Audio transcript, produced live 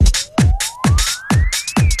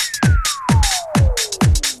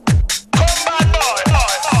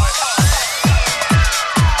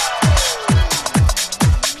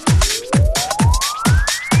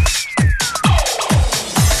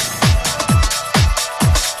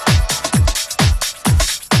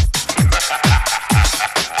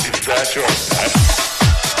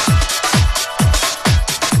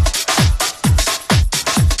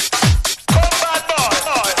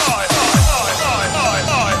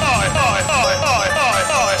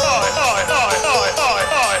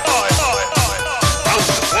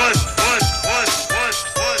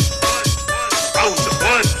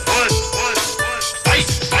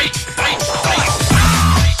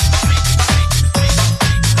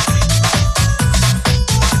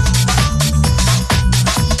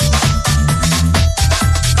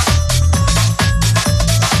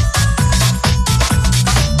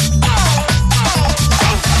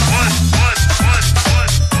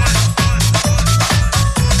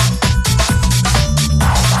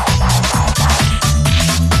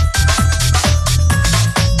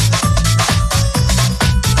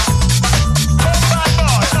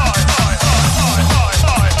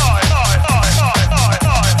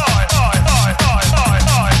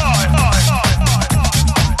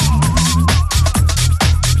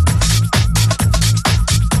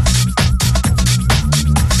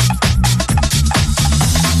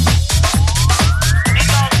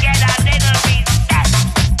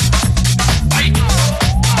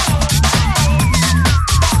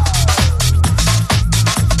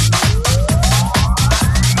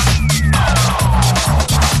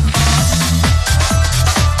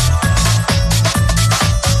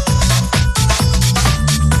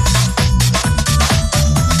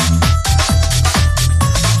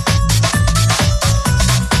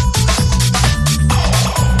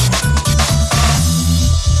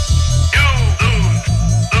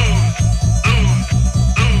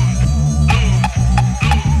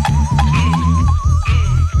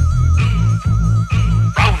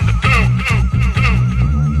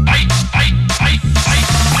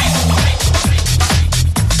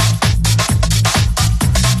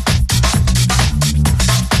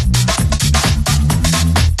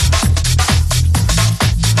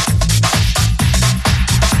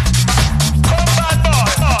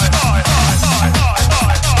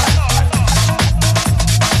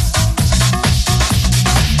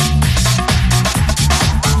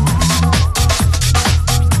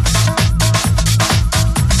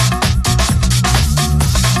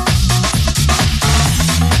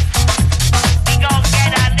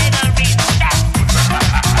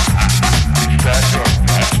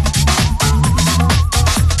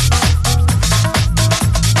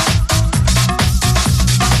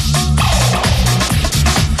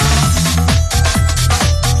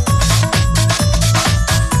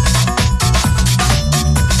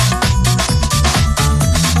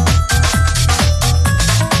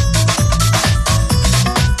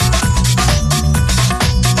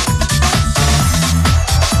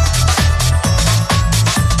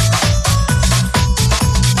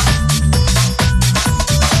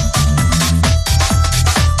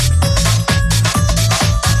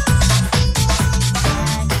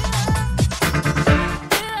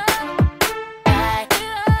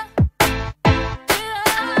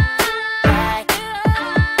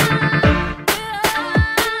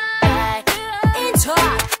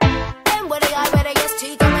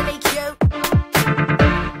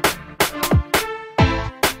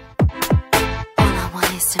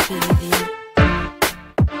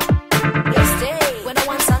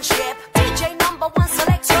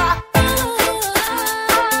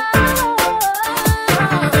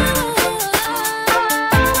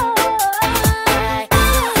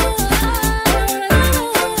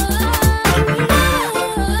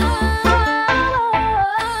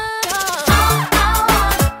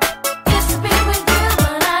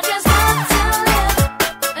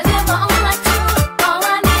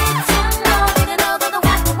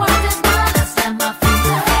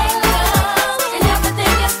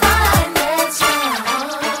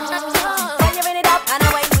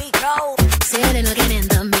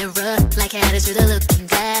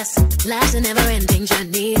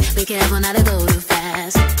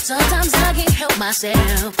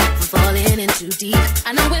myself from falling in too deep.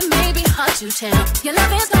 I know it may be hard to tell. Your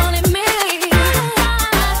love is calling me.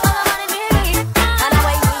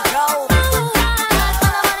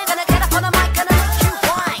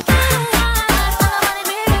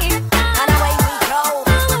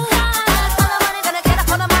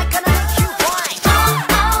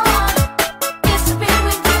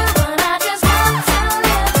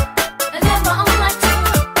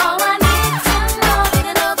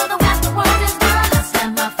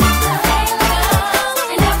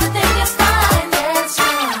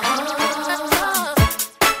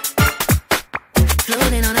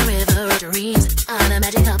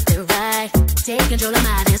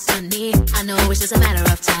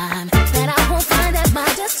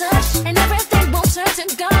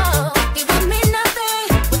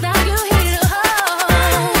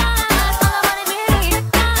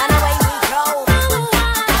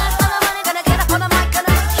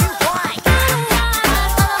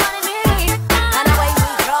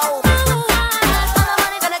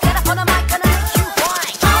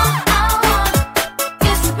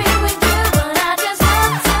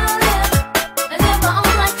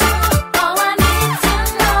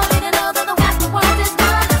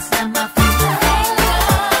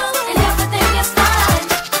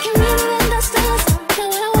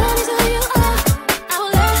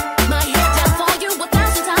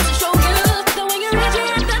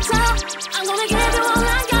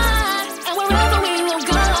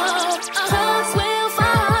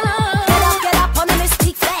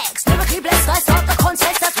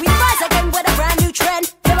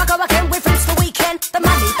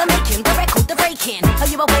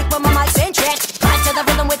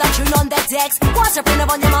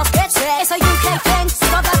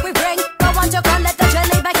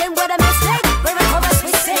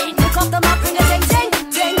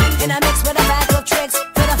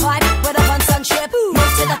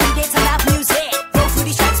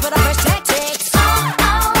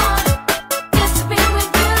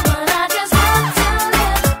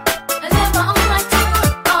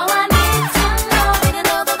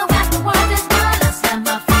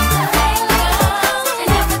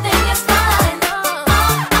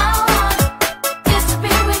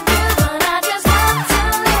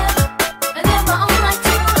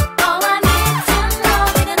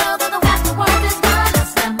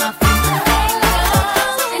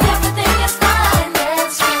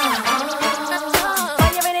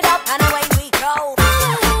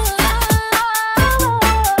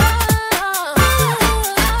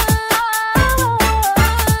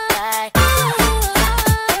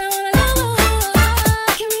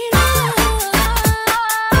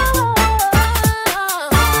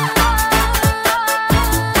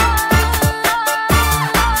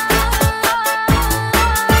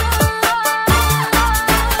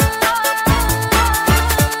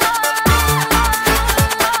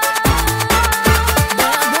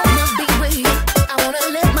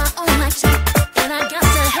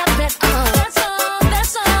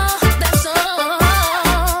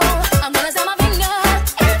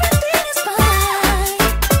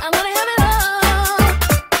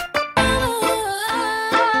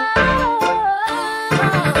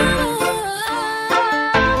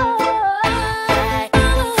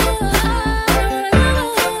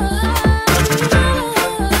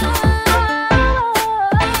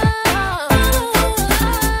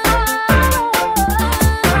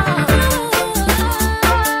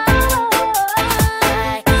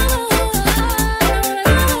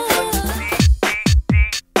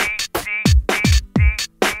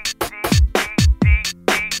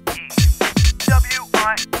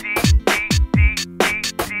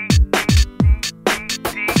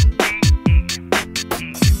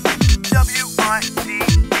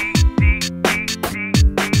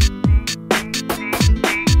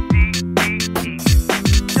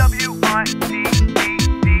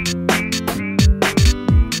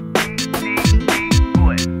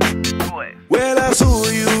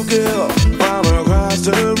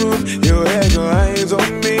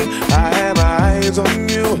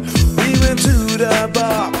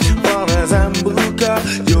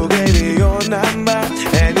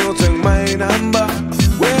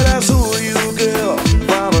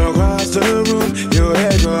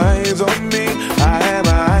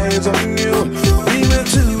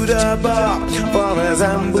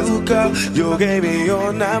 You gave me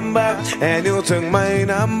your number, and you took my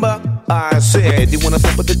number. I said, you wanna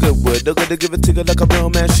stop with the good word, they're gonna give it to you like a real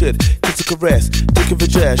man should. Kiss a caress, take it for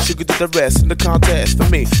jazz, sugar to the rest in the contest. For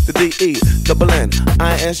me, the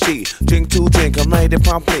D-E-double-N-I-S-G. Drink to drink, I'm ready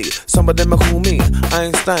promptly. Some of them are cool me,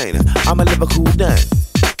 Einstein. I'm a Liverpool Dan.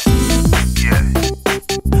 Yeah.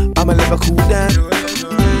 I'm a Liverpool Dan.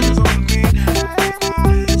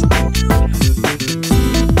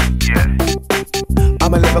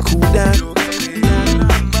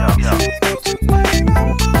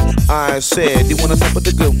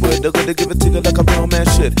 gotta give it to you like a real man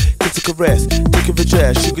should. Kiss a caress, take a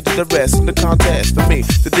dress, you can do the rest in the contest. For me,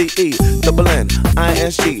 the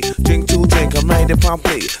D-E-double-N-I-S-G. Drink to drink, I'm riding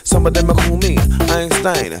promptly. Some of them are cool me,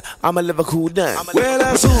 Einstein, I'ma live a cool down. Well,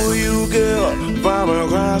 I saw you, girl, from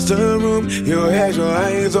across the room. You had your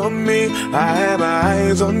eyes on me, I had my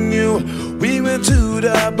eyes on you. We went to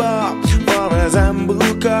the bar for a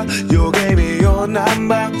Zambuca. You gave me your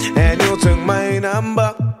number, and you took my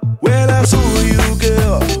number. Well, I saw you,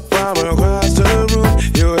 girl, from across the room.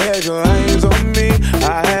 You had your eyes on me,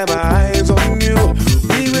 I had my eyes on you.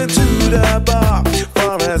 We went to the bar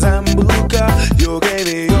for a Zambuca. You gave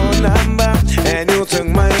me your number, and you took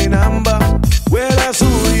my number. Well, I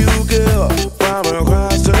saw you, girl, from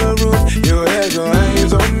across the room. You had your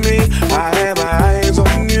eyes on me, I had my eyes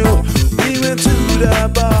on you. We went to the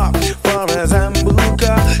bar for a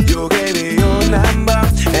Zambuca. You gave me your number,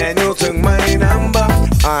 and you took my number.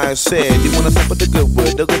 I said, you wanna stop with the good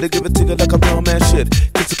word, they're gonna give it to you like a real man should.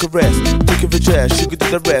 Kiss a caress, take a dress, you can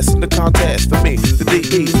do the rest in the contest. For me, the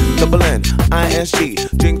D-E-double-N-I-S-G.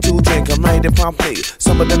 Drink to drink, I'm riding promptly.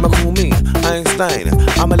 Some of them are cool me, Einstein,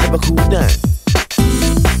 I'ma live a cool down.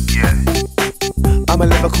 Yeah, I'ma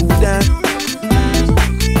live a cool down.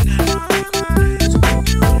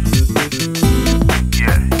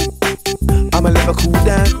 Yeah, I'ma live a cool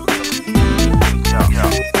down. Yo.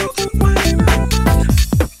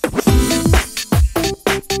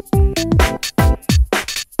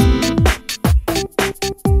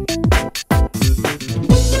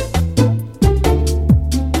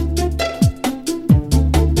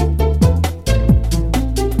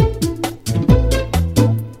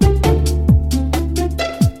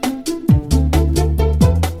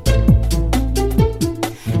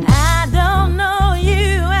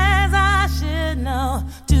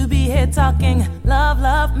 Talking love,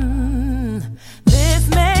 love, This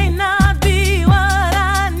may not be what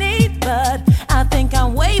I need, but I think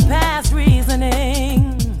I'm way past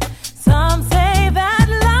reasoning. Some say that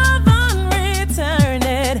love unreturned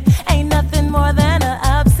ain't nothing more than an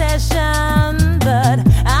obsession, but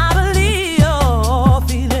I believe you're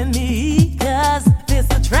feeling me, 'cause this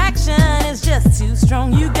attraction is just too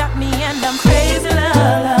strong. You got me and I'm crazy,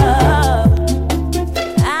 love.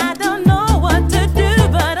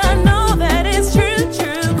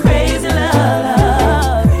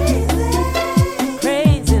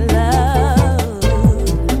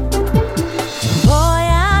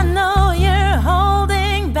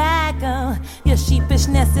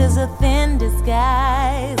 Is a thin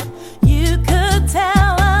disguise. You could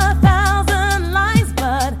tell 1,000 lies,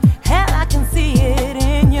 but hell, I can see it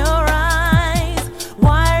in your eyes.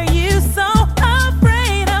 Why are you so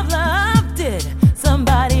afraid of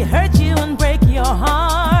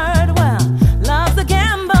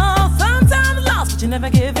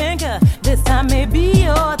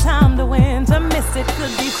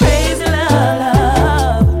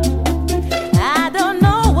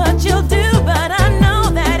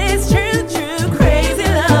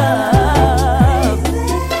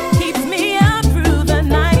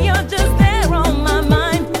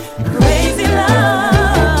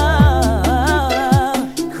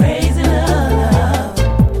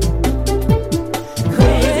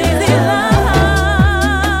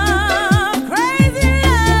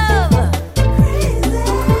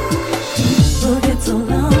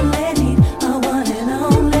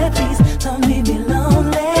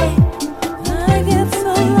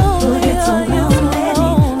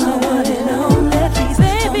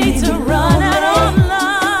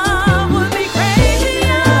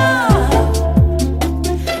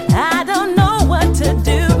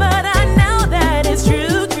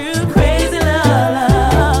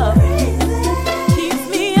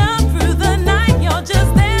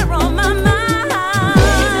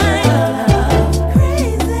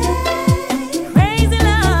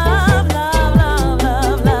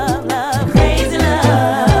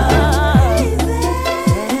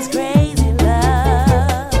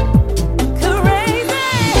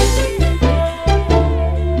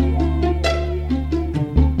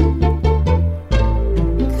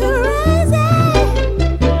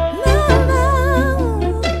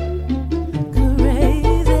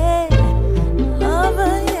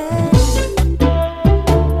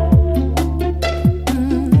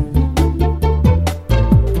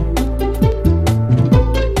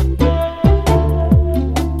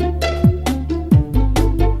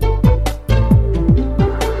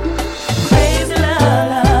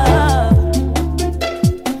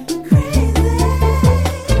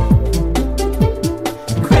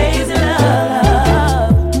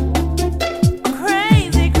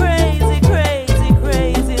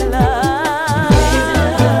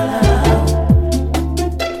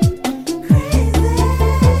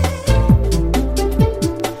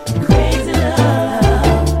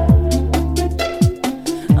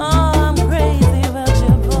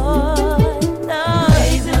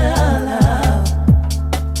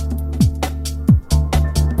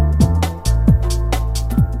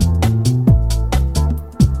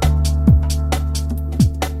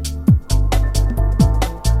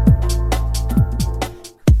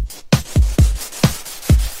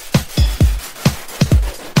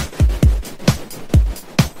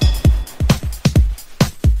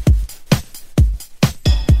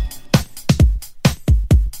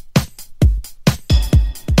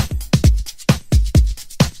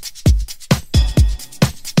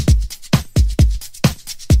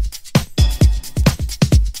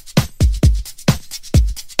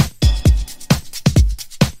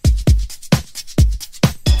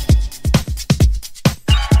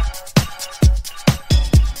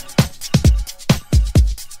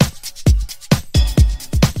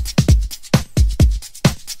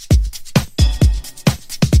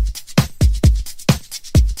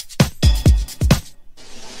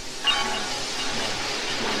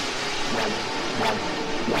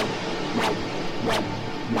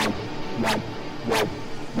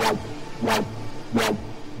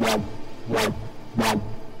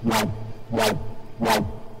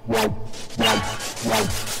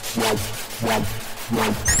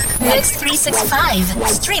Mix 365,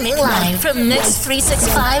 streaming live from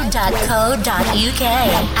mix365.co.uk,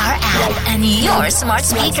 our app, and your smart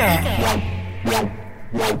speaker.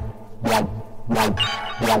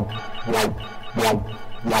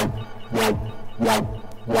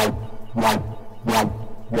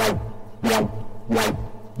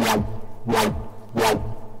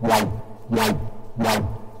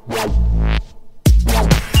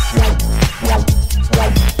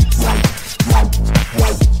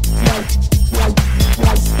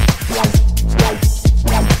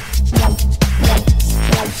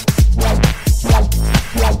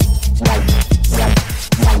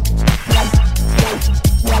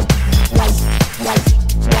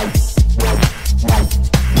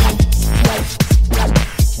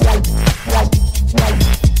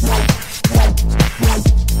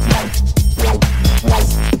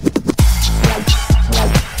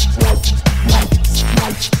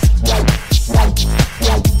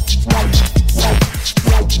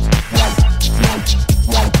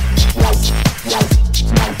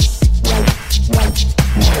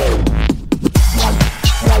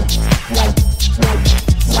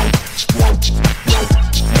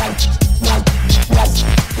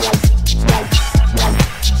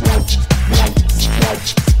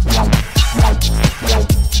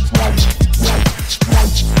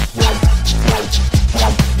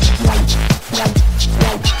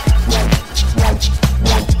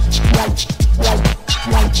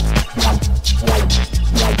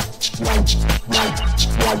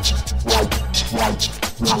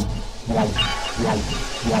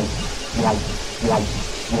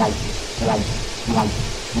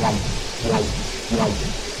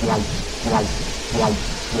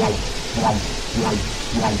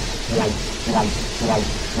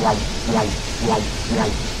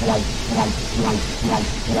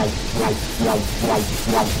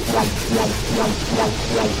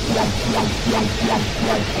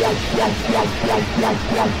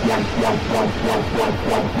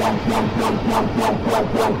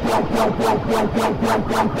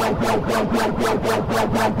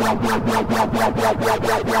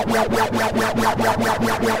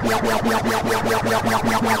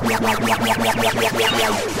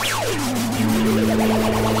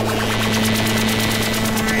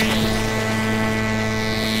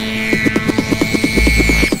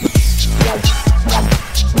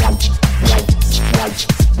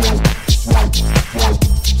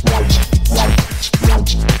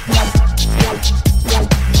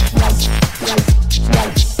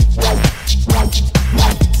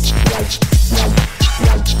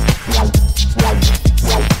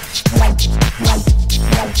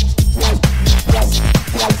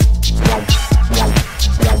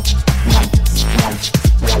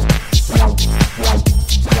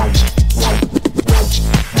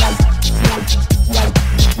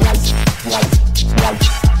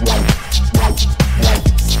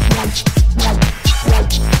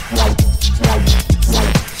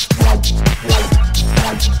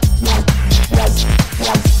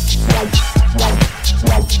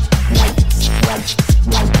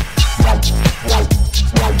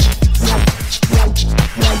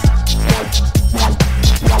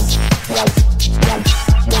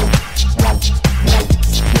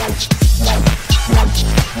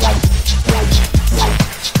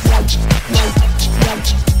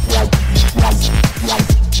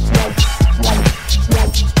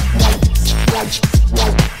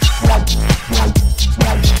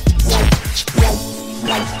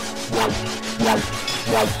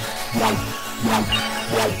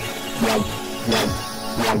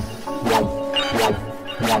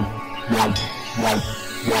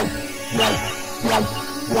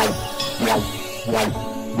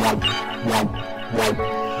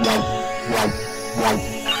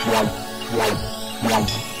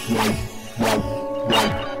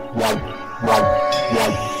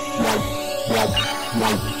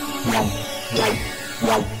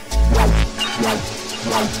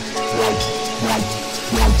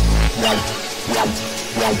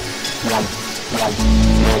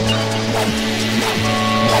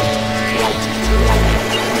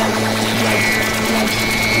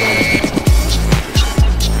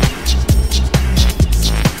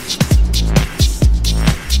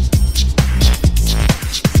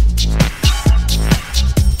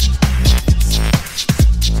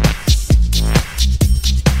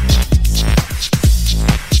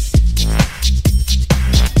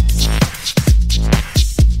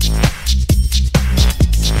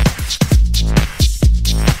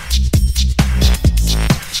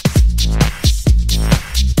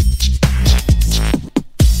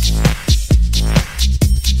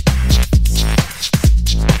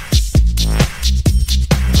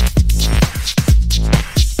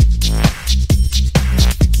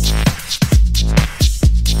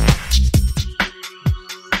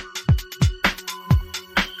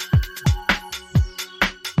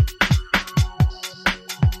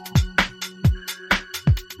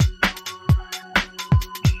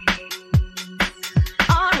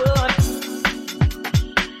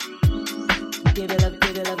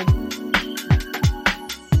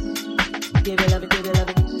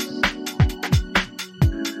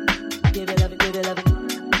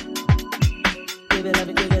 give it, love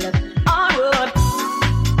it, give it, love it. I would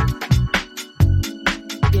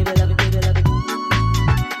give it, love it, give it, love it.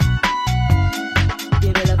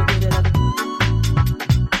 Give it, love it, give it, love it.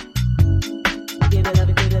 Give it, love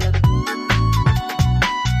it, give it, love it.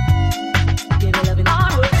 Give it, love it. I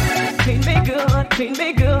would treat me good, treat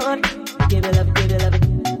me good. Give it, love it, give it, love it.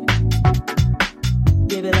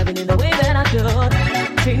 Give it, love it in the way that I should.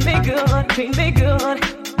 Treat me good, treat me good.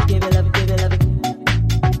 Give it, love it, give it, love it.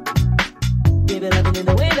 Give it, love it in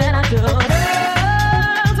the way that I should.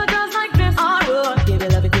 Girls are girls like this, I would. Give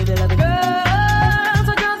it, love it, give it, love it. Girls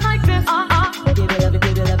are girls like this, give it, love it,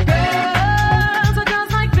 give it, love it. Girls are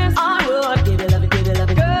girls like this, I would. Give it, love it, give it, love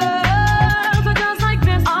it. Girls are girls like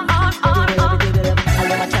this, give it, love it, give it, love it. I'll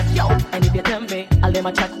let my chat, yo, and if you tell me, I'll let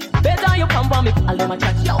my chat. Better you come for me, I'll let my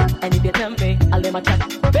chat, yo, and if you tell me, I'll let my chat.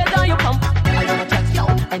 Better you come, I'll let my chat, yo,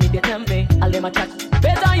 and if you tell me, I'll let my chat.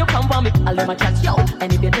 Better you come for me, I'll let my chat, yo,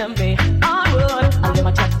 and if you tell me, I would, I'll let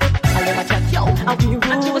my chat, yo, I'll be rude.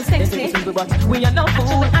 And you will sexy, but we are no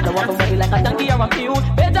fool. Don't walk away like a donkey or a mule.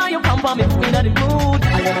 Better you come for me, we not in mood.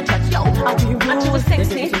 I'll let my chat, yo, I'll be rude. And you will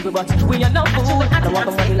sexy, but we are no fool. Don't walk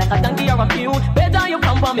away like a donkey or a mule. Better you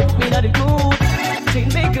come for me, we not in mood.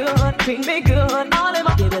 Treat me good, all in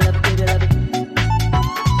my give it up, give it up.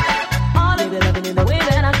 All give it up in the way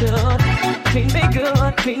that I should. Treat me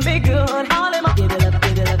good, all in my give it up,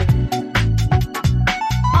 give it up.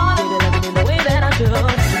 All give it up in the way that I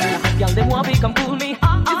should. Y'all them want me come cool me. Is I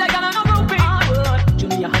got no groupie?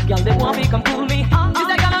 Junior hot y'all them want me come cool me. Is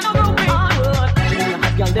I got no groupie? Junior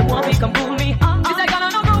hot y'all them want me come cool me. Is I got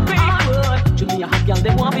no groupie? Junior hot y'all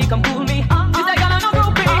them want me come cool me. Is I got no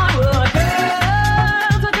groupie?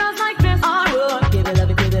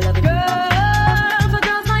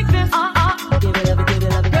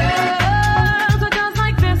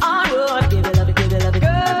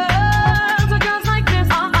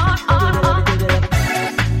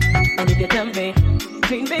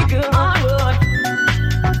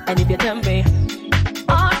 And if you tell me,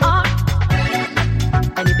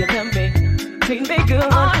 and if you tell me, treat me good,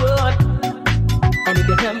 I would. And if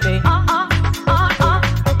you tell me,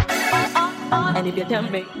 and if you tell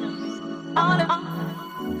me,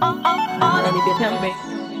 and if you tell me,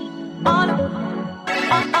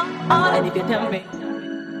 and if you tell me,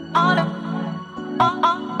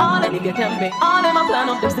 and if you tell me, all in my plan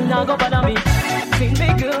of this thing now go bother me. Treat me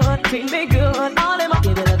good, all in my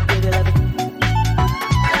give it up, give it up.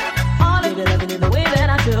 Give it up in the way that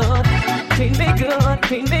I should. Treat me good,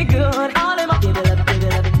 all in my give it up, give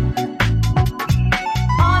it up.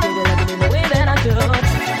 Give it up in the way that I should.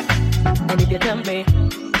 And if you tell me,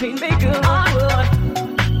 treat me good, I would.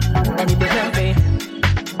 And if you tell me,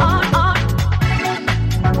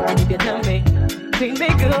 and if you tell me, treat me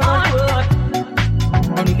good, I would.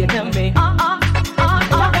 And if you tell me,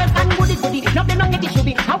 now them not get it should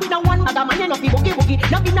be. How we don't want other man, you know, be boogie boogie.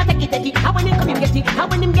 Now we not take it. How when him come, him get it. How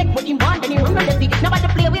when him get what him want, then he run the city. Nobody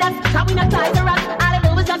play with us, how we not ties the rats. All I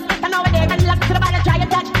do is just stand over there and lock to the ball and try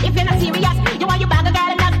and touch. If you're not serious, you want your bag of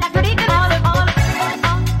girl and that's ridiculous. All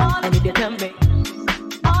and if you tell me,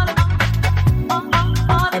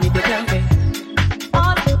 and if you tell me,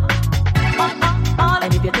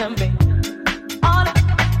 and if you tell me,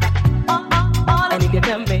 and if you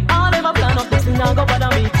tell me, all in my plan of this thing now go bother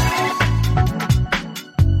me.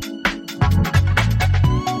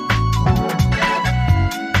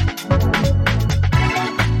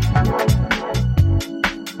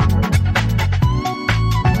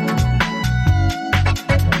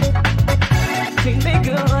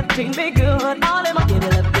 Treat me good, all in my give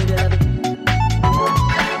it up, give it up.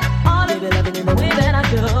 All give it up in the way that I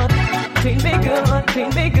should. Treat me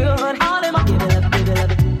good, all in my give it up, give it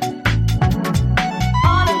up.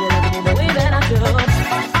 All give it up in the way that I should.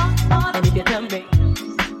 And if you tell me,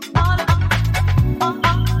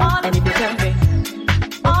 and if you tell me,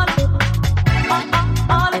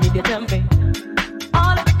 and if you tell me,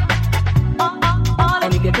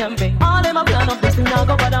 and if you tell me, all in my plan of this thing now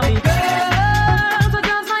go bother me.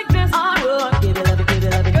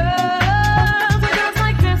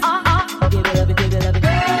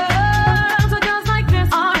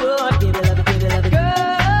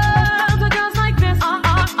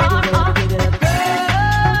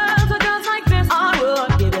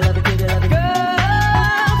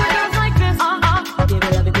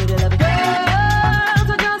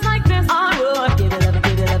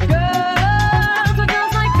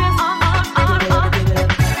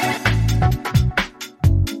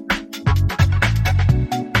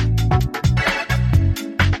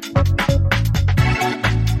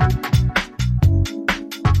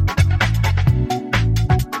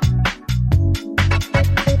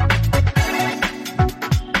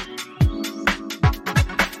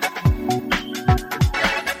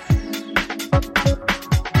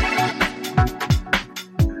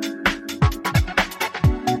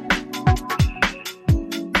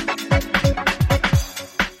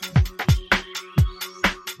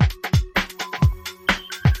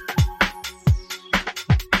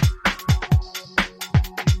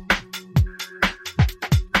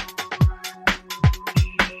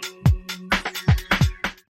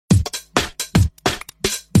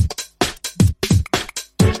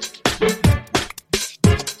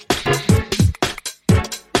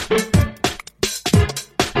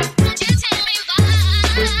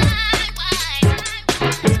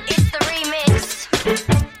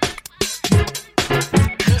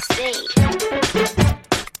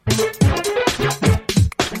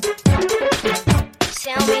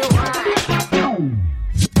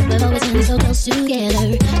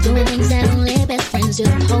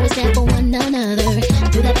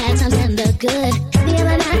 good. The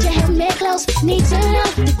other night you held me close. Need to know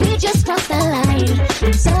that we just crossed the line.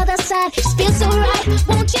 This other side just feels so right.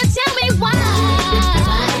 Won't you tell me why?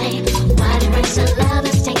 Why did breaks of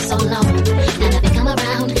lovers take so long? Now that they come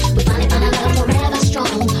around, we finally found our love forever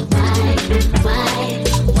strong. Why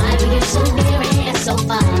were you so near and so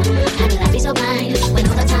far? How did I be so blind when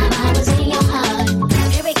all the time I was in your heart?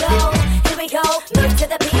 Here we go, move to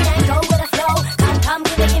the beat and go with the flow. Come,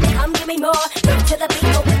 give me more. Move to the beat,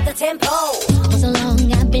 go with the tempo. For so long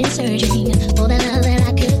I've been searching for the love that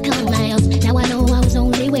I could call my own. Now I know I was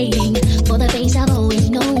only waiting for the face I've always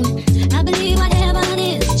known. I believe what heaven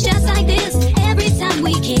is, just like this, every time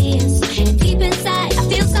we kiss. And deep inside, I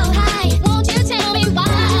feel so high. Won't you tell me why?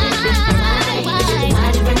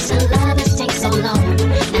 Why did breaks of lovers take so long?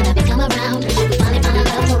 Now that they come around, we finally found our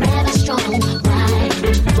love forever strong.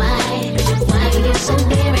 Why were you so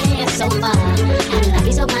near and so far? How did I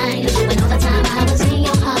be so blind when all the time I was in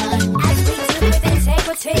your heart? As we do with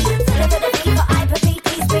integrity, deliver the beat for I believe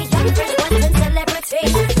these three young fresh ones and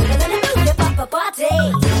celebrities. Together to move your bumper body.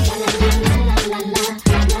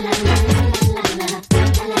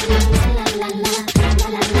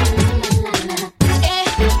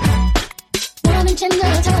 Warm and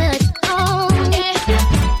tender touch, oh yeah.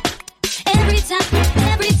 Every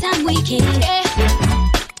time we kiss, yeah.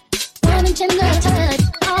 Warm and tender touch,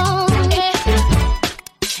 oh yeah.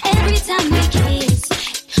 Every time we kiss.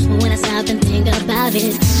 When I stop and think about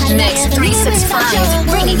it, Next 365,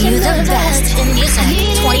 bringing you the best in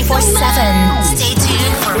music 24/7. Stay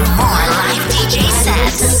tuned for more live DJ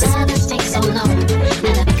sets. Lovers take so long.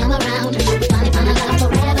 Now that they come around, we finally found our love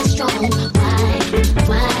forever strong.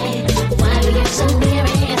 Why were you so near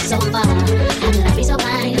and so far? How did I be so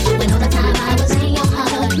blind when all the time I was in your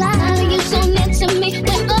heart? Why were you so near to me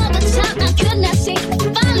when all the time I could not see?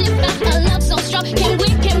 Finally found a love so strong. Can we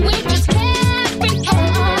just carry on?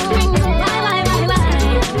 Why?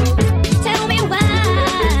 Tell me why.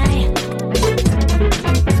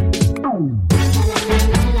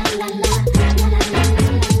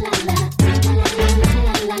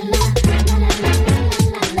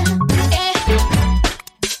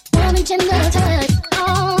 Warm and tender touch,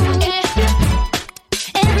 oh yeah.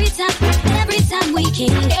 Every time we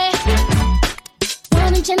kiss, yeah.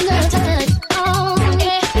 Warm and tender touch, oh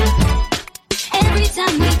yeah. Every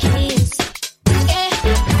time we kiss, yeah.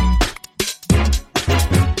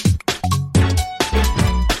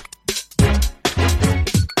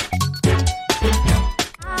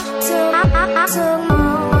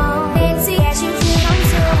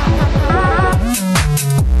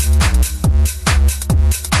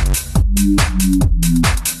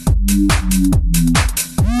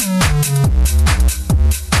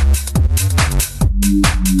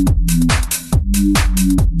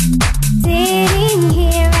 Sitting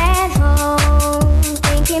here at home,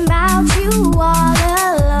 thinking about you all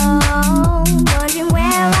alone, wondering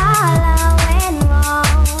where our love went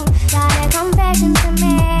wrong. Got a confession to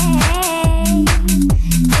make.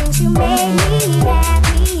 Since you made me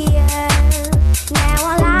happier, now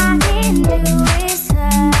all I can do is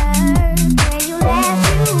hurt. When you left,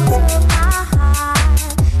 you took my heart.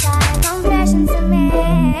 Got a confession to make.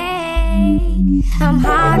 I'm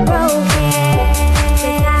heartbroken.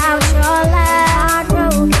 Without your love,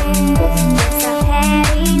 heartbroken. Yes, I've had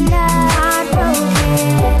enough, heartbroken.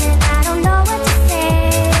 I don't know what to say.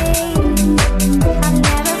 I've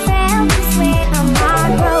never felt this way. I'm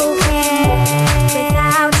heartbroken.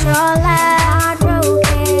 Without your love,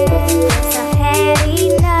 heartbroken. Yes, I've had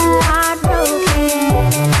enough, heartbroken.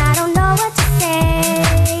 I don't know what to say.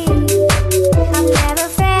 I've never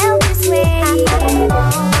felt this way. I took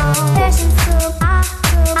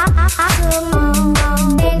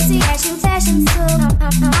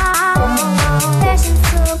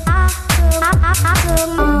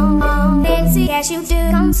yes, you do.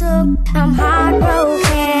 I'm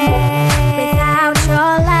heartbroken. Without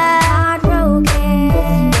your love, heartbroken.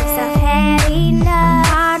 Yes, I've had enough,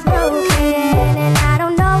 heartbroken. And I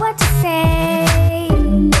don't know what to say.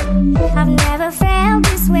 I've never felt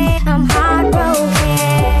this way. I'm heartbroken.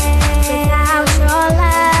 Without your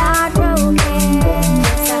love, heartbroken.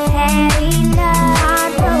 Yes, I've had enough,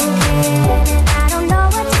 heartbroken. And I don't know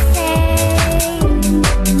what to say.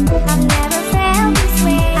 I've never felt this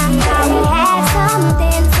way. I thought we had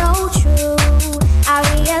something so true. I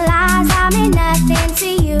realized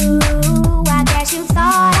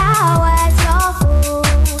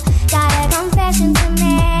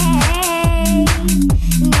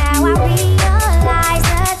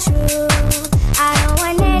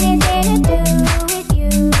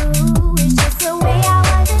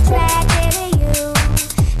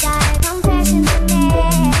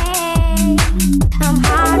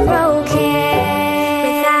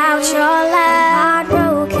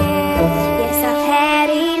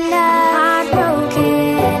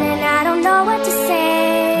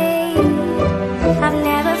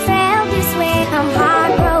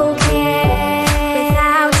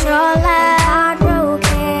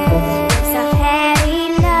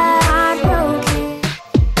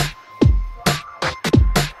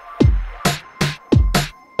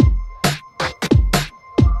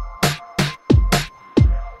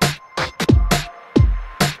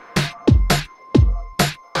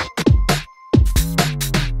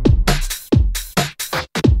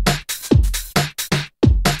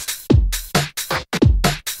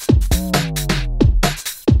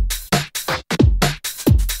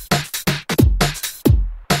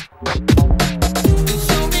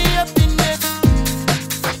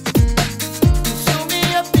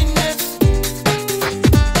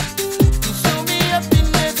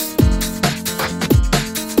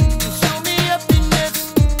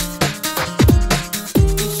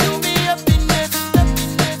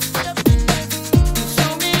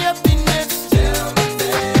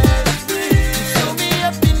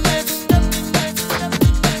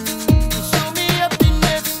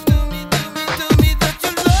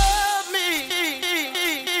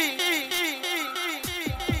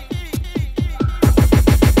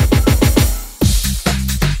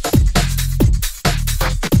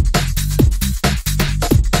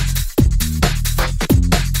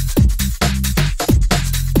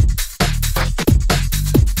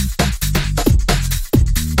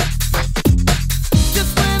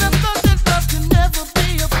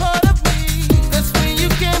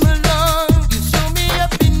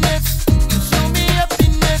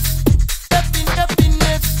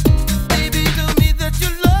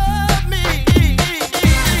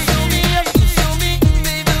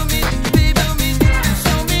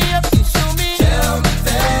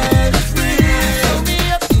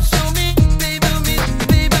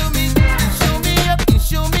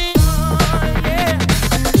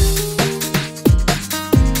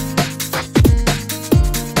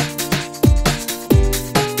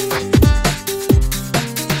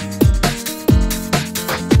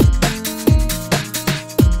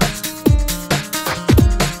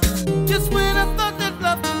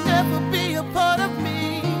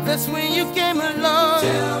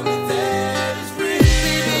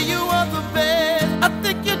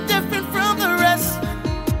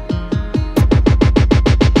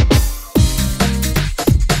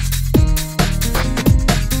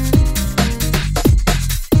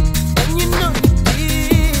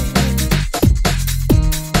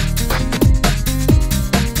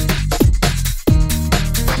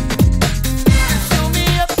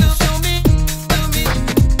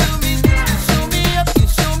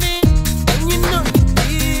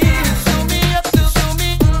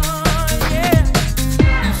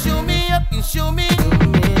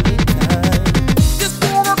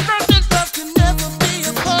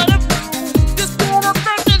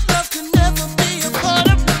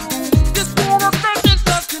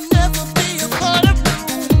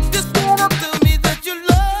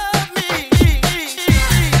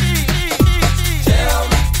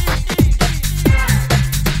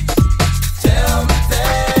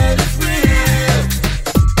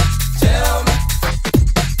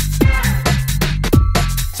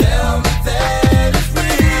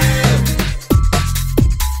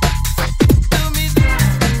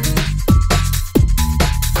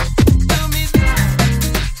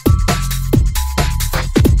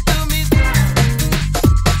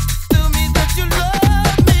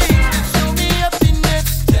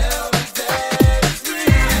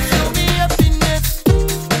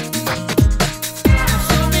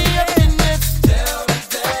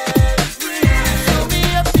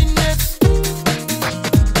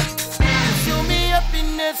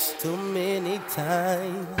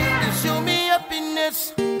time. You show me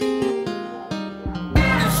happiness. You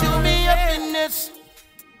show me happiness.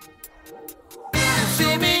 You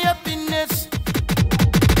show me happiness.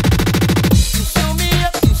 You show me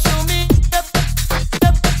up. You show me up.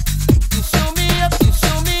 You show me up. You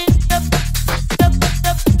show me up. You show me up.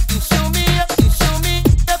 You show me up. You show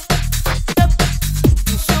me up.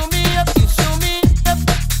 You show me up. You show me up.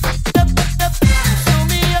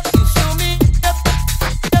 You show me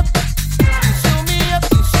up. You show me up.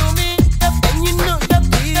 You show me up. And you know that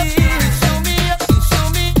you show me up. You show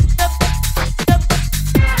me up.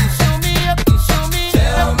 You show me up. You show me up.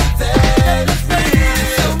 Tell me that it's real. You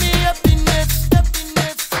show me happiness,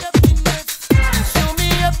 happiness, happiness. You show me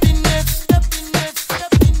happiness, happiness,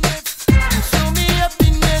 happiness. You show me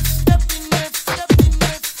happiness, happiness,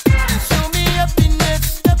 happiness. You show me happiness,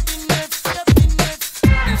 happiness, happiness.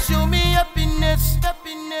 You show me happiness,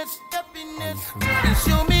 happiness, happiness. You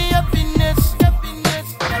show me happiness, happiness,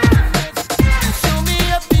 happiness. You show me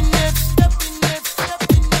happiness, happiness,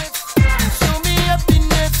 happiness. You show me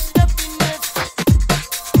happiness, happiness.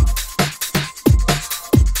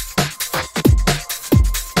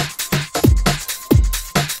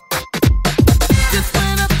 Just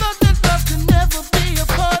when I thought that love could never be a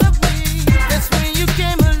part of me, that's when you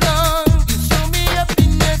came along. You show me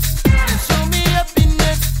happiness. You show me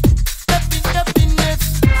happiness, happiness.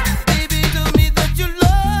 Baby, tell me that you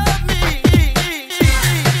love me.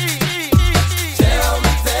 Tell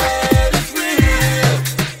me that it's real,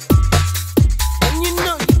 and you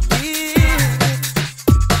know you did.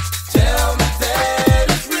 Tell me that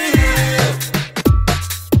it's real.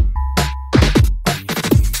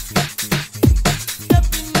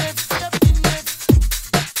 Happiness, happiness.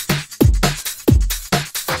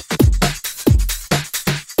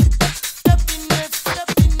 Happiness,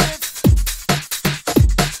 happiness.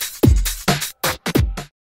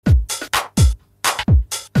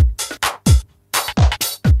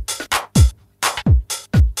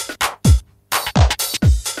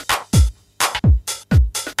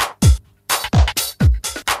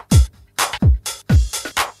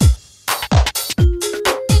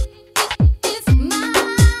 It's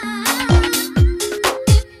mine. It's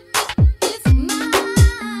mine. It's mine.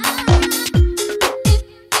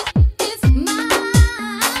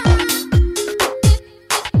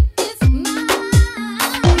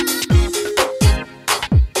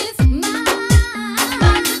 It's mine.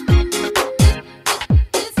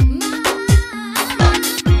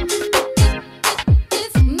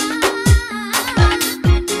 It's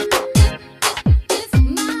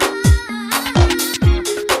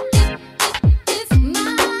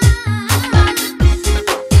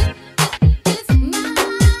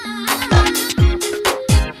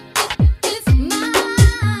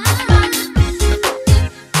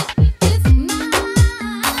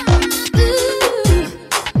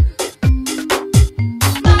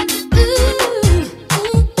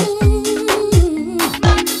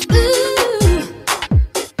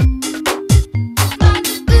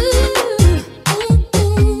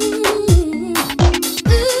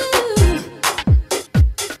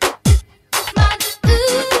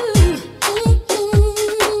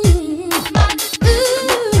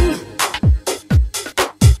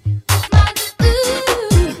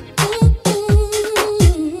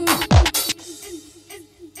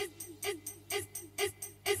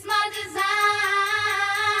It's my desire.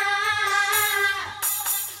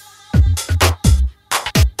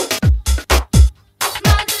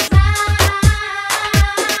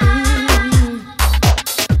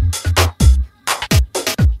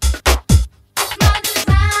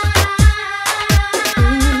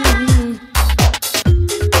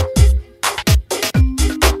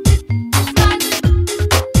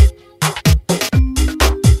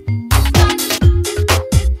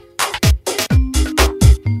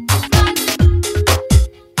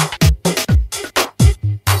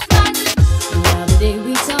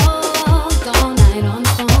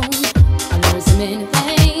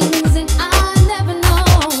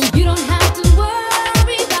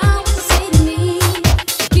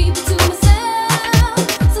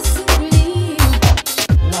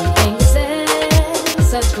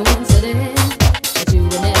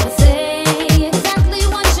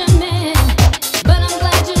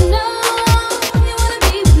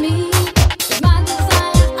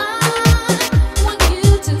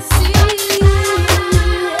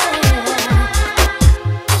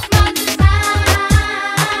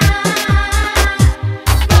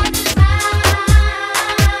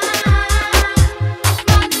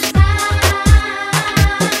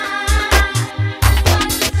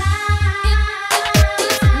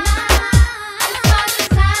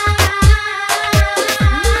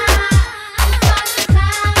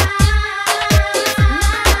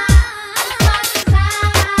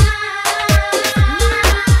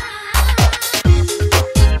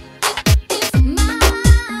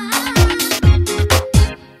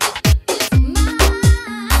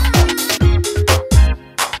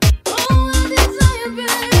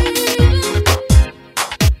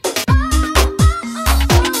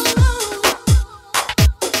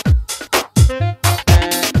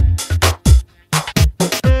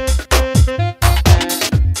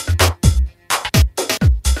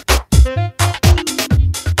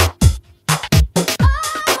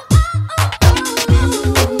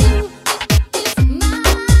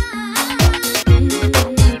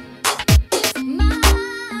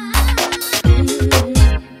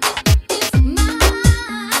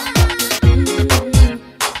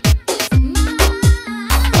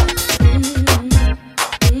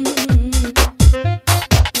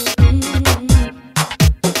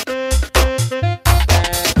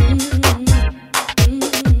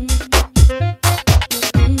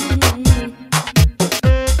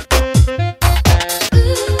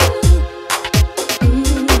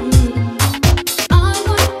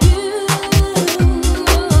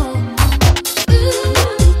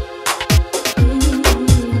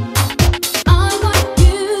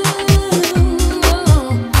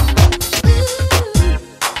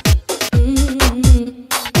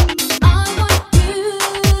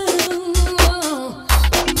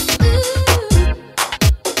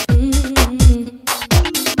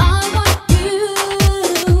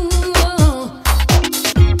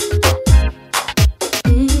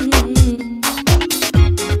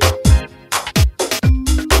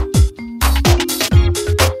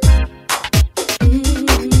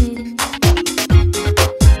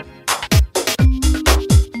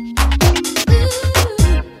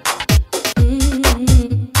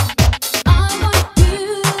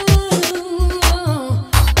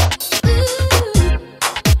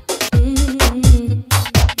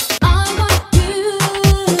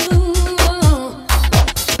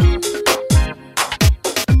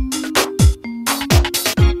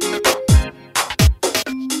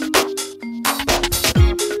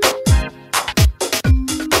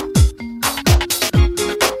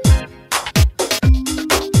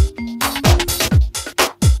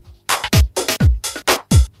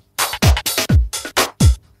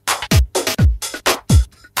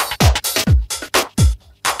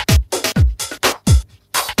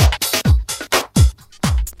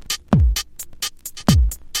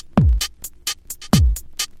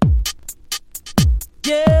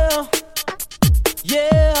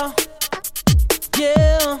 Yeah,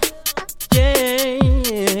 yeah,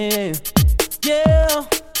 yeah, yeah,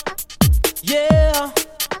 yeah,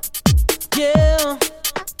 yeah,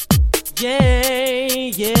 yeah,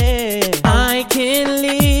 yeah. I can't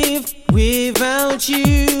live without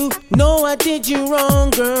you. No, I did you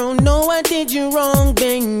wrong, girl. No, I did you wrong,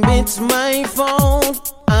 babe. It's my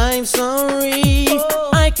fault. I'm sorry.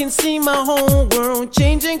 I can see my whole world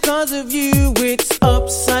changing cause of you. It's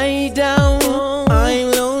upside down.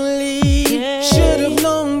 I'm lonely. Should've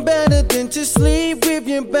known better than to sleep with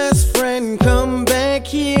your best friend. Come back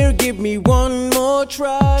here, give me one more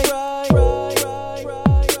try.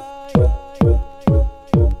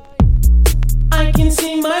 I can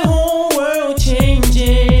see my whole world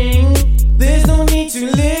changing. There's no need to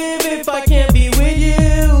live if I can't be with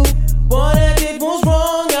you. What I did was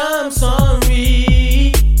wrong, I'm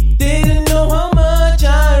sorry. Didn't know how much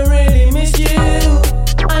I really miss you.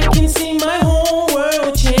 I can see my whole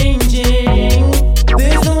world changing.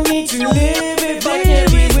 There's no need to live if I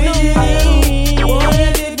can't be with you. What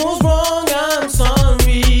I did was wrong, I'm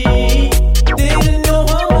sorry. Didn't know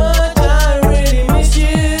how much I really miss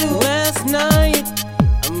you. Last night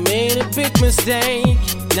I made a big mistake.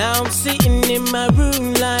 Now I'm sitting in my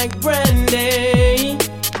room like Brandy,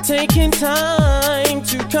 taking time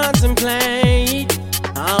to contemplate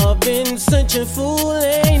how I've been such a fool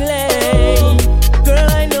lately. Girl,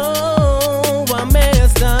 I know I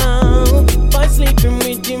messed up by sleeping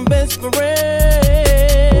with your best friend.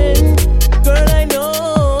 Girl, I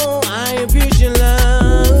know I abused your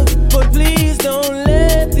love, but please don't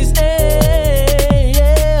let this end.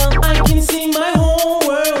 Yeah, I can see my whole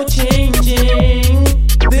world changing.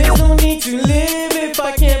 There's no need to live if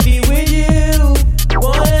I can't be with you.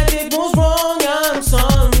 What I did was wrong, I'm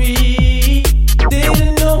sorry.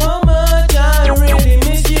 Didn't know how much I really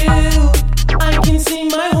miss you. I can see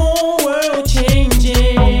my whole world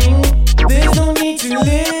changing. There's no need to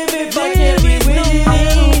live if I can't be with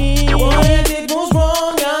you. What I did was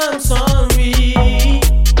wrong, I'm sorry.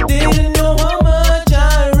 Didn't know how much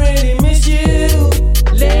I really miss you.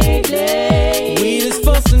 Lately, we just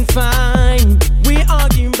fuss and fight. We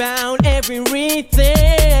argue about everything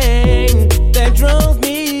that drove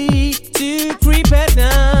me to creep at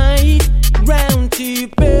night. Round to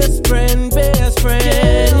best friend, best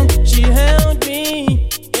friend. She held me,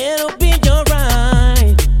 it'll be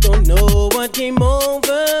alright. Don't know what came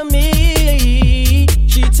over me.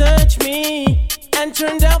 She touched me and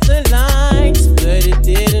turned out the lights, but it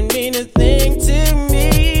didn't mean a thing to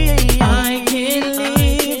me. I can't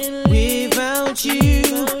live without you.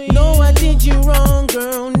 No, I did you wrong,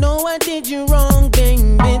 girl. No, I did you wrong, babe.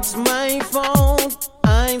 It's my fault.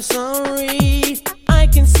 I'm sorry. I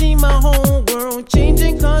can see my whole world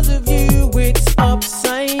changing cause of you. It's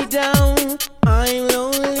upside down. I'm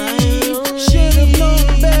lonely. Should've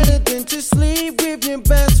known better than to sleep with your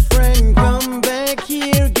best friend. Come back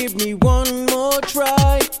here, give me one more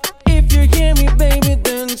try. If you hear me, baby,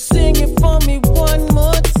 then sing it for me one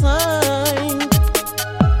more time.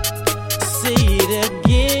 Say it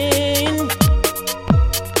again.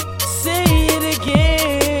 Say it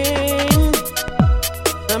again.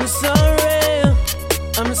 I'm sorry.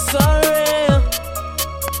 I'm sorry.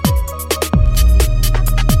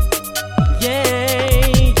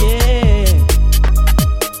 Yeah, yeah.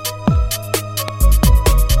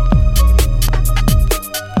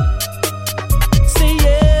 Say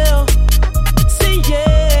yeah. Say yeah.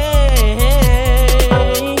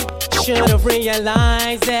 Should've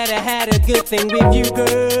realized that I had a good thing with you,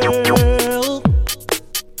 girl.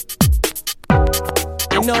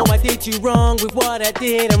 I know I did you wrong with what I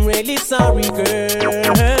did. I'm really sorry,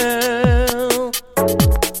 girl.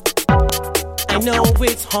 I know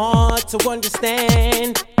it's hard to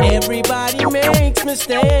understand. Everybody makes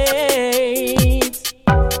mistakes.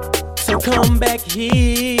 So come back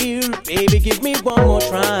here, baby, give me one more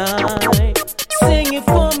try. Sing it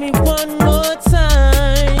for me one more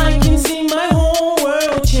time. I can see my whole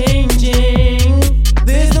world changing.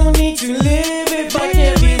 There's no need to live if I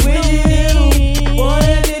can't be with you. What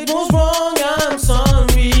I did was wrong, I'm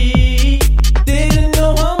sorry. Didn't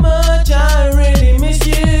know how much I really miss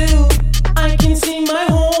you. I can see my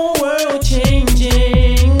whole world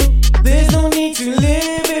changing. There's no need to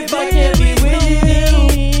live if I can't be with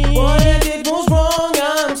you. What I did was wrong,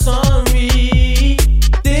 I'm sorry.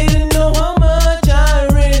 Didn't know how much I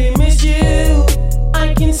really miss you.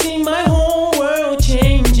 I can see my whole world changing. There's no need to live if I can't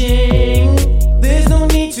be with you. What I did was wrong, I'm sorry. Didn't know how much I really miss you. I can see my whole world changing. There's no need to live if I can't be with you. What I did was wrong, I'm sorry. Didn't know how much I really miss you. I can see my whole world changing. There's no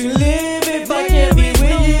need to live if I can't be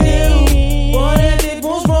with you. What I did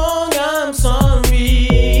was wrong, I'm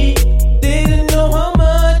sorry. Didn't know how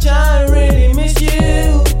much I really miss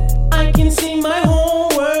you. I can see my whole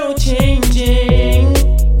world changing.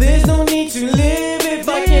 There's no need to live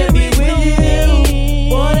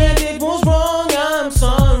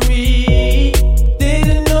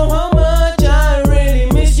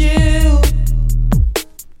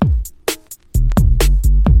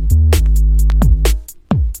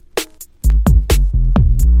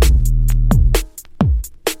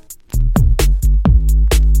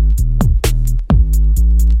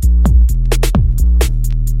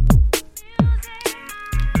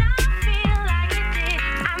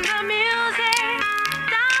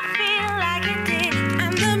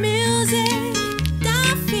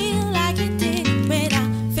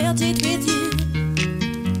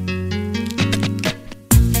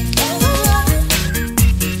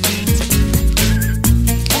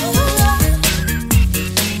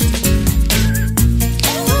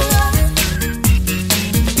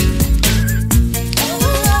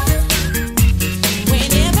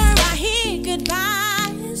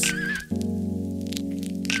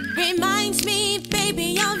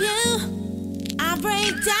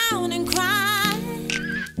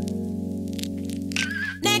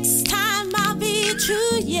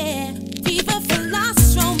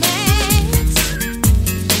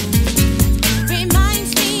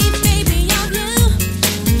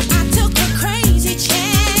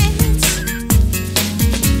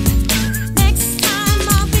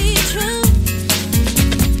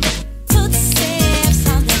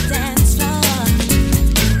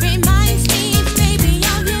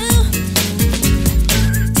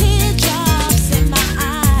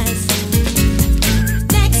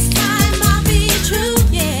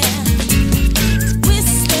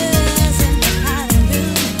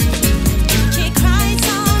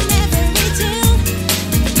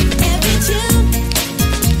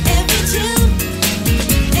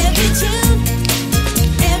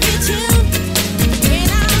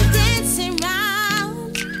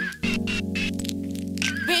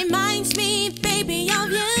baby,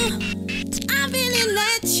 of you. I really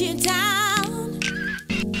let you down.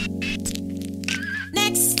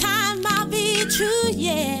 Next time I'll be true,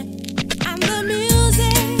 yeah. I'm the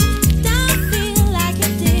music, don't feel like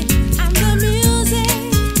it did. I'm the music,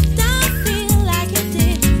 don't feel like it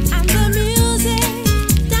did. I'm the music,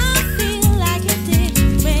 don't feel like it did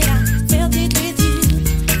when I felt it with you.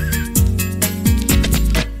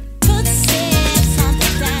 Footsteps on the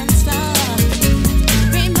dance floor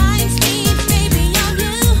reminds me, baby, of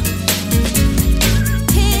you.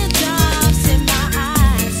 Teardrops in my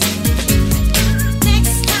eyes.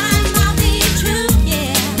 Next time I'll be true,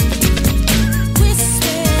 yeah.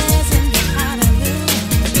 Whispers in the powder room.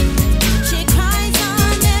 She cries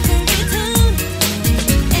on every tune,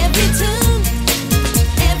 every tune,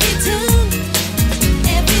 every tune,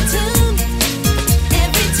 every tune,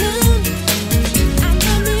 every tune. I'm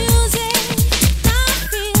the music, don't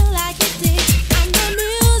feel like it did. I'm the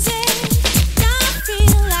music, don't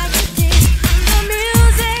feel like it did. I'm the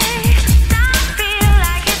music, don't feel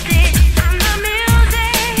like it did. I'm the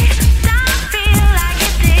music, don't feel like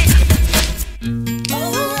it did. Oh,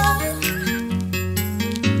 oh,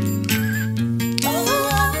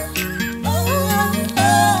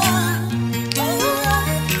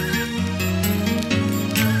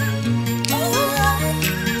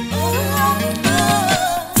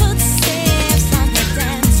 footsteps on the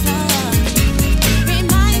dance floor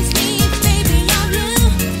reminds me, baby, of you.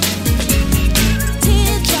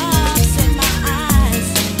 Teardrops in my eyes.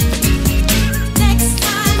 Next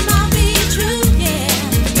time I'll be true, yeah.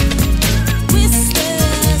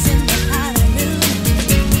 Whispers in the powder room.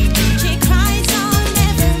 She cries on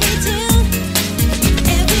every tune,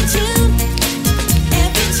 every tune,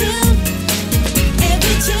 every tune,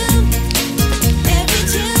 every tune, every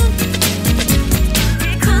tune.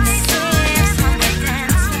 Footsteps on the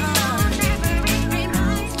dance floor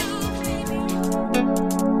reminds me,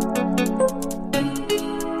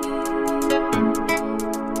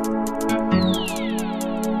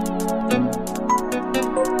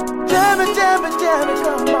 Jam it, jam it, jam it,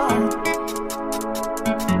 come on.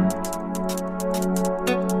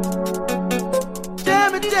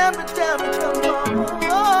 Jam it, jam it, jam it, come on.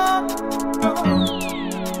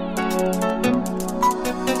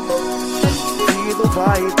 Feel the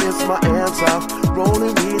vibe is my answer.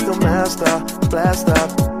 Rolling with the master, blaster.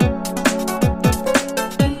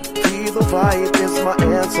 Feel the vibe is my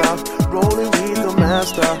answer. Rolling with the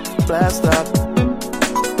master, blaster.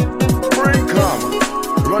 Bring come.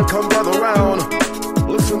 Run, come, gather round.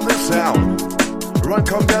 Listen this sound. Run,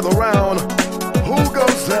 come, gather round. Who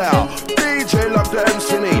goes there? DJ Love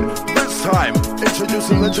Dancing in. This time,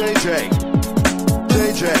 introducing the JJ.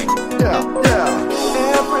 JJ, yeah, yeah.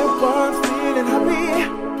 Everyone's feeling happy.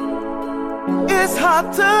 It's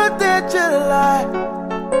hotter than July.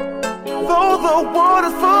 Though the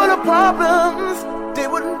water's full of problems, they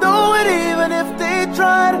wouldn't know it even if they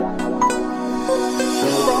tried.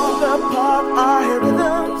 From the park, I hear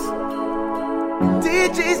rhythms.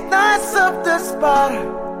 DJs nice up the spot.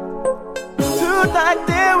 Tonight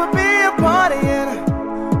there will be a partying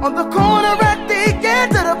on the corner at the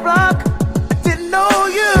end of the block. I didn't know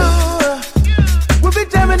you would be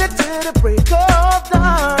jamming it till the break of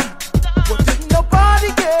dawn. Well, didn't nobody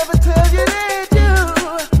ever tell you they do?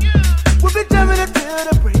 We'll be jamming it till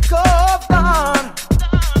the break of dawn.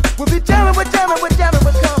 We'll be jamming, we're jamming, we're jamming,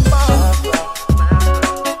 we're come on.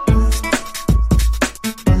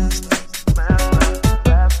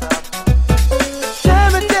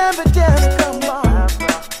 Jam it, jam it, jam it, come on.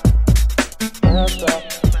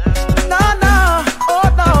 No, no, oh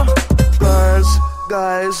no.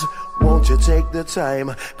 Guys, won't you take the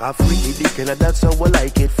time? Got freaky dick and that's how we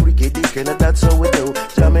like it. Freaky dick and that's how we do.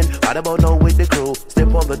 Jamming, right about now with the crew.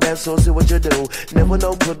 Step on the dance floor, see what you do. Never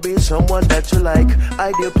know, could be someone that you like.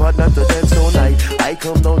 Ideal partner to dance all night. I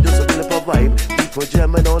come down just a flip of vibe. People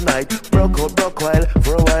jamming all night. Broke out, broke while,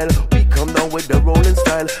 for a while. We come down with the rolling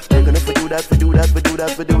style. They're gonna do that, we do that, we do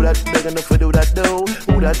that, we do that. They're gonna do that, no.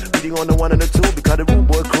 Who that? Beating on the one and the two. Because the room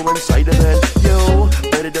boy crew inside the man. Yo,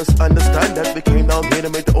 better just understand that we came down here to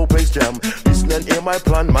make the old place jam. Listen and hear my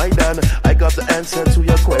plan, my Dan. I got the answer to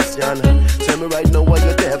your question. Tell me right now what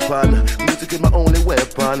you're there, pan. Music is my only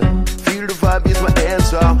weapon. Feel the vibe is my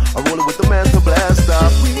answer. I'm rolling with the master blaster.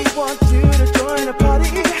 We want you to join the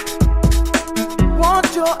party.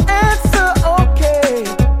 Want your answer, okay?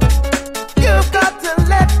 You've got to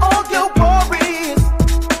let all your worries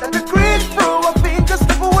and the grief through a finger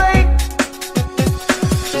slip away.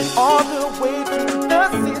 All the way to the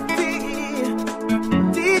city.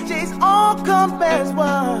 DJs all come as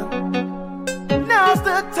one. Now's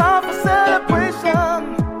the time for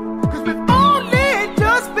celebration. 'Cause we've only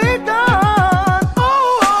just begun.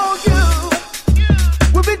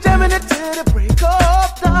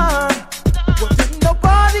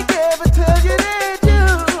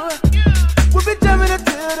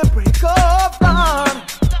 of dawn.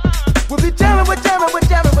 We'll be jamming, we're jamming, we're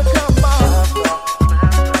jamming, but come on.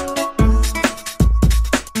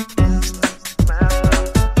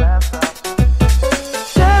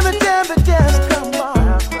 Jamming, jamming, jamming, come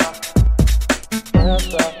on.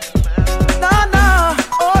 No, no,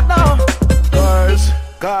 oh no.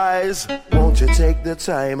 Guys, won't you take the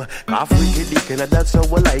time? Freaky dick and that's how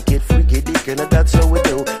we like it. Freaky dick and that's how we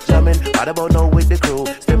do. Jamming, right about now with the crew.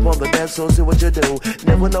 Step on the dance floor, see what you do.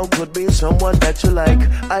 Never know, could be someone that you like.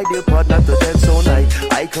 Ideal partner to dance all night.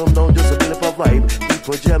 I come down just a bit of a vibe. Keep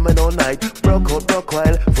on jamming all night. Broke out, broke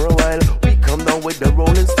while for a while. We come down with the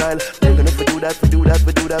rolling style. They're gonna do that, we do that,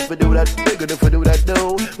 we do that, we do that. They're gonna do that,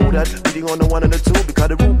 no. Who that? Beating on the one and the two because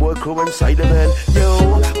the rude boy crew inside the man.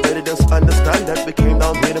 Yo, better just understand that we came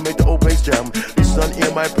down here to make the old bass jam. Listen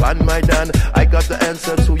here, my plan, my Dan. I got the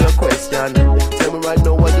answer to your question. Tell me right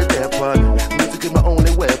now what you're there on. Music is my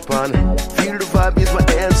only weapon. Feel the vibe is my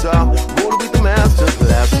answer. Roll with the master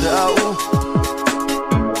blaster.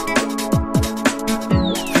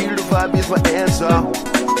 Feel the vibe is my answer.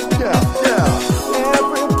 Yeah, yeah.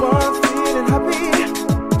 Everyone feeling happy.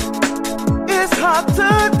 It's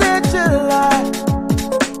hotter than July.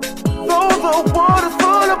 Though the water's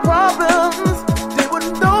full of problems, they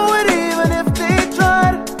wouldn't know it even if they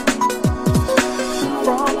tried.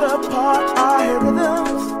 From the part I hear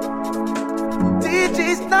rhythms,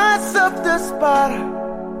 DJ's nice up the spot.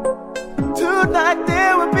 Tonight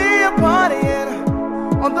there will be a party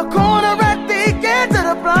on the corner at the end of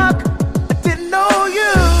the block. I didn't know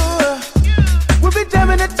you. We'll be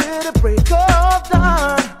jamming it till the break of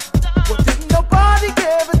dawn. Well, didn't nobody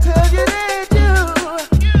ever tell you they do?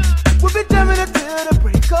 We'll be jamming it till the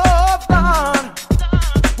break of dawn.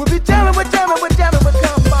 We'll be jamming, we're jamming, we're jamming, but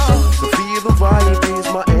come on. So feel the vibe is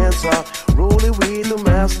my answer. Rolling with the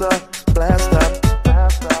master, blast up.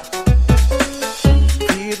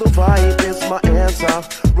 Feel the vibe is my answer.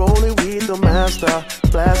 Rolling with the master,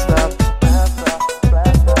 blast up.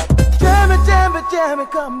 Jamming, jamming, jamming,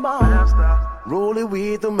 come on. Rolling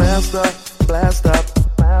with the master, blast up.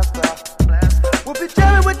 We'll be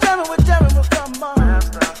jamming, we're jamming, we're jamming, but come on.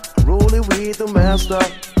 Rolling with the master,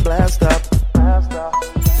 blast up.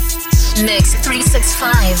 Mix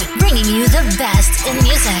 365, bringing you the best in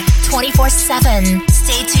music 24/7.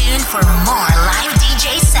 Stay tuned for more live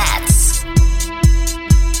DJ sets.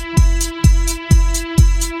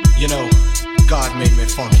 You know, God made me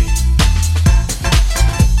funky.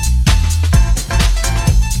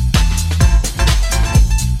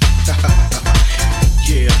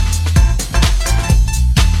 Yeah.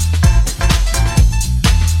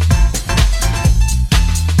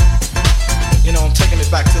 You know, I'm taking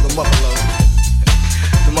it back to the motherlode,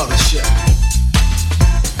 the mothership.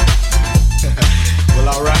 Well,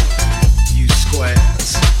 alright, you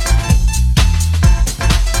squares.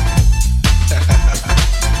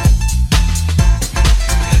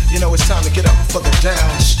 You know, it's time to get up for the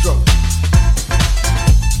downstroke.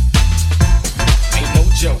 Ain't no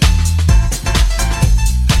joke.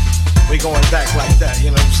 We going back like that,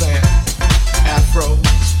 you know what I'm saying? Afros,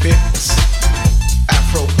 picks,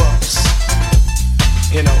 Afro puffs,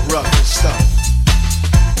 you know, rough and stuff.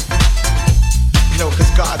 You know,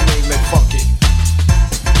 cause God made me funky.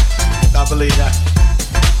 I believe that.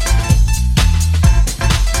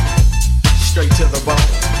 Straight to the bone.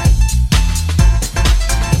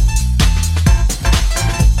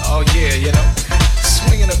 Oh yeah, you know,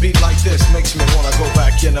 swinging a beat like this makes me wanna go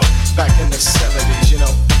back, you know, back in the 70s, you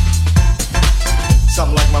know.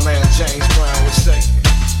 Something like my man James Brown would say.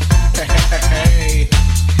 Hey,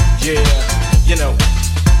 yeah, you know,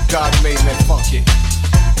 God made me funky.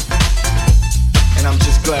 And I'm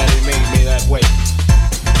just glad he made me that way.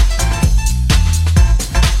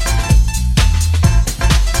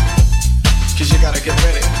 Cause you gotta get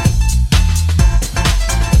ready.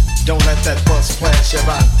 Don't let that bus flash you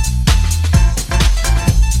by.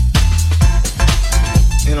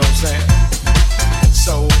 You know what I'm saying?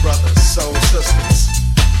 Soul brothers, soul sisters.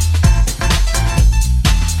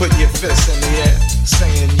 Put your fists in the air,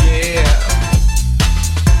 saying yeah.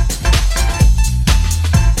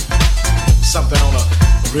 Something on a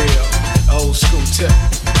real old school tip.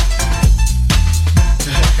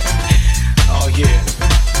 Oh yeah.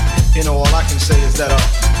 You know, all I can say is that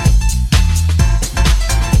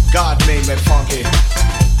God made me funky.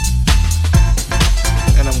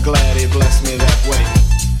 And I'm glad he blessed me that way.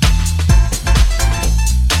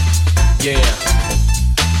 Yeah.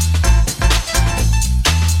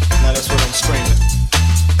 Now that's what I'm screaming.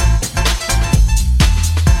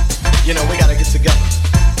 You know, we gotta get together.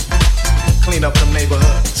 Clean up them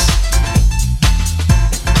neighborhoods.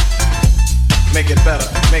 Make it better,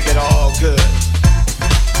 make it all good.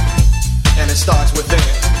 starts within.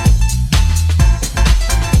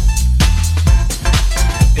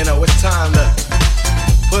 You know, it's time to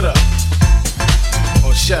put up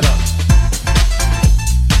or shut up.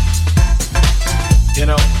 You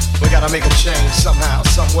know, we gotta make a change somehow,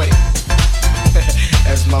 some way.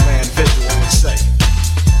 As my man Visual would say.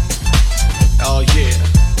 Oh yeah,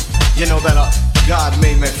 you know that God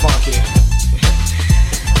made me funky.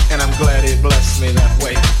 And I'm glad he blessed me that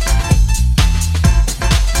way.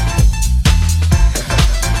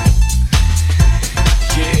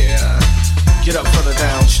 Yeah, get up for the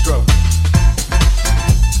downstroke.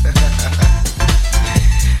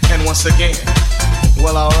 And once again,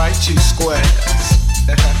 well, alright, you squares.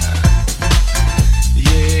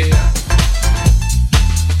 Yeah.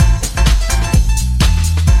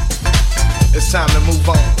 It's time to move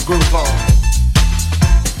on, groove on.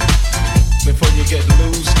 Before you get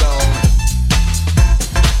loosed on.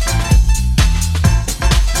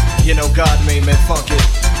 You know God made me funky.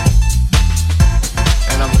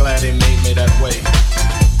 And I'm glad he made me that way.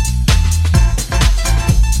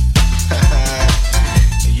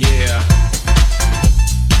 Yeah.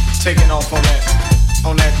 Taking off on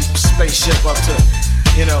that spaceship up to,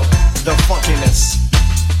 you know, the funkiness.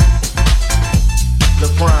 The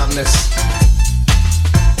primeness.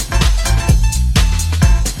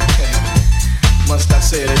 Must I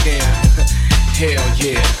say it again? Hell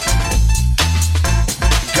yeah.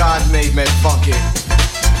 God made me funky.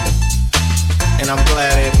 And I'm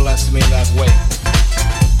glad he blessed me that way.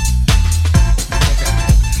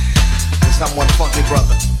 Cause I'm one funky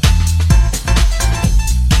brother.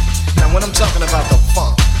 Now when I'm talking about the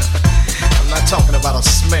funk, I'm not talking about a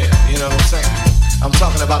smell, you know what I'm saying? I'm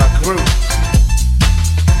talking about a groove.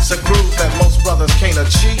 It's a groove that most brothers can't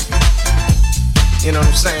achieve. You know what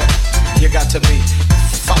I'm saying? You got to be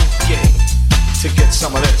funky to get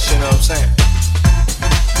some of this, you know what I'm saying?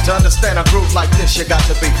 To understand a groove like this, you got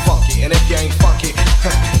to be funky. And if you ain't funky,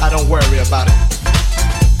 I don't worry about it.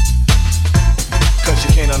 Cause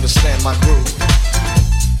you can't understand my groove.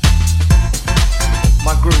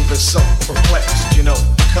 My groove is so perplexed, you know,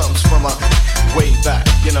 comes from a way back,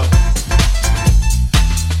 you know.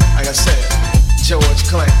 Like I said, George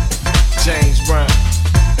Clinton, James Brown.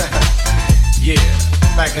 Yeah,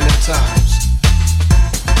 back in them times.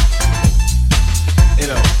 You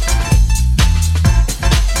know,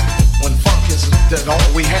 when funk is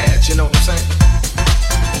all we had, you know what I'm saying?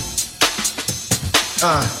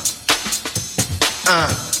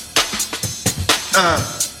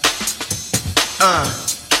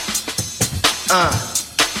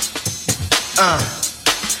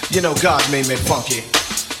 You know, God made me funky,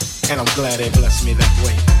 and I'm glad he blessed me that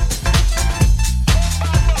way.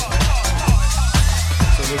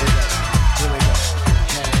 So here we go. Here we go.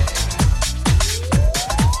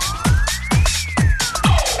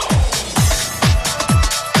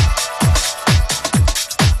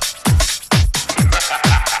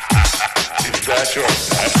 Is that your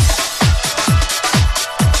set?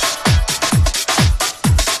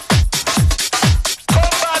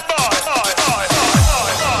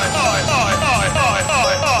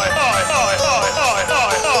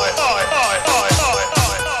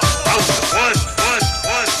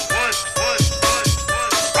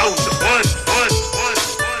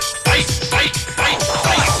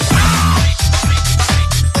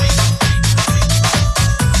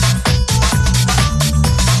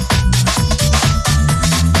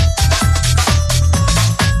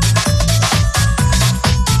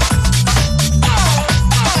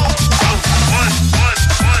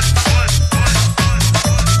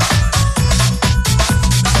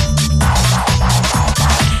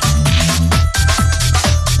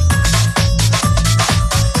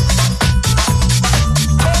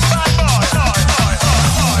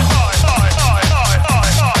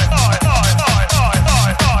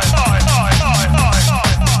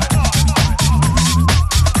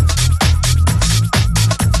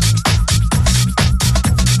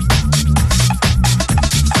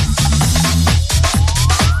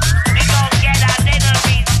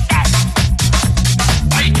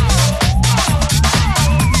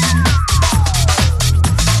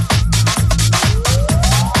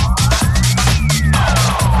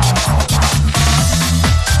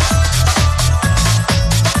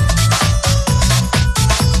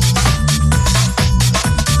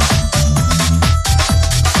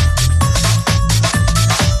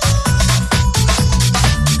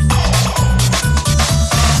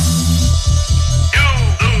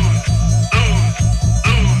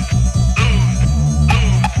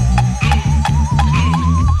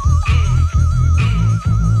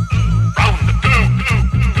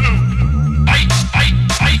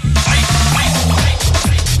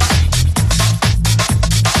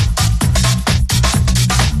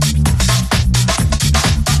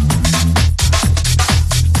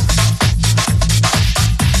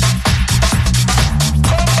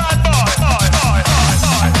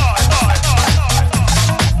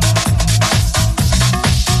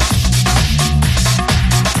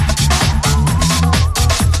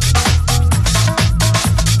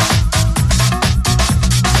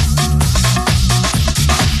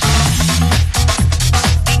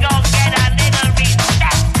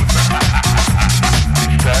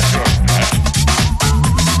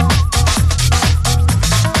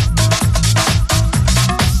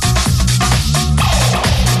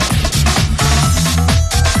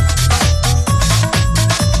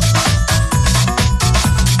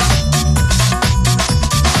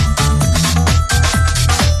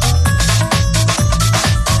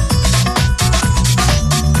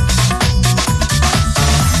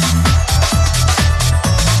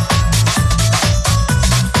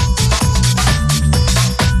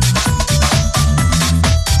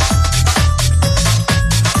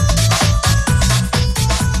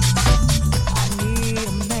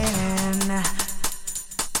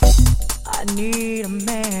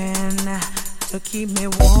 to keep me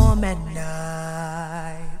warm at night.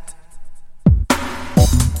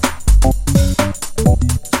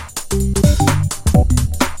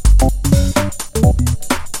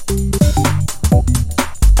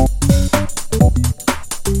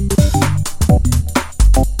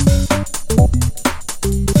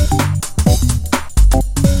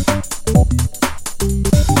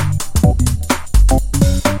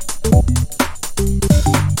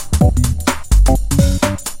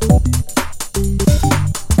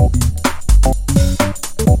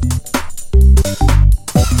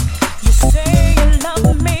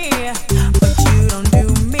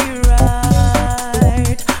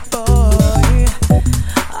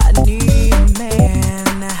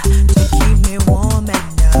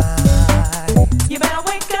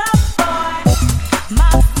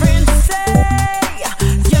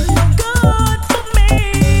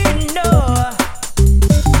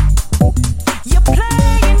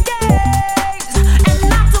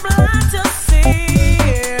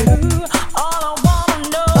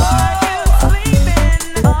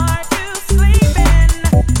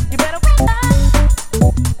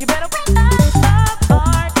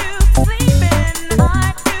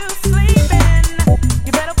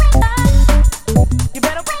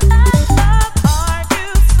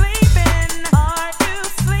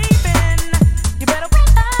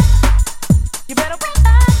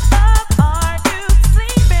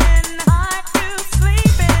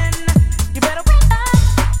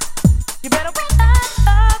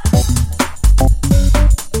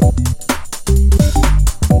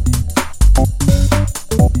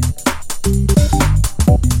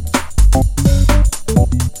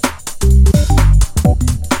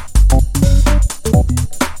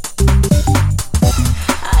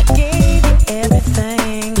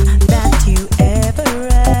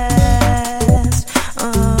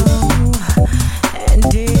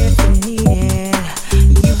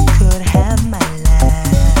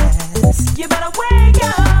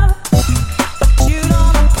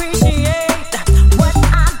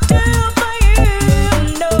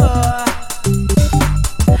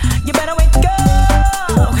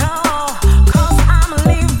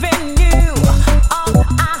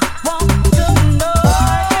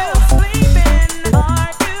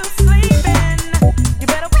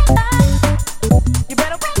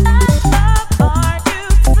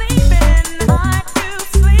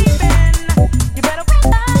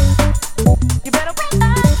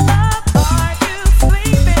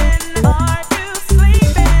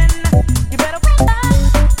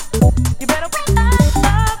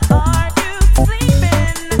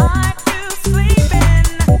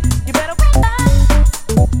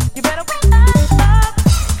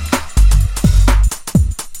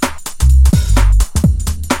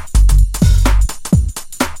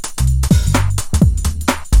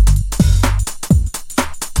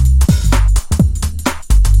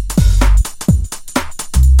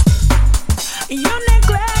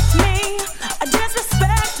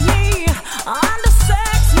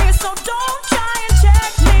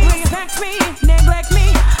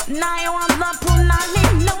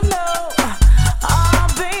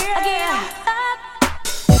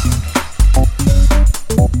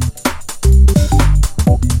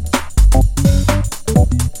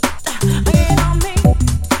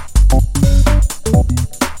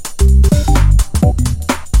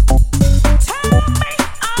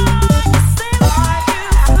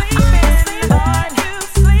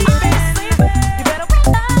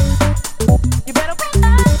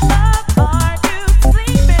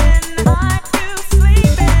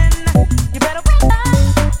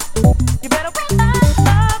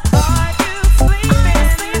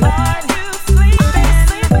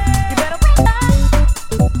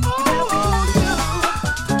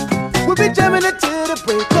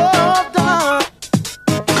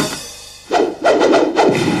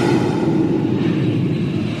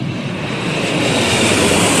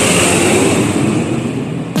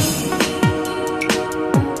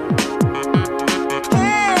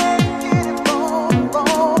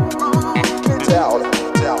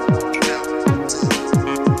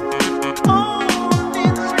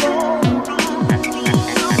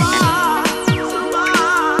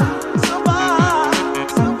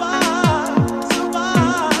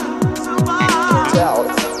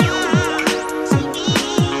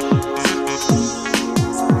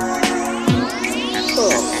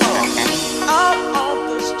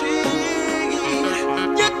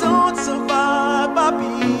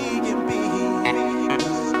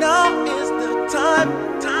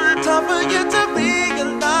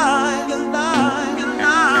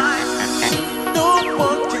 No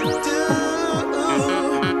one can do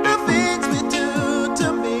the things we do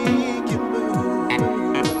to make you move.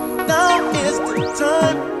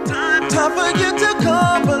 time for you to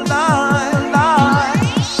come alive.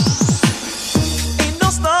 Ain't no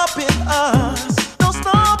stopping us, no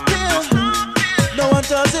stopping. No one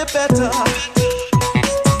does it better.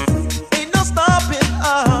 Ain't no stopping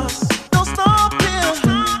us, no stopping.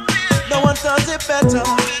 No one does it better.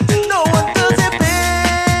 No one does it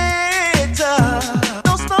better.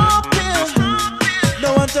 No stopping. No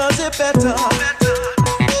one does it better.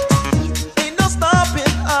 Ain't no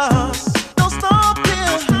stopping us, no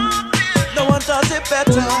stopping. No one does it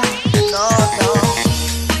better. No, no.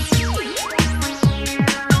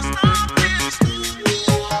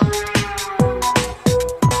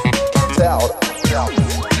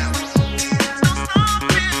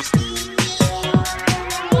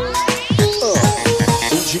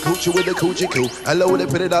 Coochie with the coochie coo. Hello, they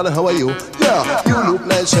put it on, how are you? Yeah, you look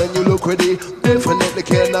nice and you look pretty. Definitely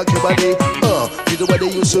can't knock your body. He's the way they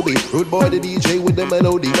used to be. Rude boy, the DJ with the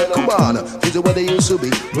melody. Come on, he's the way they used to be.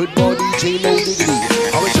 Rude boy, DJ, no diggity.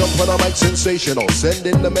 I will jump on a mic sensational.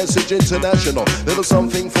 Sending the message international. Little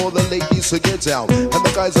something for the ladies to get down. And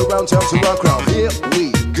the guys around town to rock round. Here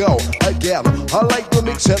we go again. I like the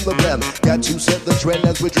mix and the blend. Got to set the trend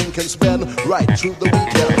as we drink and spend right through the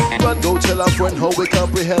weekend. Run, go tell our friend how we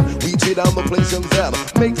comprehend. We tear down the place and then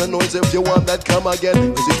make the noise if you want that, come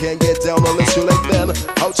again. Cause you can't get down unless you let then.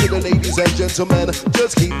 Out to the ladies and gentlemen,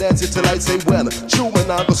 just keep dancing till I say when. True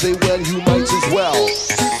when I go say when, you might as well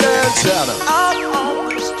keep dancing. Out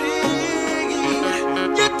on the street,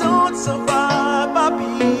 you don't survive, my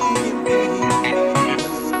baby.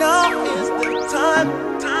 Now is the time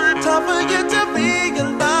for you to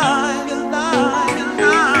realize.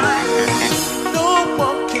 No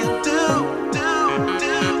one can do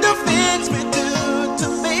the things we do to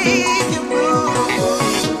make you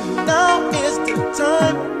move. Now is the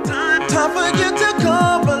time for you to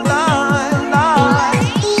come alive.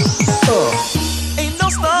 Ain't no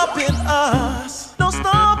stopping us, no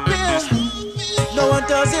stopping. No one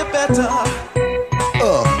does it better.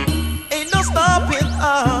 Ain't no stopping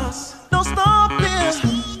us, no stopping.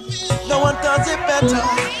 No one does it better.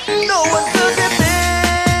 No one does it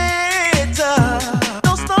better.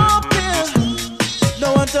 No stopping. No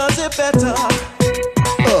one does it better.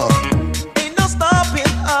 Ain't no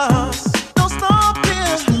stopping us, no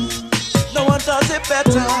stopping. No one does it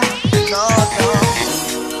better. No, no.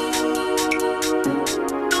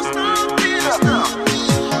 No stopping.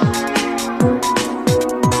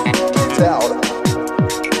 Get out.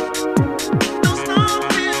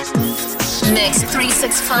 Mix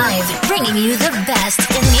 365, bringing you the best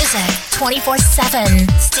in music 24/7.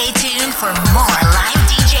 Stay tuned for more live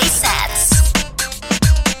DJ sets.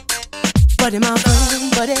 Buddy, my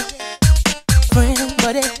friend, buddy,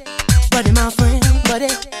 buddy, my friend, buddy.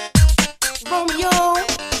 Romeo,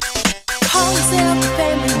 call yourself a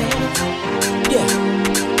family man. Yeah,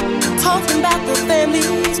 talking about the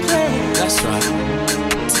family's plan. That's right.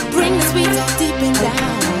 To bring the sweets all deep and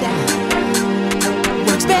down.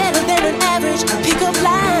 Works better than an average pickup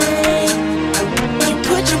line. You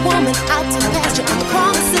put your woman out to pasture on the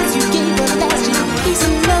promises you gave her last year. Peace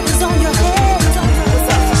and love is on your head.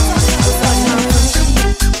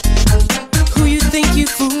 Who you think you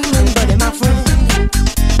fooling?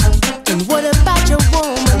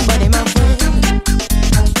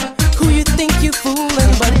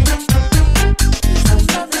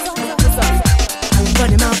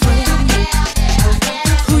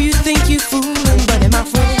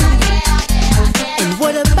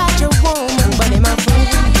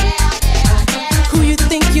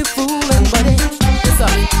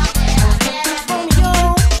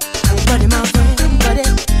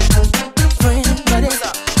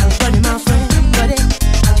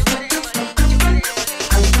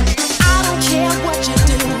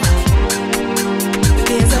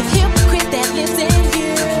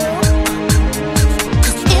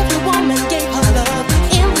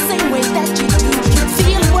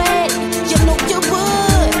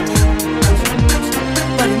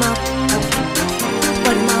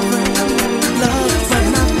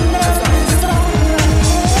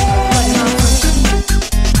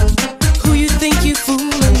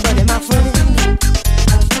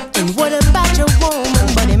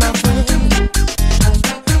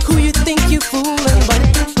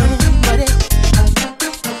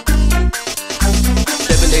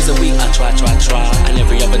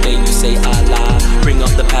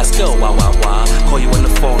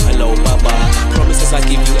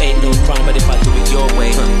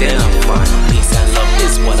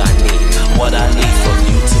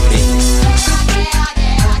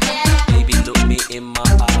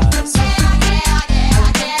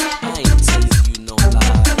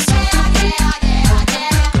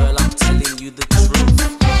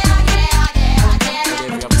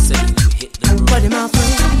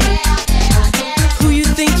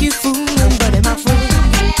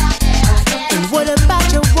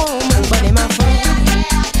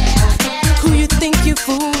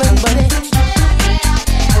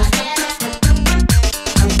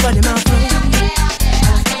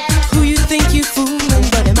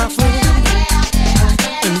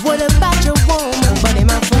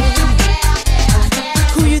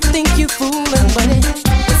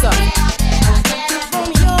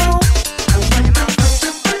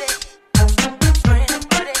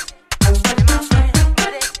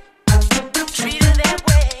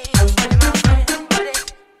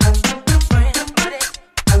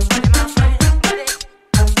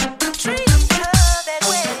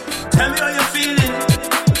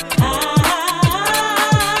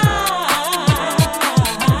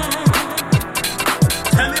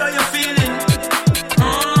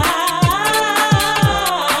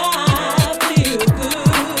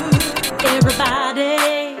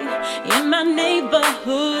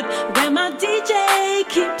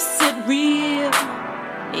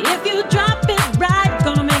 If you drop it right,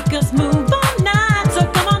 gonna make us move all night. So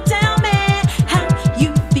come on, tell me how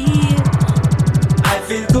you feel. I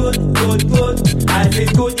feel good, good, good. I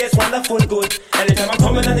feel good, yes, wonderful, good. Anytime I'm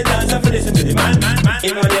coming on the dance, I feel listen to the man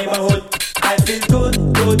in my neighborhood. I feel good,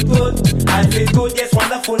 good, good. I feel good, yes,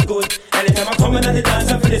 wonderful, good. Anytime I'm coming on the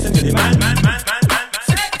dance, I feel listen to the man.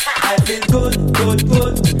 I feel good, good,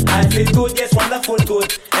 good. I feel good, yes, wonderful,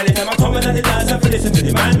 good. Anytime I'm coming on the dance, I feel listen to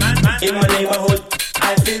the man in my neighborhood.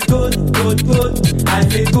 I feel good, good, good. I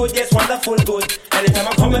feel good, yes, wonderful, good. Anytime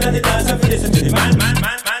I'm coming on the dance, I feel listen to the man.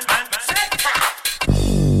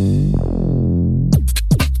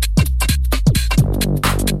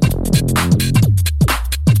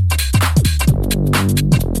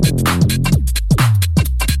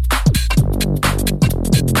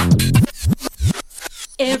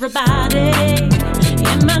 Everybody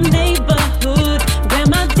in my neighborhood, where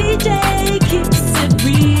my DJ keeps it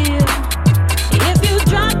real. If you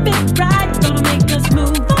drop it right, gonna make us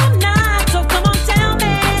move all night. So come on, tell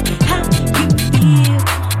me how you feel.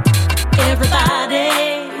 Everybody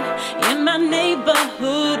in my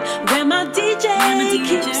neighborhood, where my DJ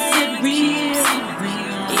keeps it real.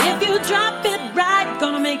 If you drop it right,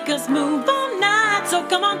 gonna make us move all night. So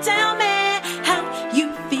come on, tell me how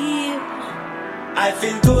you feel. I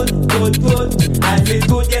feel good, good, good. I feel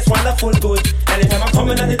good, yes, wonderful, good. Anytime I'm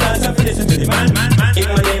coming on the dance, I feel listen to the man in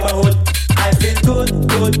my neighborhood. I feel good,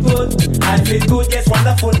 good, good. I feel good, yes,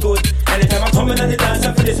 wonderful, good. Anytime I'm coming on the dance,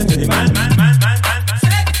 I feel listen to the man.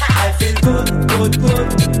 I feel good, good, good.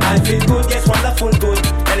 I feel good, yes, wonderful, good.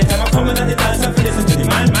 Anytime I'm coming on the dance, I feel listen to the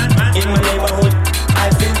man in my neighborhood.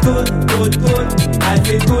 I feel good, good, good. I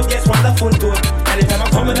feel good, yes, wonderful, good. Anytime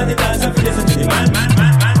I'm coming on the dance, I feel listen to the man.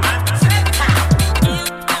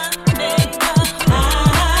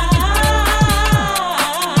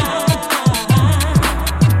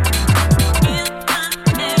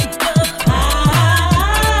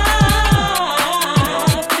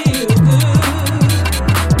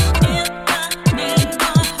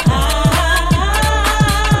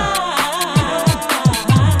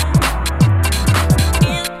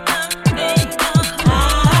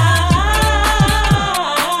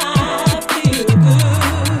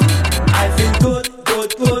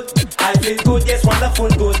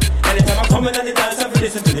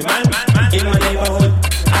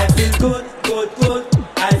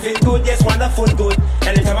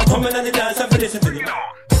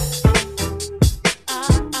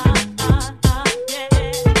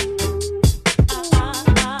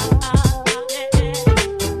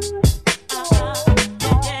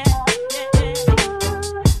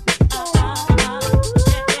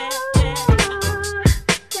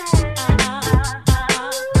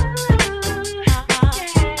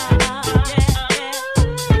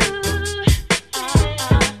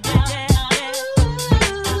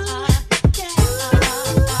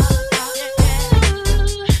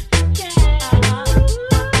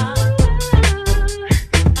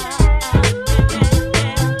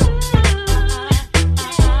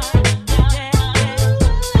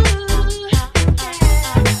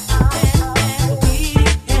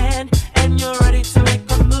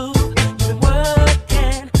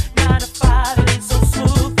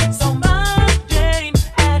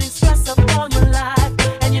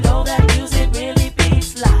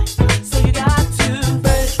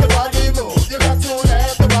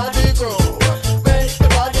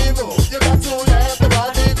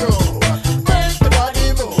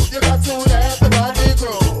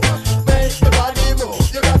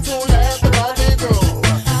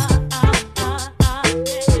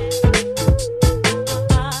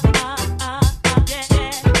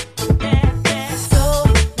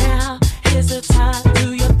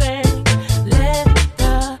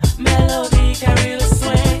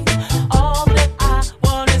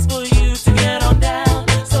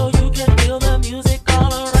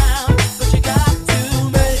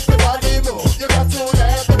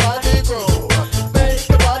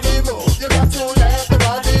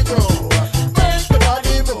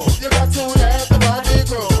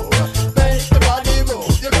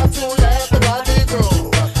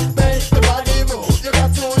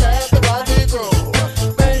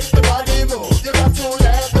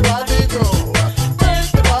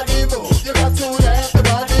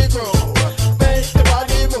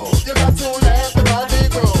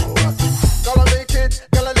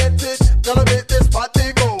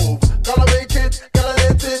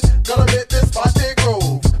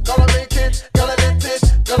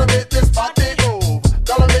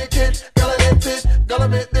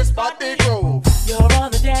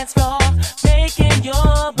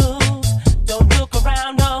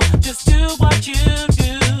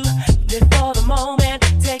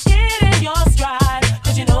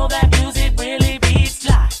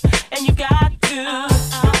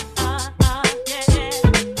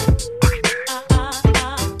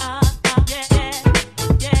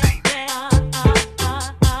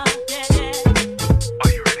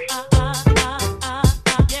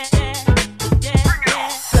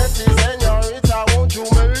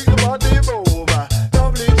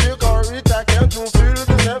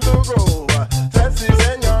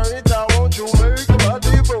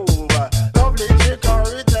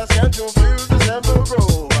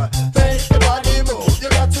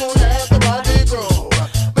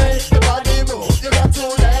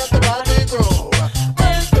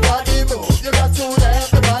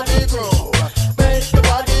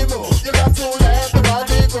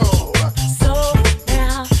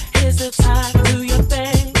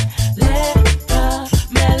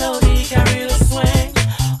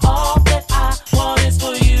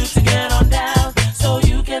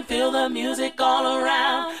 feel the music all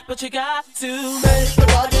around, but you got to make the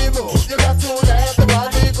body move. You got to let the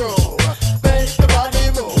body grow. Make the body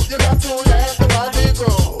move. You got to let the body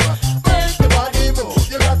grow. Make the body move.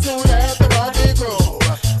 You got to let the body grow.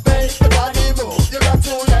 Make the body move. You got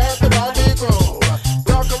to let the body grow.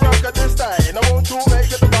 Rock at this time. I want to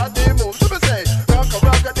make the body move. So me say,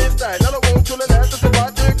 rock at this time. I don't want to let the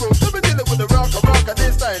body grow. So me dealing with the rock at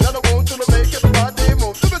this time. I don't want to make the body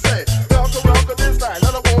move. So me say, rock at this time.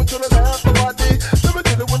 I don't want to let the body. So me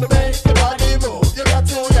dealing with the make the body move. You got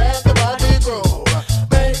to let the body grow.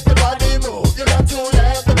 Make the body move. You got to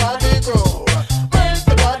let the body grow. Make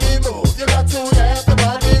the body move. You got to let the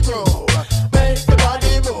body grow. Make the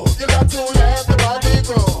body move. You got to let the body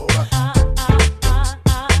grow.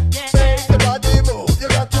 Make the body move. You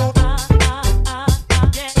got to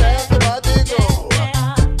let the body grow.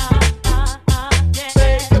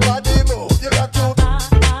 Make the body move. You got to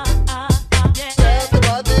let the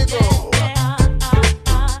body grow.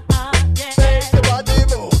 Make the body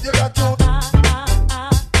move. You got to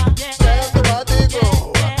let the body grow.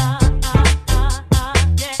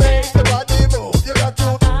 Make the body move. You got to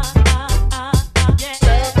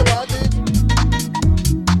let the body.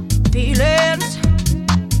 feelings.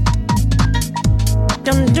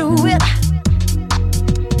 Don't do it.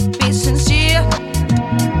 Be sincere.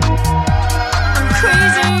 I'm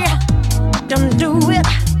crazy. Don't do it.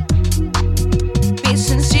 Be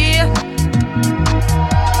sincere.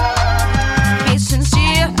 Be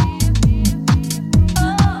sincere.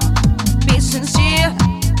 Be sincere.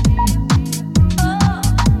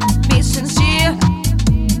 Be sincere.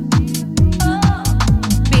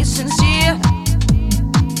 Be sincere.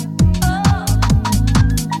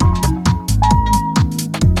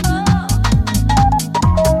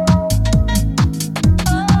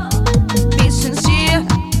 Be sincere.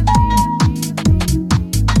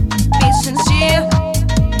 Be sincere.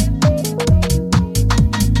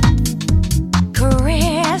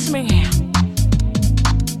 Caress me.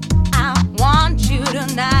 I want you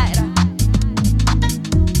tonight.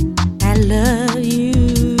 I love you.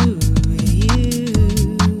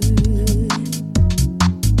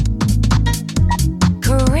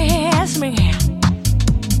 Caress me.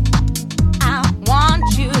 I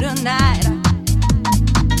want you tonight.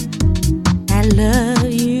 I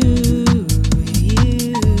love you.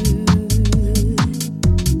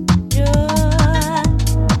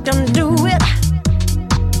 Don't do it.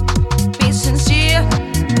 Be sincere.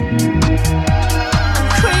 I'm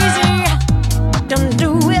crazy. Don't do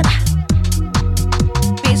it.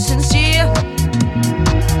 Be sincere.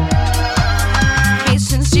 Be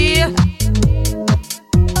sincere.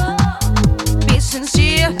 Be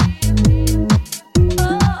sincere.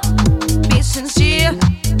 Be sincere.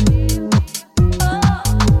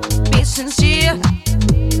 Be sincere.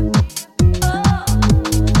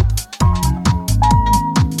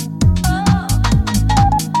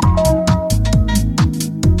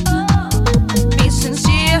 Be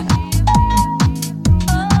sincere.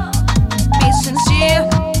 Be sincere.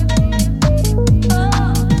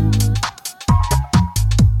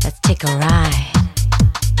 Let's take a ride.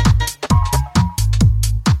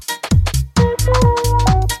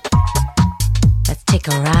 Let's take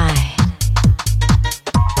a ride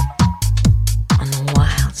on the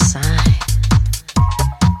wild side.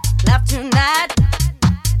 Love tonight.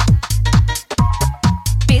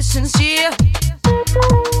 Be sincere.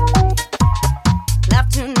 Love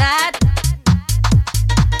tonight.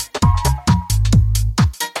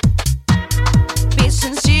 Be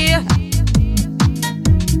sincere.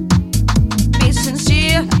 Be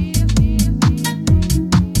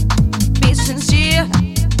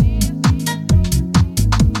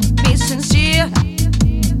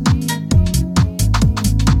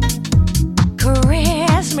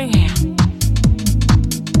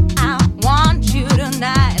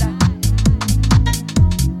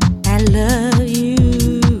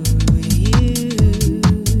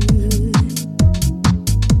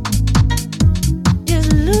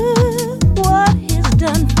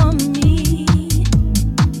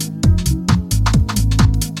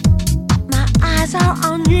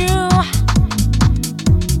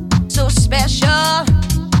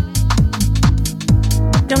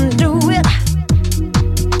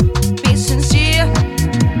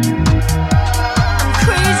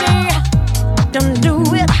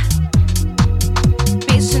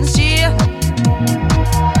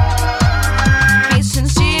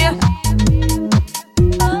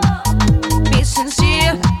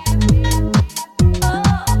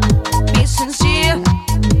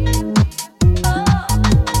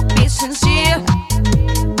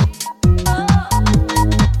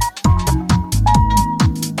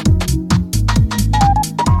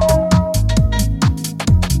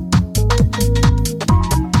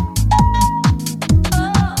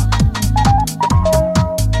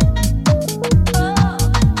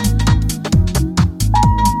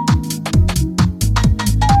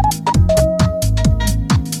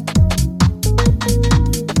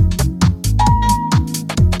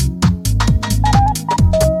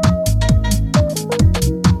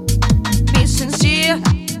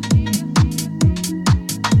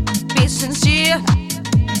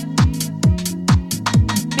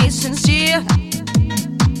sincere.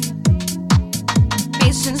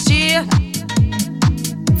 Be sincere.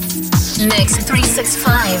 Mix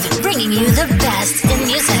 365, bringing you the best in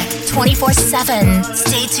music 24/7.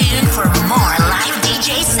 Stay tuned for more live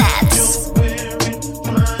DJ sets.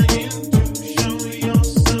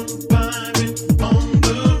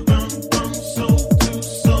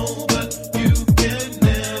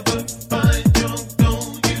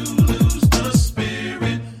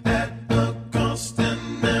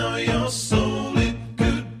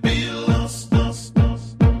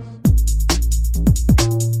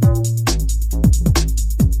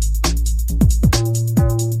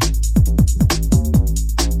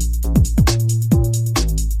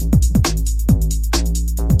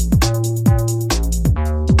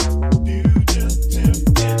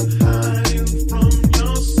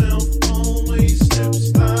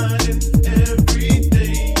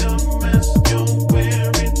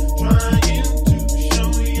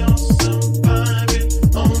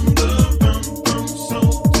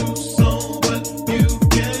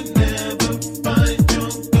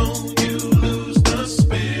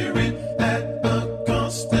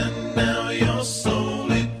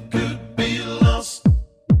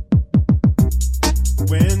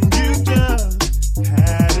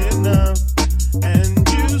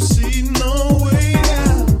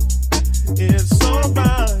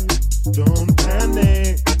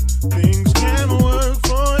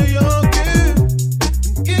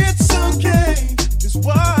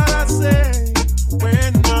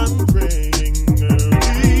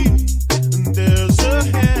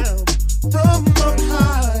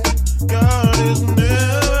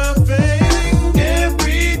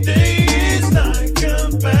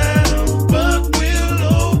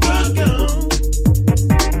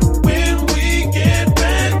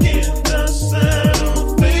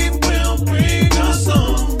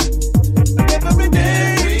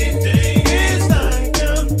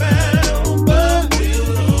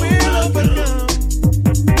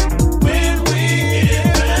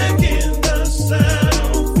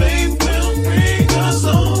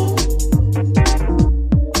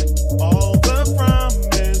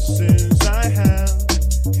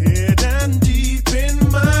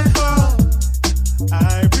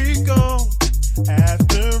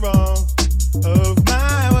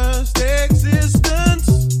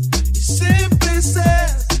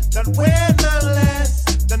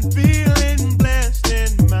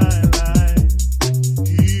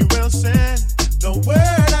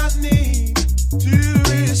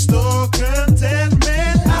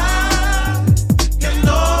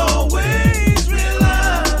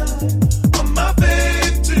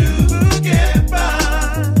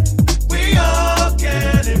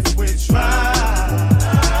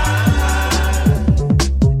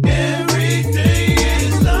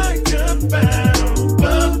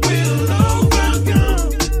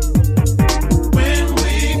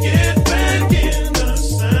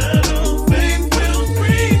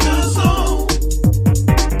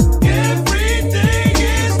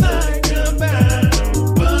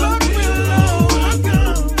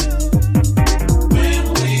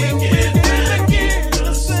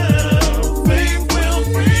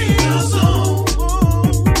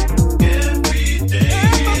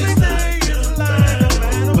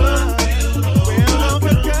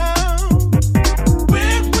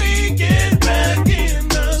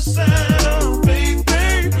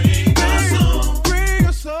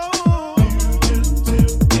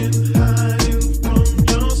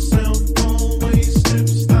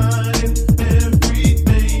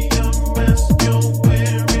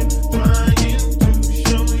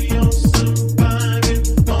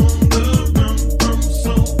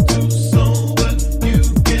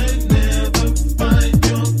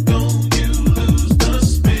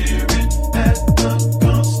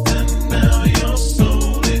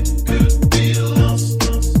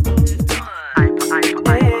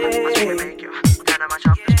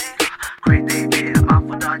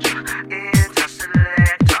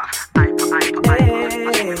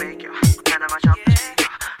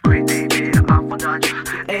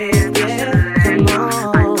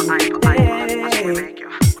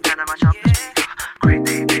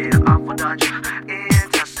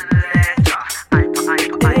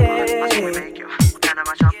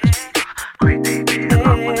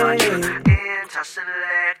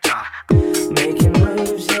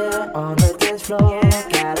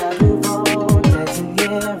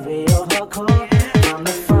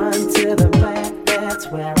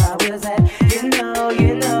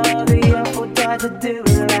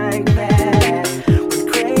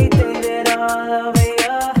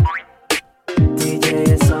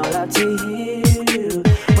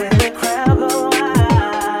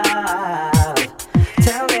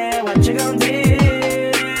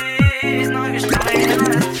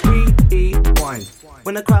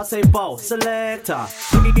 bow, selector,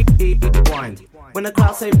 rewind. When the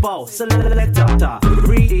crowd say bow, selector,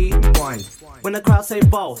 rewind. When the crowd say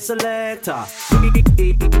bow, selector,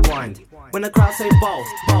 rewind. When the crowd say bow,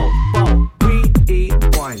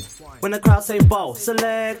 rewind. When the crowd say bow,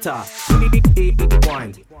 selector,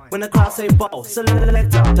 rewind. When the crowd say bow,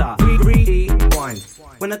 selector, rewind.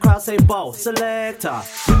 When the crowd say bow, selector,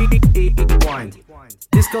 rewind.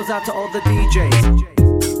 This goes out to all the DJs.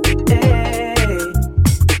 Hey,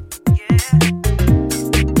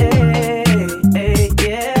 hey, hey,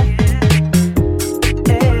 yeah.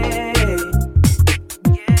 Hey,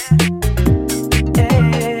 hey,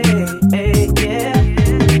 hey, yeah.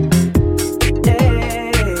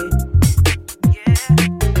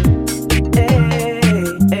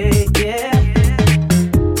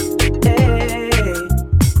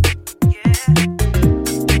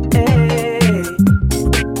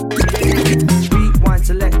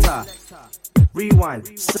 Rewind,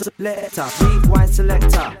 selector, rewind,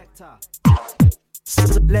 selector.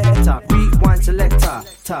 Selector, rewind, selector.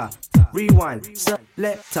 Rewind,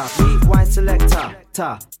 selector, rewind,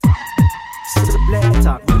 selector.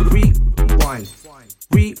 Selector, rewind,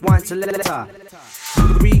 rewind, selector.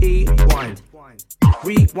 Rewind,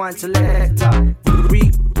 rewind, selector.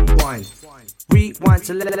 Rewind, rewind,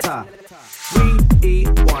 selector.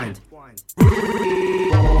 Rewind.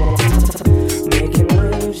 Making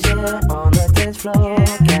moves, yeah, on the dance floor.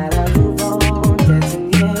 Gotta move on, dancing,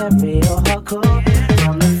 yeah, real hardcore.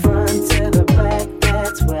 From the front to the back,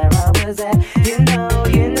 that's where I was at. You know,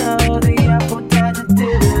 the apple tried to do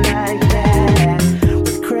it like that.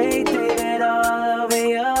 With Craig David all over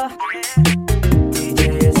you. DJ,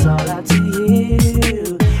 it's all up to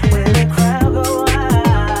you. When the crowd go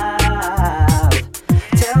wild,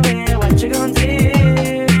 tell me what you gonna do.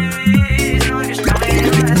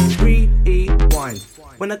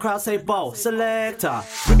 When the crowd say bow, selector,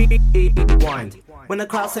 rewind. When the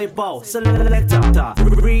crowd say bow, selector,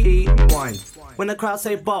 rewind. When the crowd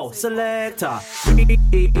say bow, selector,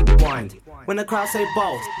 rewind. When the crowd say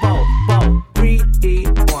bow,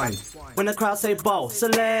 rewind. When the crowd say bow,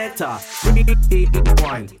 selector,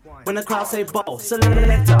 rewind. When the crowd say bow,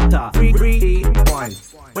 selector, rewind.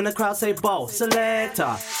 When the crowd say bow,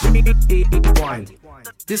 selector, rewind.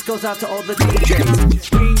 This goes out to all the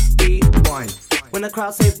DJs. Rewind. When the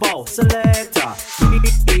crowd say bow, selector,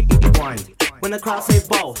 rewind. When the crowd say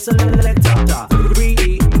bow, selector,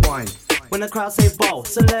 rewind. When the crowd say bow,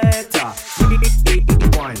 selector,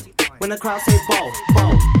 rewind. When the crowd say bow,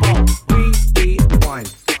 rewind.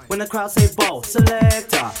 When the crowd say bow,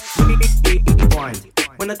 selector, rewind.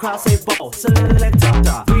 When the crowd say bow,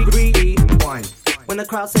 selector, rewind. When the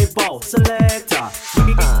crowd say bow, selector,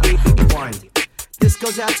 rewind. This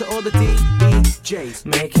goes out to all the DJs.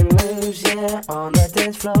 Making moves, yeah, on the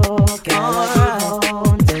dance floor. Gotta move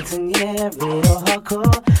on, dancing, yeah, real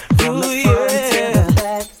hardcore. From the front to the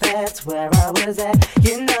back, that's where I was at.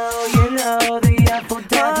 You know, the apple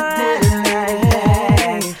tried to do it like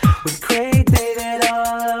that. With Craig David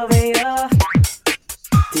all over you.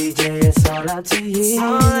 DJ, it's all up to you. It's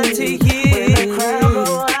all up to you. When the crowd go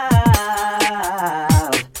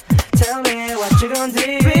wild, tell me what you gonna do.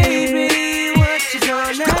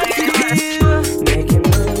 Making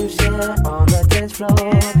moves, yeah, on the dance floor.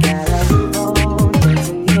 Gotta move on,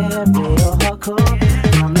 dancing, yeah, real hardcore.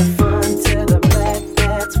 From the front to the back,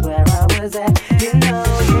 that's where I was at. You know,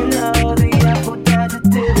 the apple tried to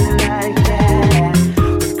do it like that.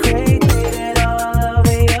 With Craig David all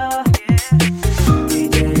over you.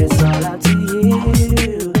 DJ, it's all up to you.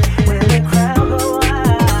 When the crowd go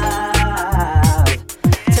wild,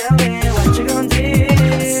 tell me what you gonna do.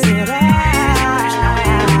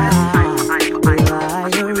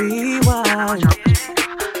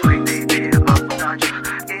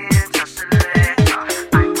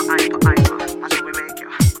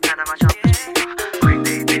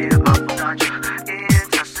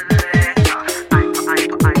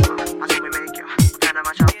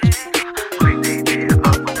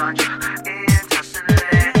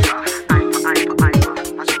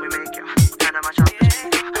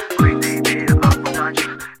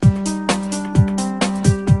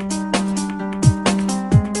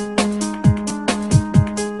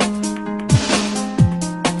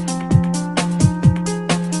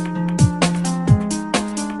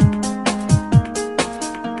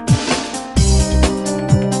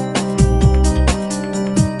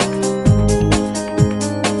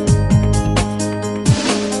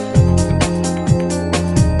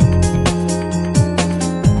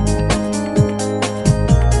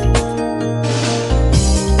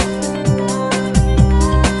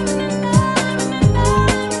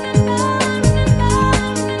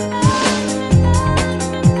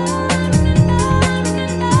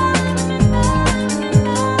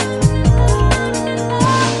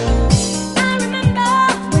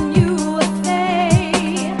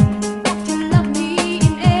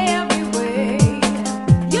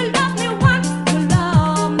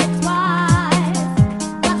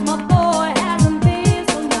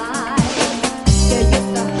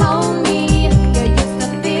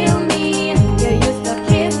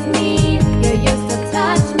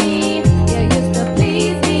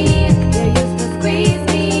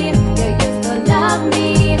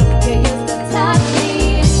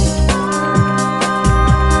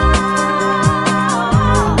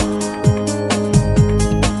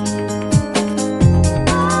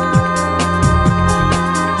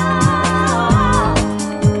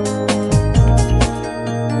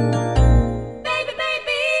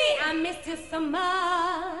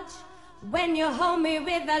 when you hold me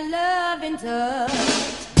with a loving touch.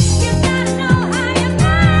 You gotta know how you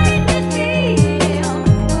made me feel.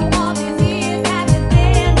 Through all these years, have you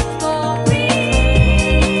been for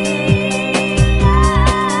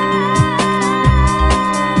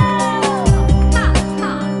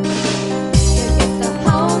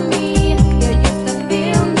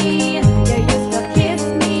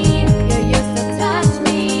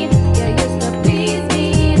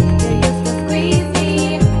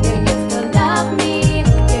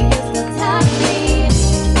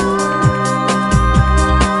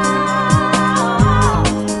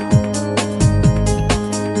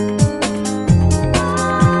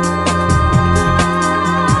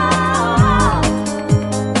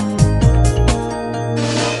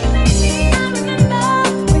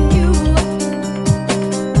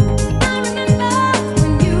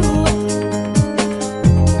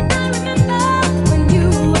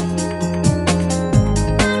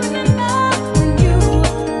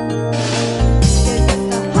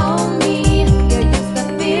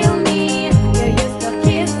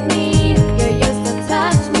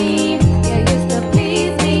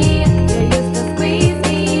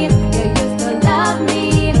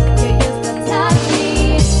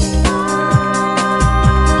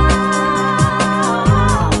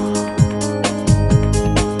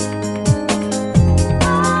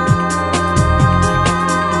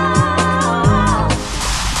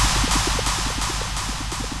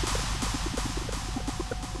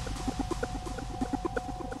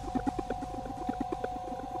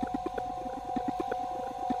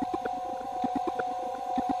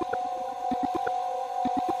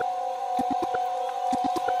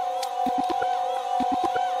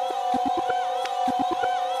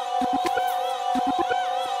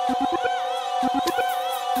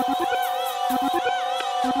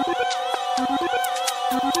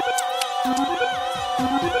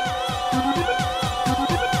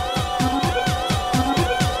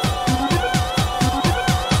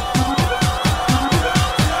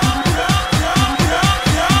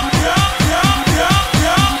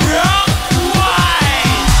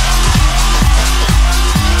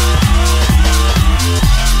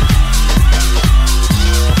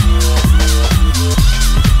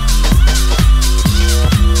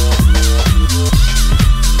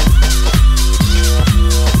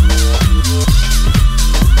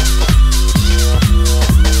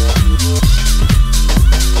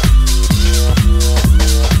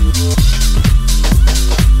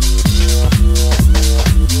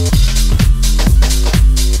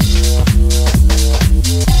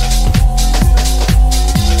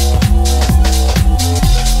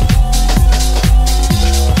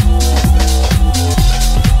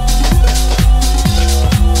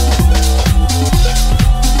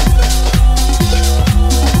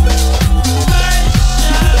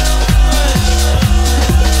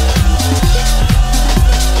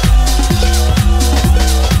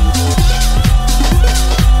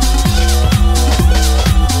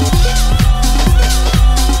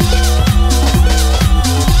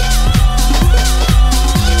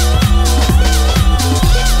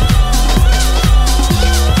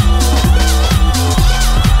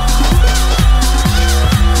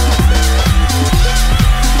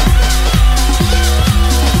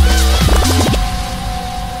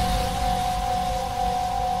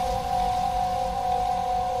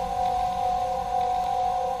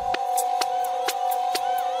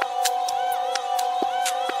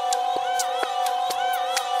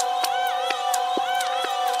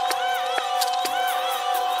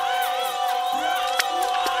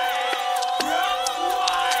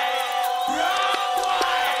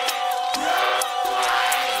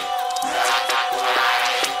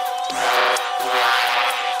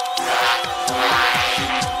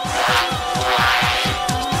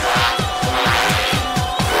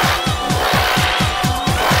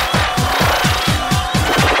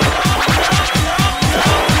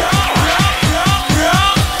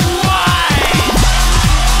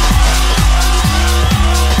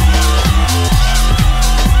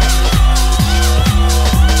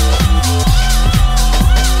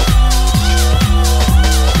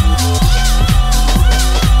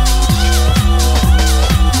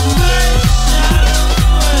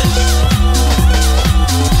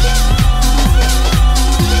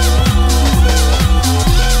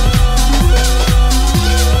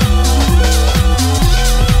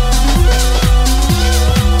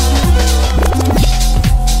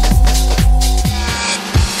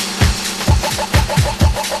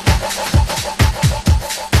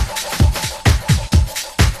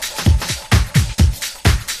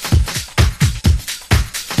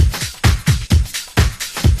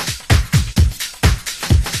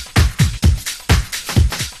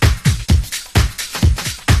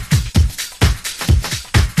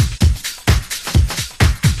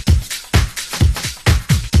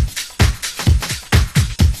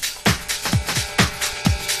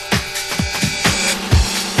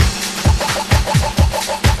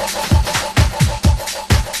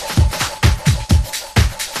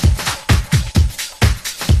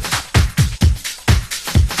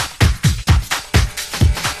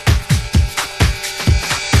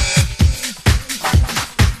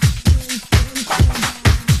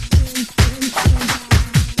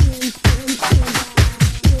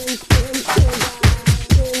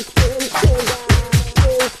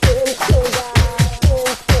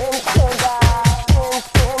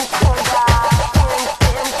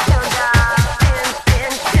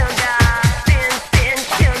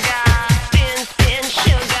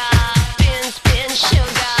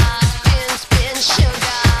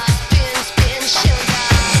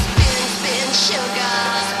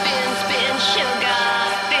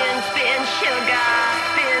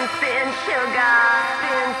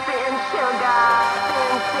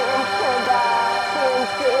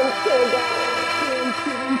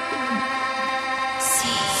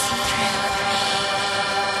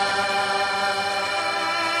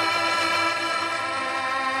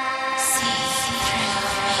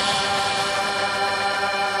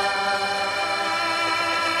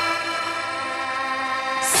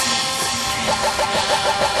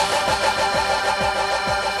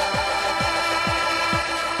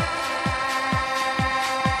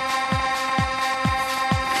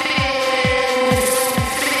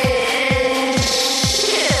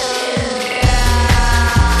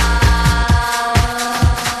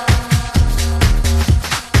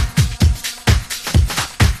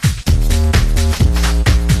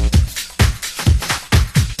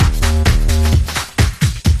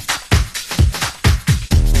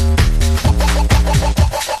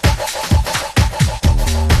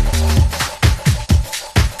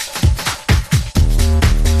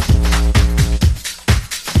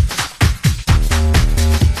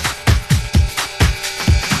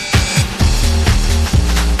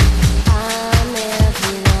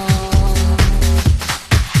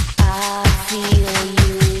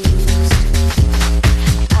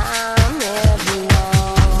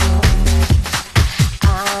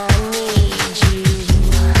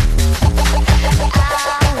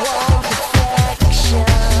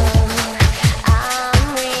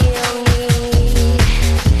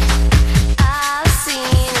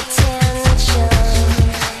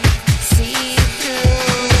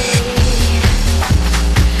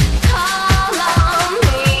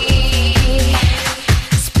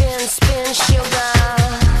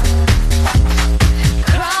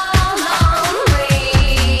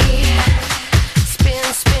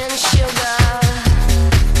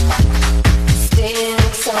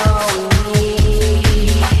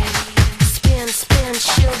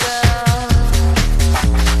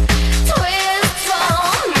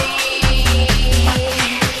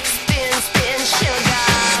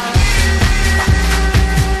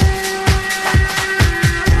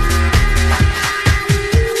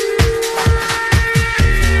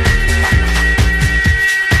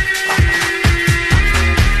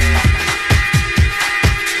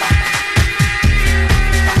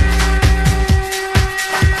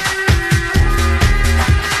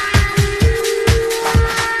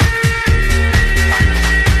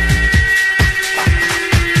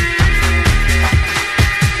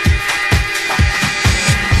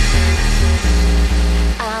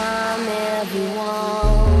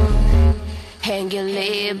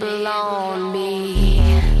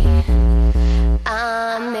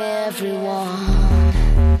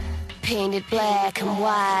painted black and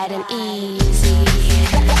white and easy.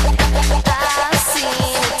 I've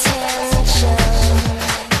seen attention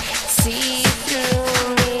see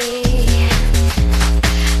through me.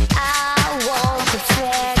 I want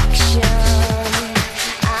perfection.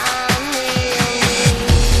 I'm really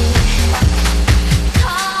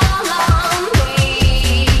call on me.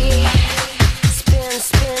 Spin,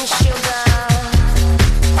 spin, sugar.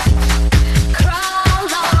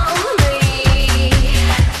 Crawl on me.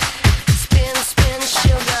 Spin, spin,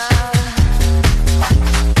 sugar.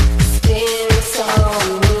 Stinks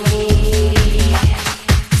on me.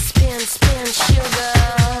 Spin, spin, sugar.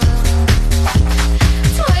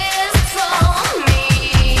 Twist on me.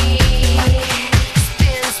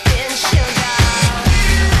 Spin, spin, sugar.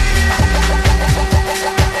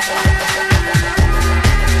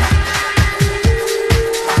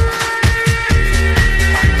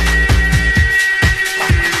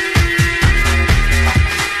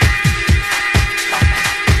 Call on me.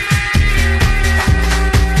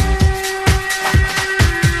 Spin, spin, sugar.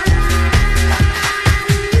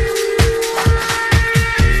 Crawl on me.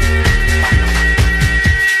 Spin, spin,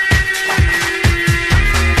 sugar.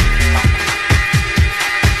 Stinks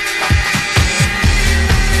on me.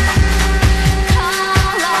 Spin, spin, sugar.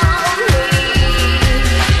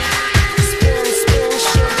 Twist on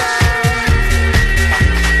me.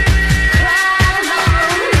 Spin, spin, sugar.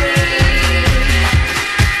 Spin,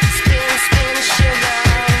 spin, sugar. Spin, spin, sugar. Spin, spin, sugar. Spin, spin,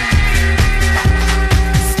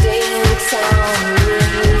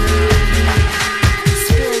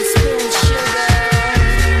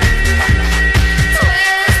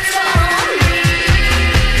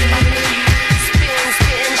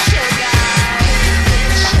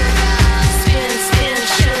 Spin, spin, sugar. Spin, spin, sugar. Spin,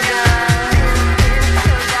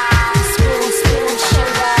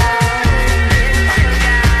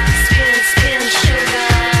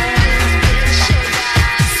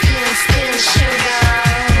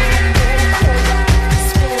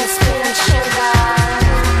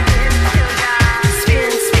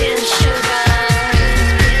 spin, sugar.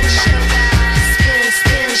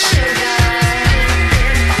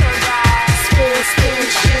 Spin,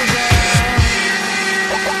 spin, sugar.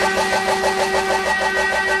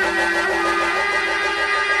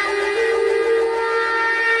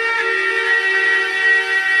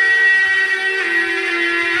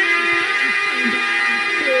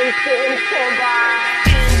 Spin, spin, sugar.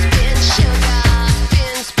 Spin, spin, sugar.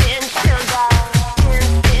 Spin, spin, sugar.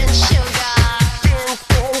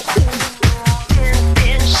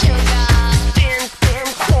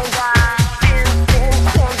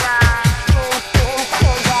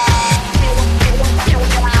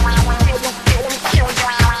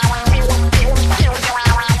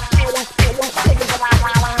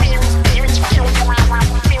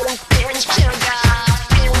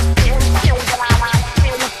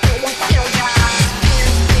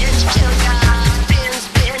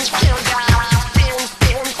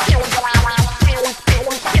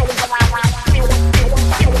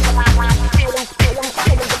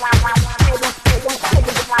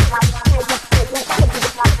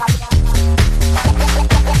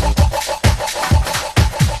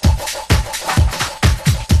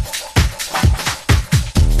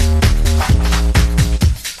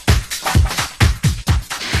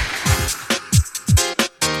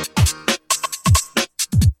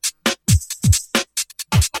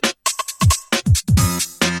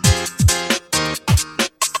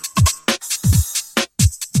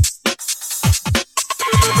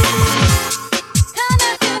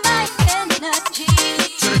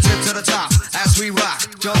 the top as we rock.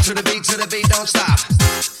 Jump to the beat don't stop.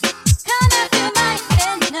 Come and feel my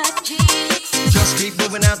energy. Just keep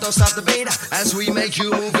moving out, don't stop the beat as we make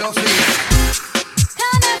you move your feet.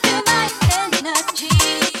 Come and feel my energy.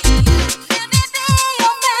 Let me be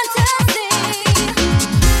your fantasy.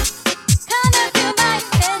 Come and feel my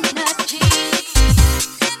energy.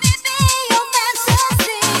 Let me be your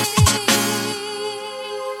fantasy.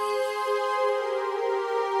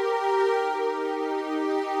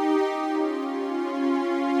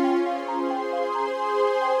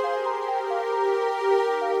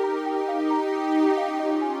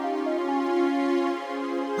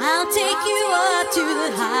 I'll take you up to the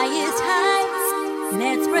highest heights.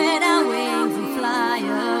 Let's spread our wings and fly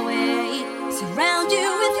away. Surround you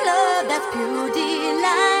with love that's pure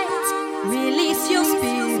delight. Release your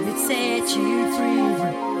spirit, set you free.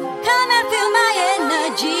 Come and feel my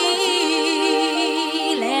energy.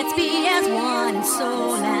 Let's be as one in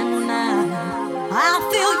soul and mind. I'll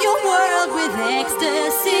fill your world with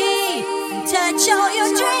ecstasy. Touch all your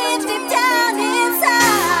dreams deep down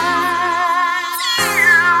inside.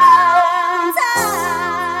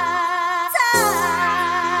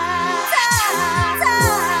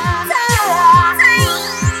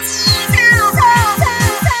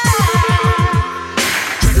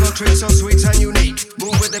 Trick so sweet and unique.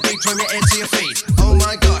 Move with the beat from your head to your feet. Oh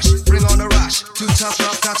my gosh, bring on the rush. Too tough,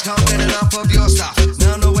 rough, that's can't get enough of your stuff.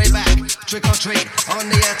 Now no way back. Trick or treat on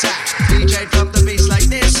the attack. DJ drop the beats like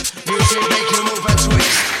this. Music make you move and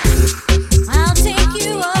twist. I'll take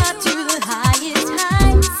you up to the highest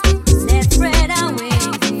heights. Let's spread our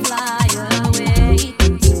wings and fly away.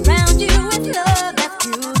 Surround you with love that's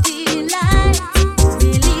pure delight.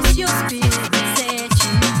 Release your spirit, set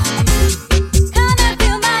you free. Come and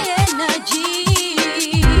feel my energy.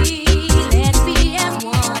 Let's be as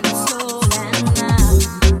one in soul and mind.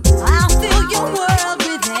 I'll fill your world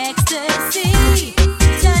with ecstasy.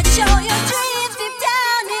 Touch all your dreams deep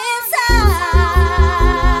down inside.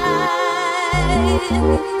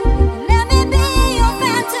 Let me be your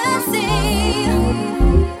fantasy.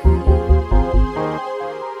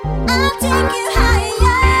 I'll take you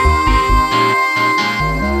higher.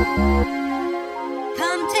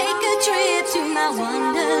 Come take a trip to my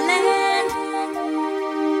wonderland.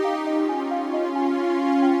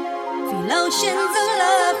 Feel oceans of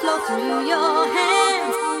love flow through your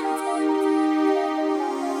hands.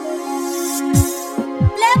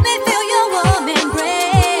 Let me feel your warm embrace.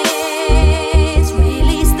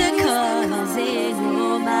 Release the colors in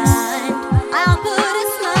your mind. I'll put a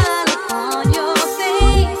smile upon your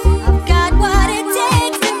face. I've got what it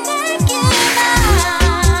takes to make you mine.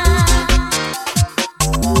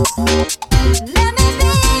 Let me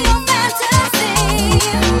be your fantasy.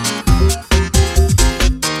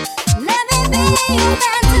 Let me be your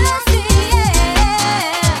fantasy, yeah.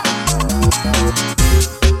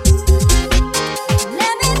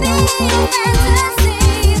 Let me be your fantasy.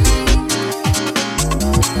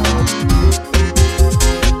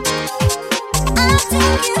 I'll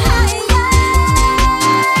take you higher.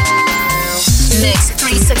 Mix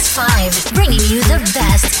 365, bringing you the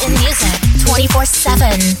best in music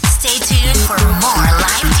 24/7. Stay tuned for more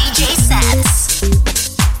live DJ sets.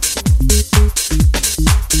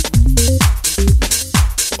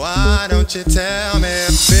 Why don't you tell me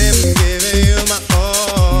if I'm giving you my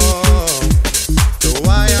all? So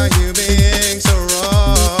why are you being so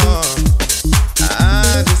wrong?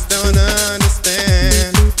 I just don't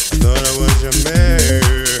understand. I thought I was your man.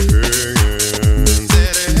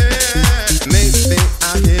 Maybe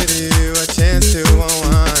I'll give you a chance to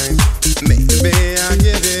unwind. Maybe I'll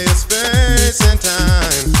give you space and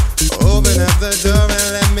time. Open up the door and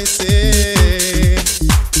let me see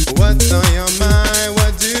what's on your mind.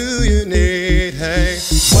 What do you need? Hey,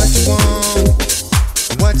 what you want?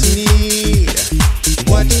 What you need?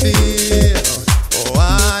 What you feel? Oh,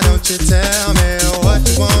 why don't you tell me what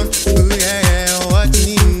you want? Ooh yeah, what you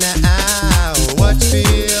need now? What you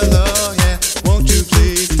feel? Oh yeah, won't you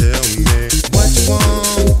please tell me what you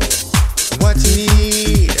want? What you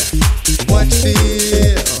need? What you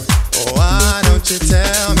feel? Oh, why don't you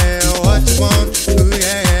tell me what you want? Ooh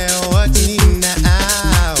yeah, what you need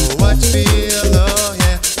now? What you feel? Oh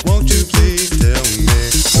yeah, won't you please tell me?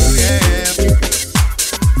 Ooh yeah,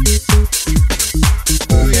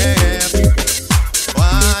 ooh yeah.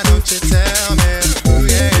 Why don't you tell me? Ooh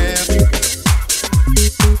yeah,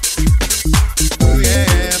 ooh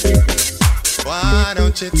yeah. Why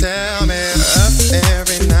don't you tell me? Up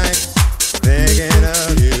every night, thinking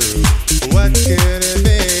of you. What could it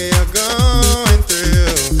be you're going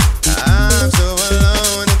through? I'm so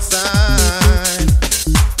alone inside,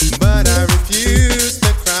 but I refuse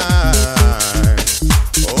to cry.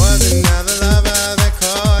 Wasn't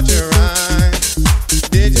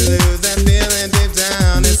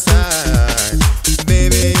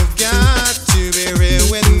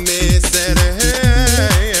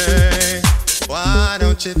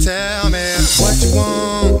What you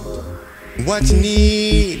want, what you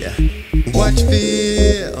need, what you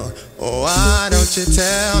feel. Oh, why don't you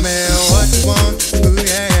tell me what you want? Ooh,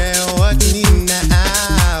 yeah, what you need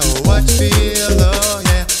now, what you feel. Oh,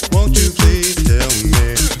 yeah, won't you please tell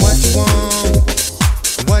me what you want,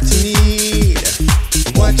 what you need,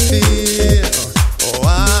 what you feel. Oh,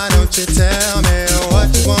 why don't you tell me what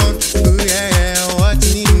you want? Ooh, yeah, what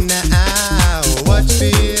you need now, what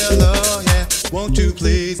you feel. Oh, yeah, won't you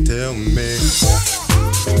please tell me?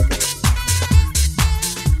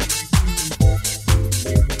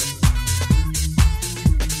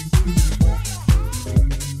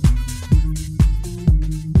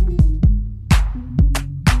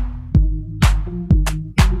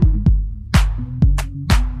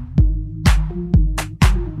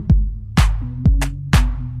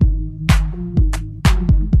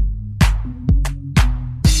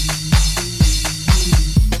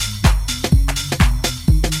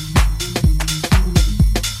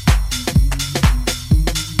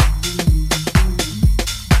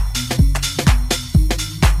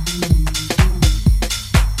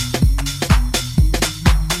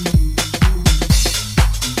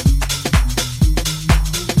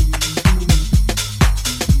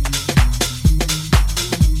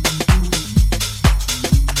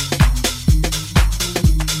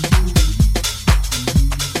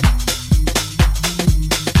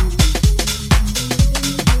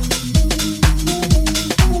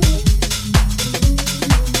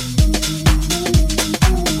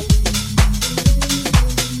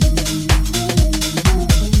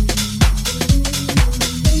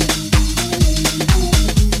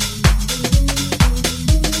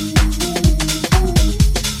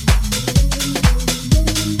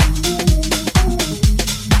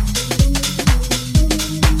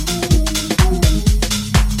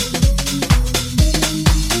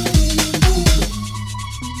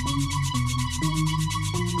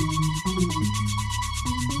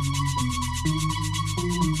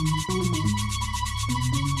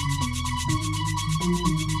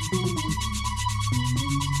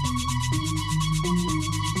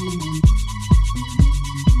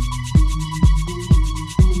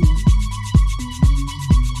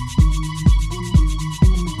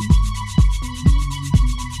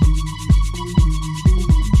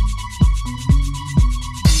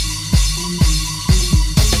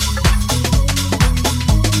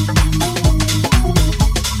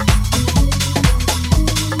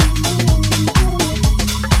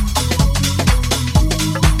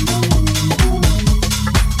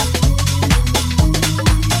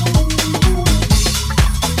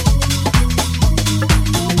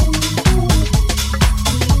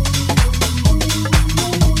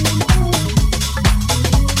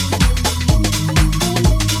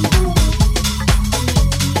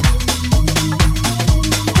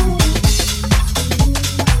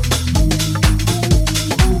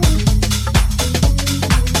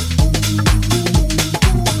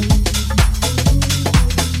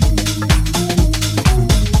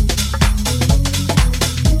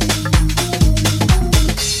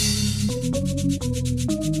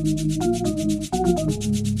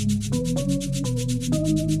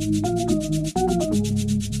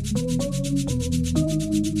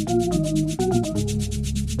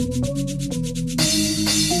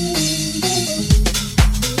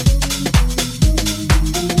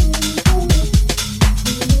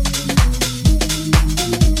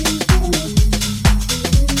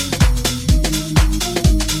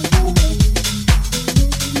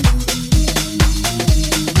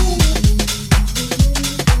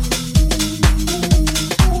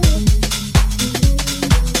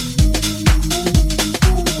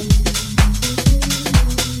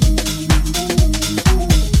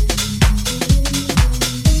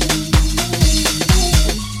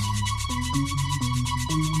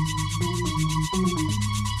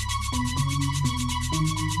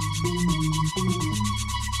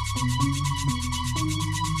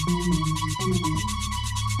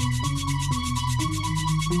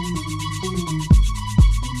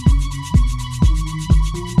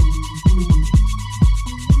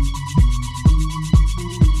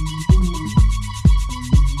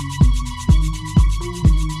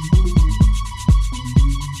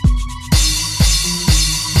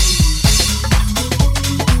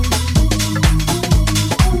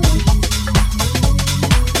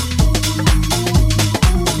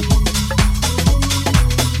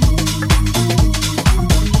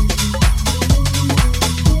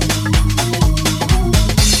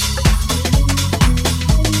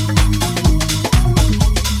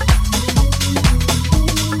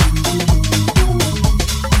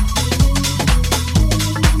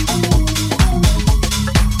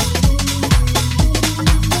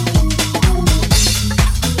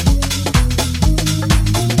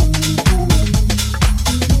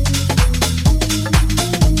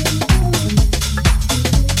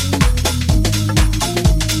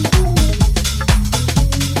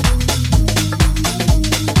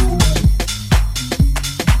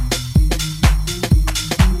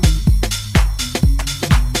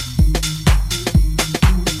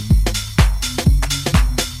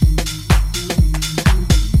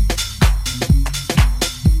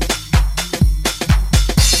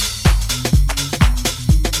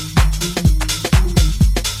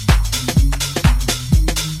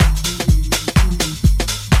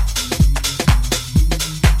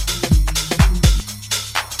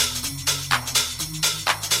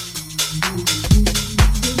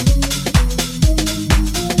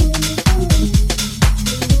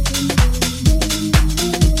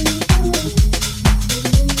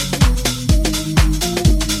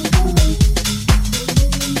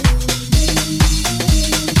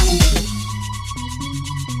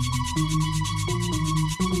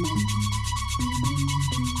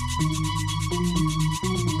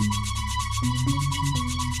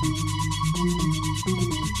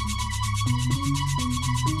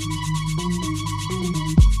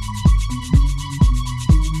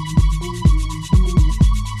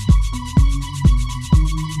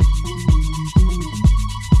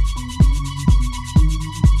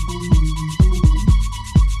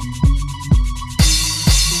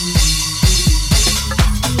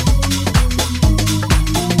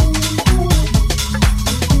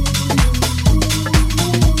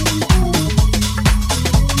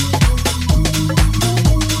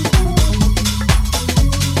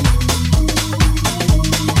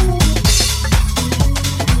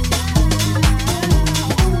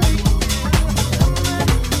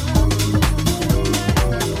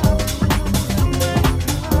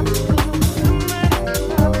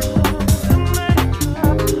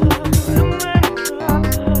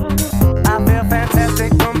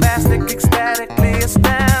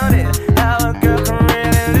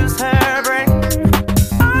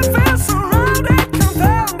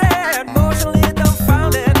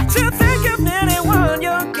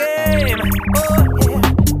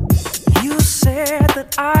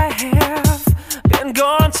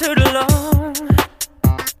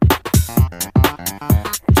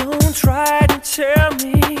 even try to tell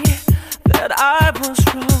me that I was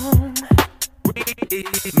wrong.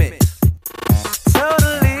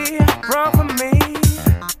 Totally wrong for me.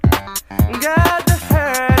 Got the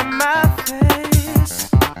hurt in my face.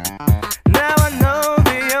 Now I know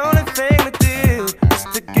the only thing to do is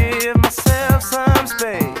to give myself some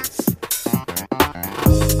space.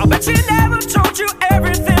 I bet she never told you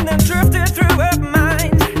everything that drifted through her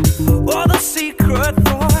mind, all the secret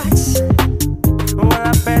thoughts. Well,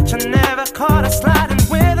 I bet you never caught her sliding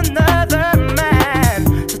with another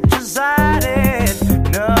man. So decided,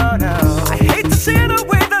 no, no. I hate to see the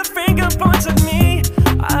way the finger points at me.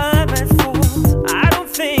 I'm at fault, I don't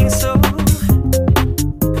think so.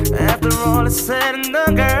 After all is said and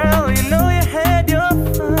done, girl, you know you had your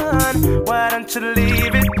fun. Why don't you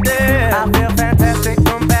leave it there? I feel fantastic,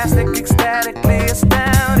 bombastic, ecstatically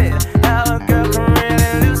astounded. How a girl can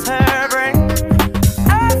really lose her brain.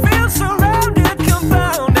 I feel surrounded,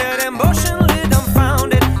 confounded, emotionally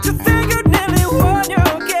dumbfounded. To think you'd nearly won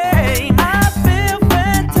your game. I feel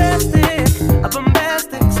fantastic,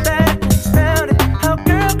 bombastic, ecstatic, astounded. How a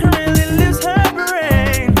girl can really lose her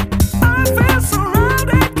brain. I feel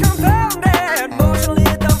surrounded, confounded,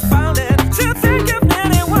 emotionally dumbfounded. To think you've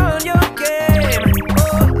nearly won your game. Oh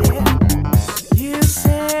yeah. You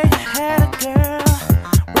say you had a girl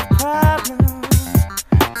with problems.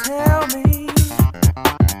 Tell me,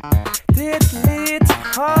 did it lead to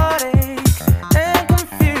heartache and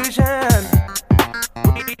confusion?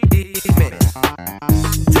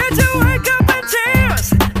 Did you wake up in tears,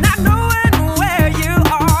 not knowing where you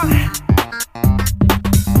are?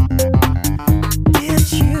 Did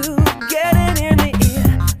you get it in the ear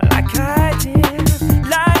like I did,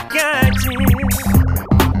 like I did?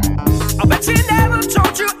 I bet she never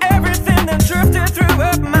told you everything that drifted through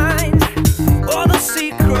her mind, all the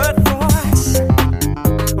secret thoughts.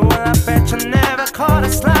 Well, I bet you never caught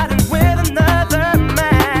her sliding with another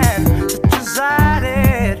man. So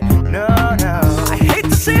decided, no, no. I hate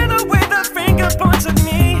to see the way the finger points at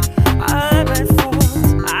me. I'm at fault,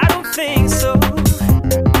 I don't think so.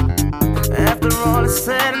 After all is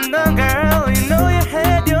said and done, girl, you know you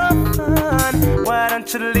had your fun. Why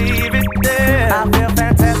don't you leave it there? I feel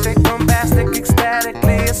fantastic, bombastic,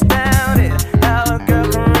 ecstatically astounded. How a girl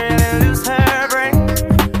can really lose her brain.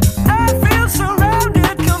 I feel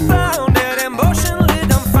surrounded, confounded, emotionally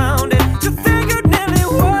dumbfounded. To think you'd nearly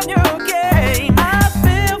won your game. I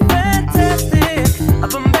feel fantastic,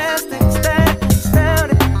 bombastic, ecstatic,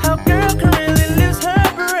 astounded. How a girl can really lose her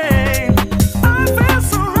brain. I feel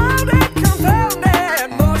surrounded, confounded,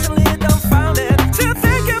 emotionally dumbfounded. To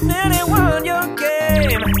think you've nearly won your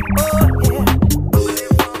game. Oh yeah.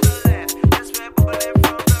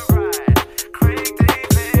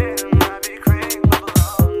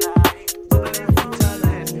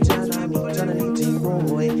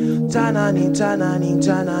 Tananing ting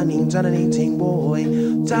boy. Tananing ting boy.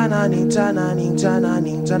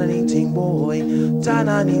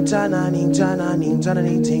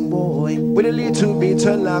 Tananing ting boy. With a little bit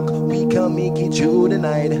of luck, we can make it through the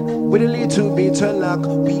night. With a little bit of luck,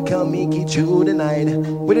 we can make it through the night.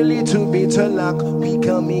 With a little bit of luck, we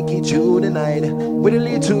can make it through the night. With a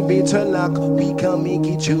little bit of luck, we can make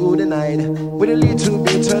it through the night. With a little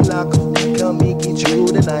bit of luck, we can make it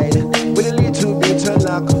through the night. With a little bit of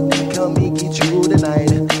luck, we can make it through the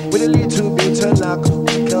night. With a little bit of luck,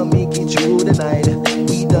 we can make it through the night.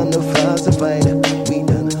 We done the falsified, we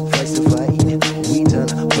done falsifying, we done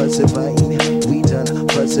falsifying, we done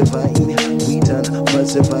falsifying, we done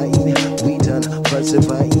falsifying, we done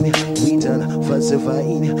falsifying, we done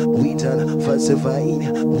falsifying, we done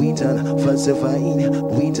falsifying, we done falsifying,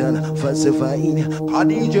 we done falsifying. A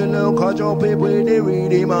DJ long can jump it with the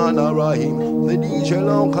rhythm and a rhyme. The DJ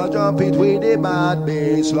long can jump it with the bad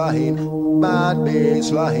bass line, bad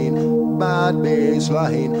bass line, bad bass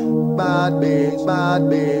line, bad bass, bad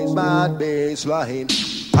bass, bad bass line.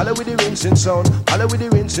 Holla with the rinsing sound, holla with the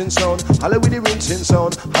rinsing sound, holla with the rinsing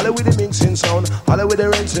sound, holla with the mixing sound, holla with the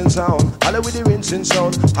rinsing sound, holla with the rinsing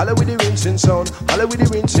sound, holla with the rinsing sound, holla with the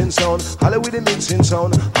rinsing sound, holla with the mixing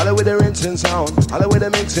sound, holla with the rinsing sound, holla with the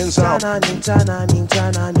mixing sound. Tananing ting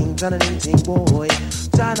boy.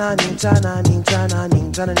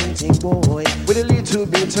 Tananing ting boy. With a little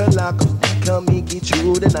bit of luck, we can make it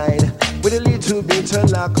through the night. With a little bit of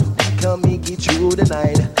luck, we can make it through the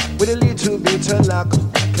night. With a little bit of luck,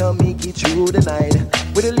 we can make it through the night.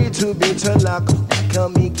 With a little bit of luck, we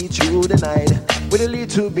can make it through the night. With a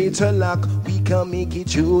little bit of luck, we can make it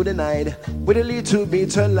through the night. With a little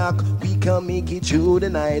bit of luck, we can make it through the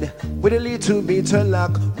night. With a little bit of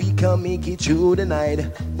luck, we can make it through the night.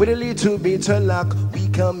 With a little bit of luck, we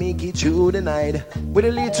can make it through the night. With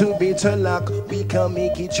a little bit of luck, we can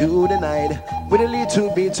make it through the night. With a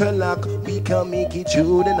little bit of luck, we can make it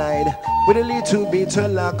through the night. With a little bit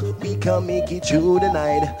of luck, we can make it through the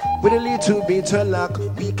night. With a little bit of luck,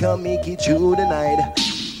 we can make it through the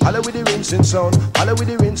night. Holla with the rinsing sound, holla with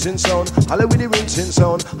the rinsing sound, holla with the rinsing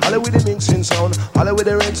sound, holla with the mixing sound, holla with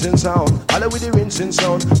the rinsing sound, holla with the rinsing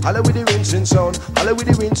sound, holla with the rinsing sound,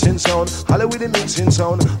 holla with the rinsing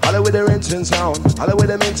sound, holla with the mixing sound, holla with the rinsing sound, holla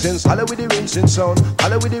with the mixing,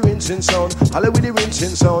 holla with the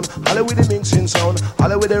rinsing sound, holla with the rinsing sound,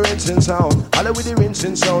 holla with the rinsing sound, holla with the mixing sound, holla with the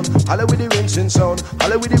rinsing sound, holla with the rinsing sound, holla with the rinsing sound,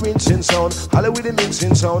 holla with the rinsing sound, holla with the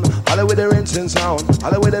mixing sound, holla with the rinsing sound,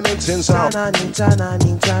 holla with the mixing sound.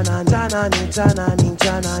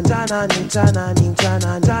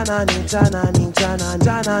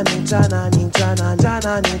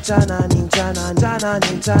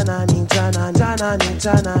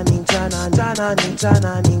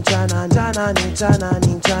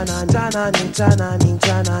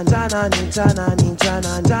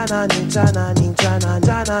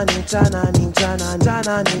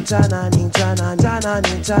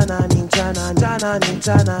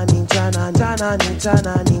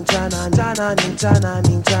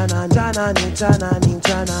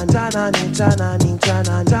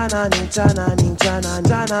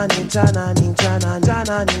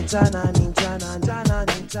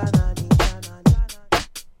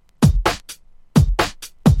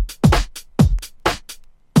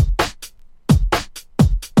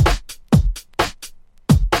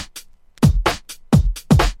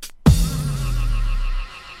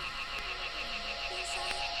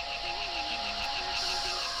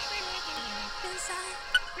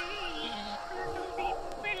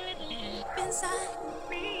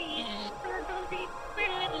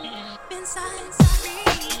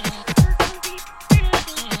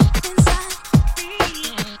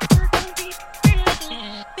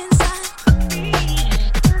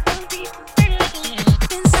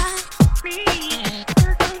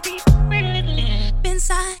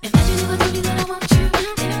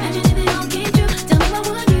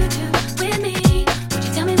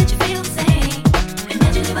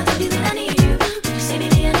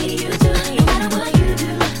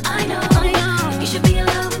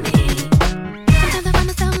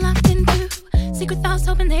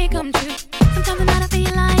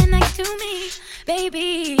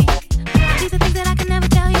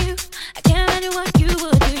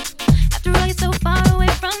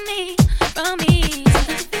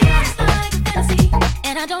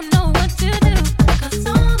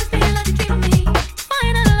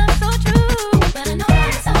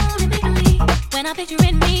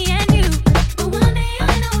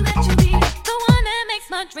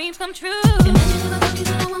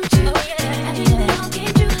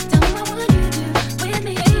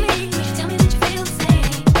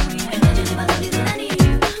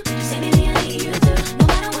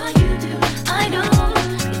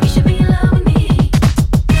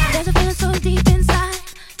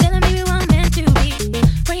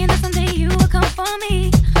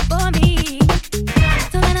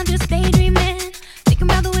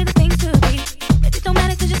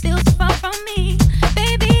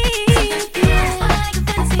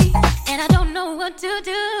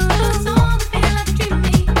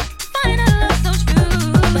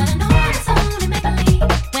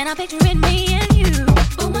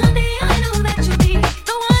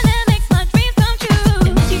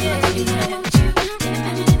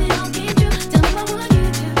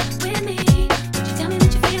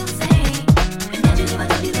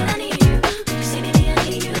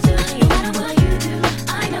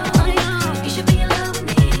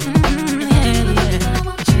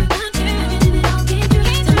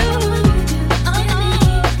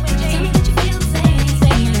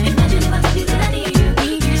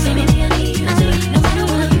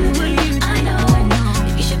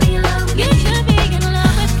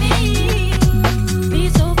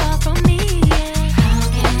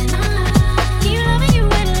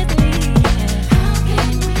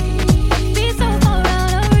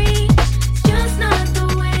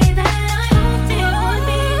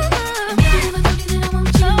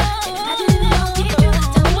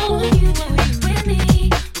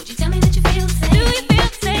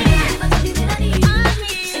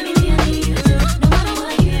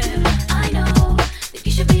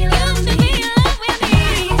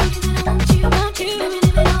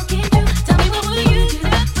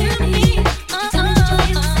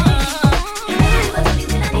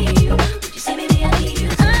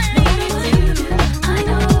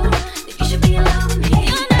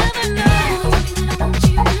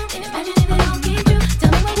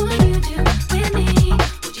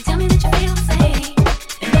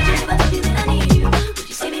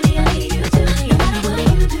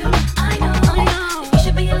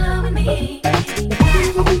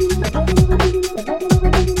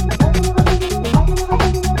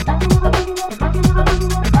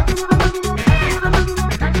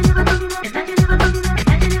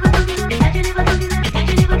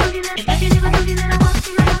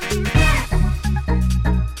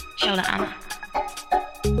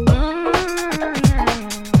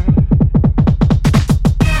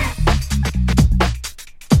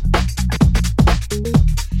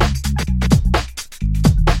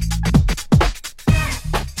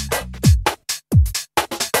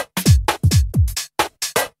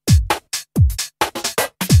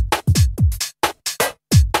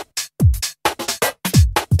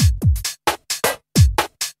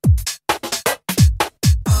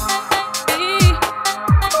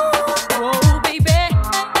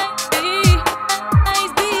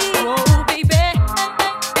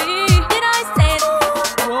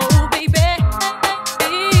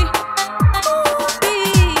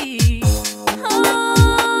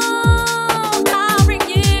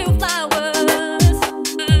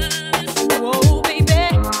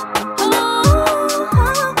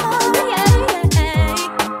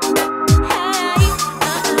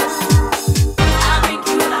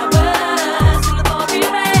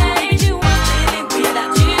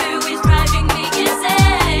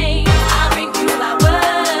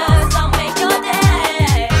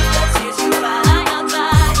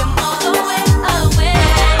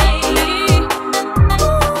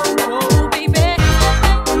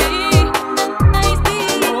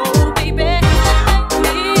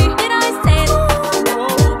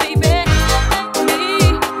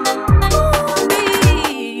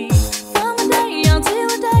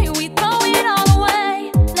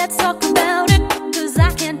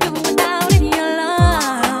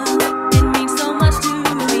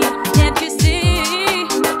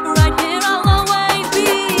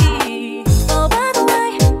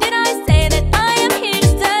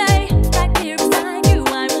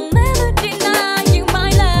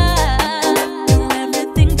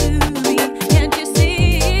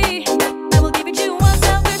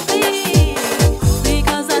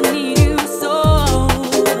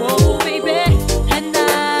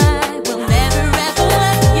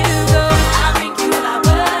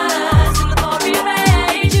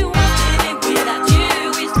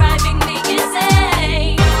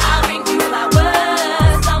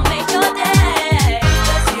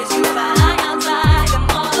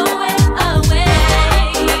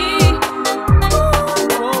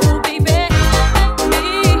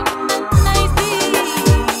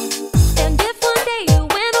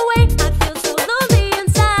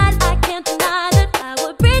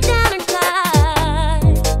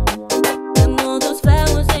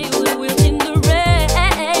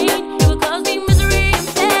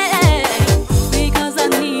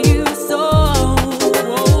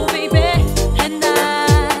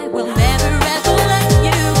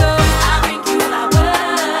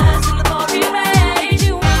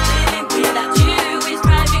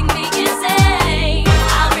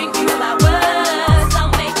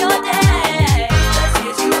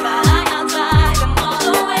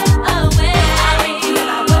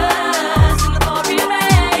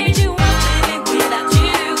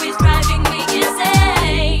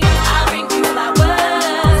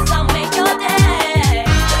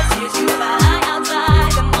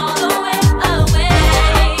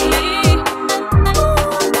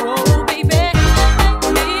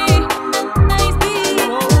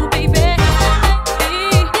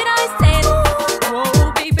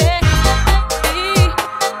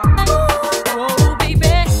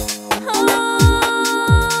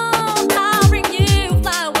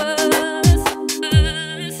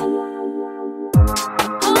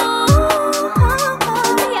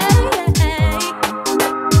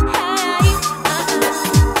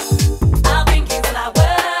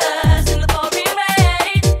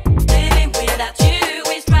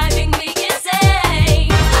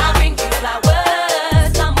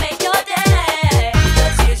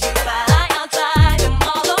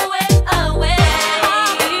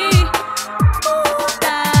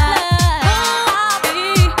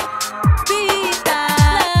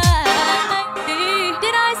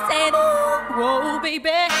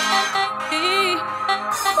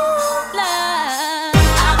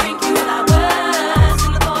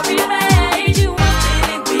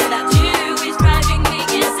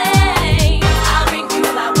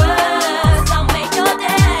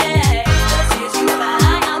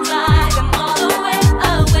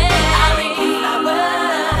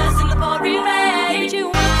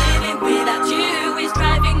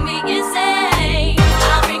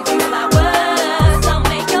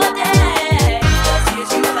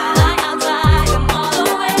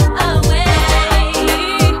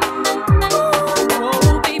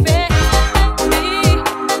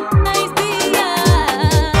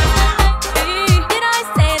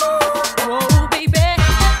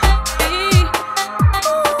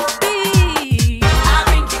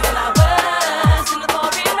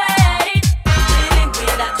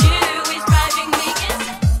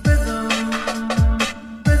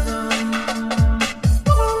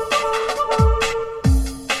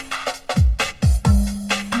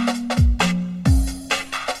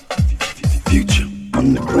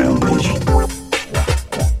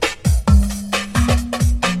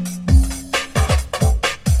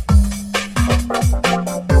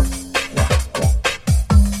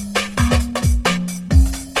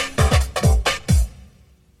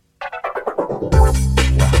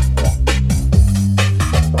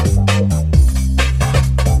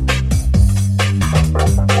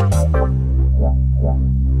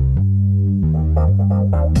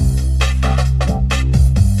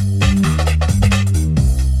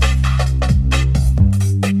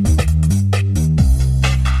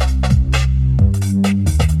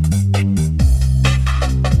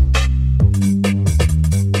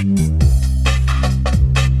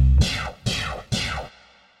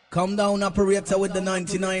 Come down, operator, with the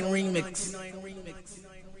 99 remix.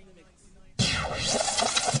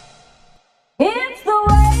 It's the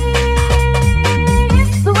way,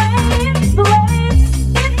 it's the way, it's the way,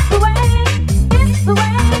 it's the way, it's the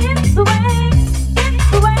way, it's the way, it's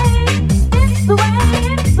the way, it's the way,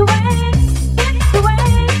 it's the way, it's the way,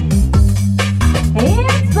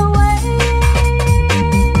 it's the way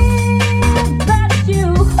that you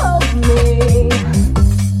hold me,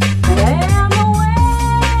 and the way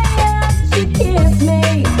that you kiss me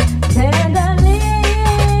tenderly.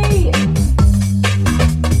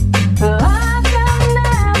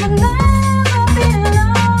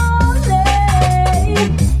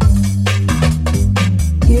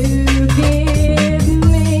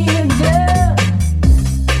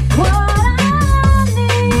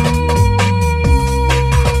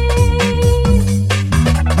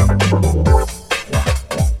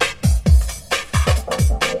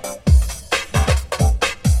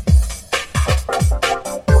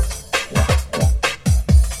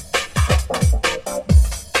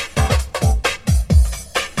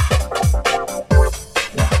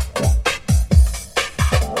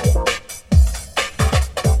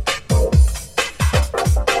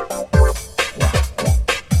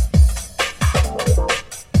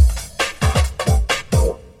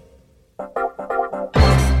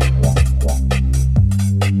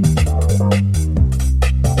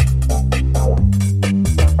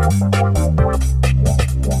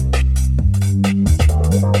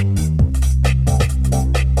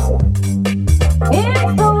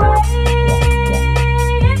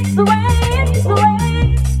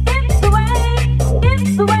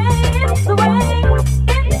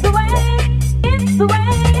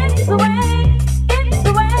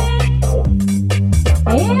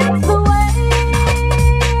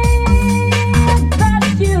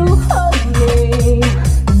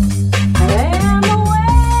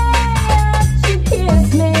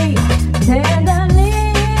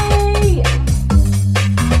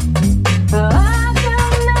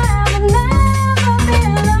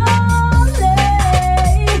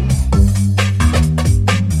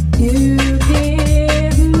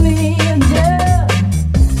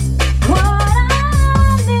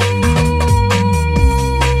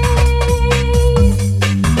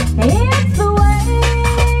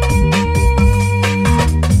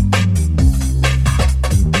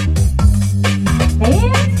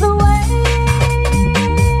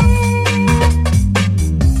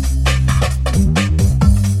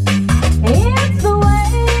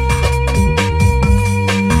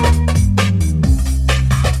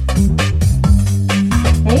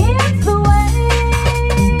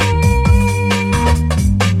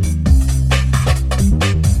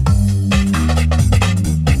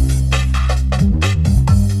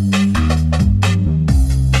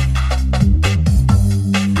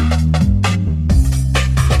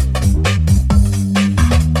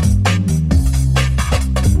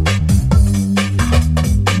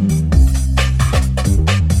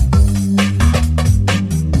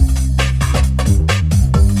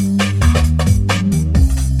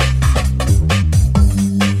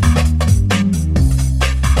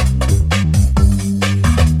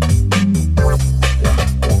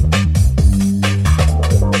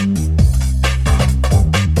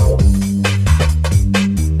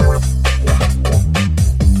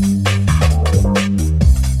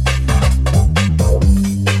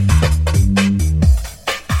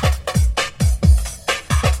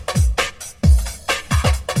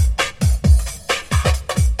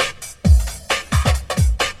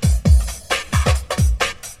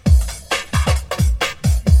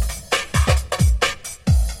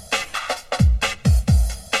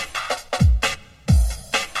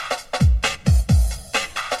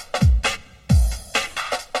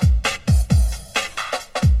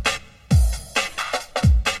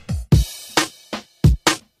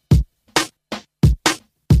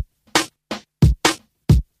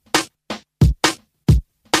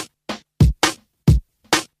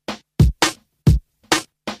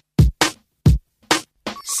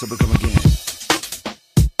 So we come again.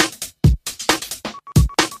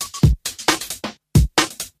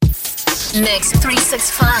 Mix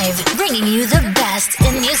 365, bringing you the best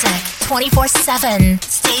in music 24/7.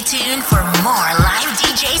 Stay tuned for more live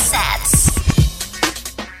DJ sets.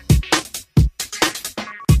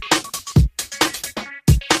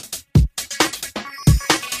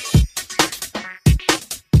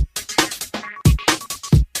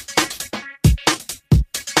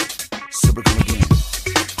 So we come again.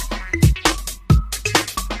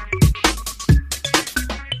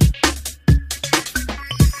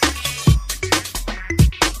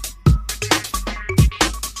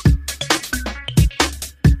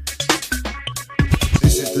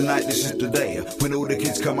 the night, this is the day when all the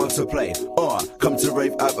kids come out to play. Come to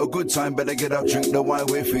rave, have a good time. Better get up, drink the wine,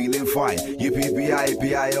 we're feeling fine.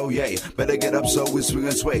 Yippee-bi-bi-o, yay. Better get up so we swing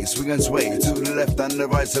and sway. To the left and the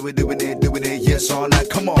right, so we're doing it, yes, all night.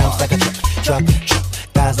 Come on. Bounce like a truck,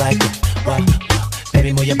 guys like what?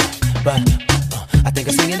 Baby, move your butt. I think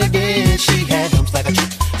I'm singing again. She had bumps like a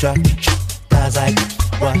truck, guys like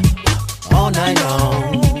what? All night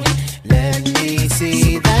long. Let me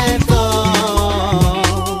see that fall,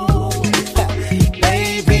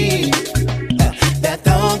 baby. That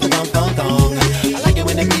thong. I like it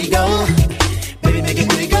when the beat go. Baby, make it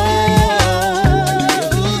booty go.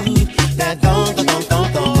 That thong. Come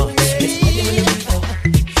on,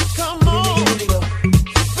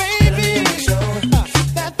 baby.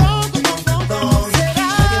 That thong. Said I.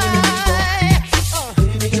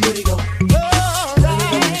 Baby, make it booty go. All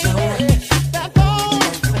right. That thong.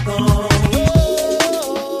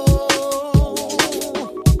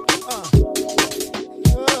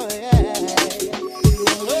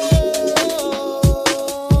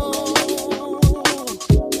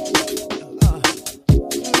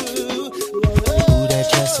 Ooh, that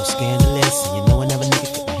dress so scandalous, and you know another nigga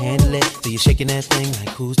couldn't handle it. So you shaking that thing like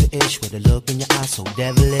who's the ish, with a look in your eyes so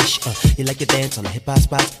devilish. You like to dance on the hip hop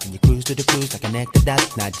spot, and you cruise to the cruise like an actor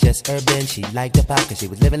dot. Not just urban, she liked the pop, cause she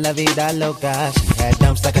was living la vida loca. She had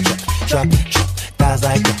dumps like a truck, guys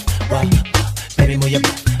like what? Baby, move your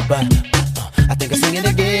butt. I think I'm singing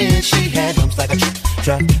again. She had dumps like a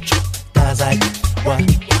truck, guys like what?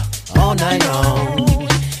 All night long.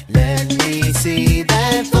 Let me see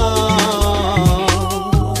that fall,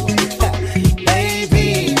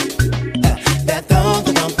 baby. That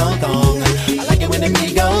thong. I like it when the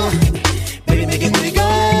beat go. Baby, make it booty go.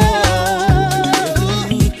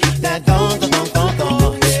 That thong.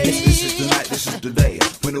 This is the night, this is the day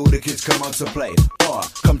when all the kids come out to play.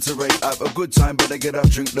 Come to rave, have a good time. Better get up,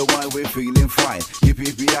 drink the wine, we're feeling fine.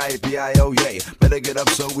 Yippee-bi-bi-o, yay. Better get up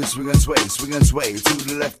so we swing and sway. To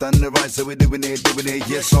the left and the right, so we're doing it,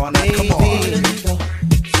 yes, all night. Come on.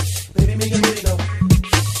 Baby, make it booty go.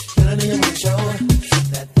 Get on your booty, show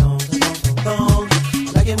that thong.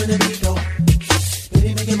 I like it when the beat go.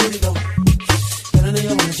 Baby, make it booty go. Get on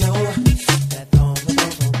your booty, show that thong.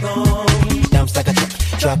 Dumps like a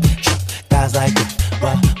truck, guys like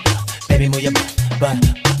what? Baby, move your butt.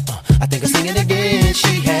 I think I'm singing again.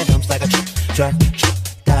 She had dumps like a truck,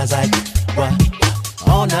 guys like what?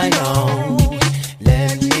 All night long.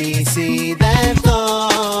 Let me see that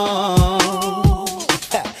fall,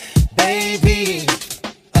 baby.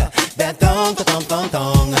 That thong.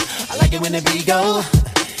 I like it when the beat go.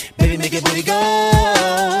 Baby, make it booty go.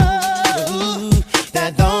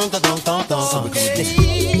 That thong.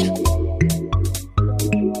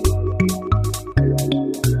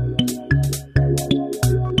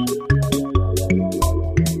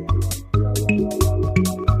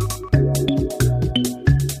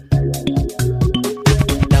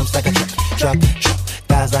 Dumps like a truck,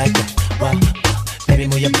 guys like what? Baby,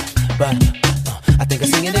 move your butt. I think I'm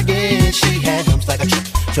singing again. She had dumps like a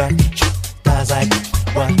truck, guys like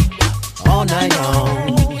what? All night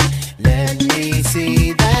long. Let me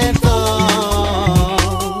see that fall,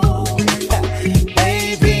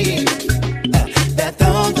 baby. That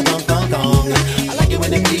thong. I like it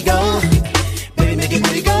when the beat go. Baby, make it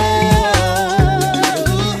booty go.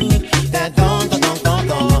 That thong.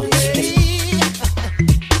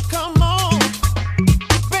 Come on,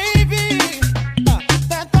 baby.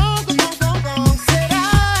 That thong. Said I.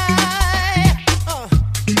 All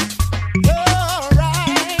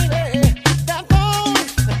right. That thong.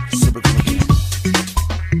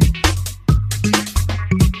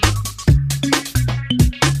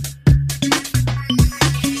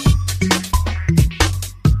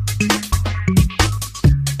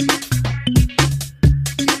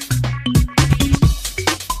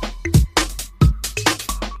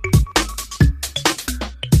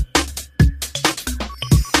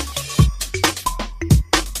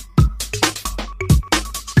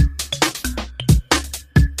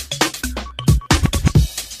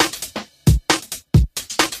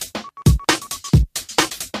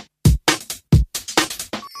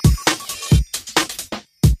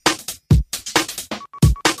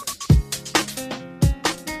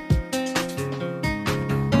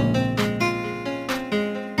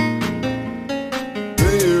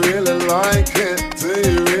 like it? Do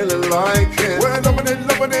you really like it? We're loving it,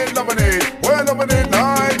 loving it, loving it. We're loving it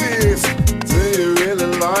like this. Do you really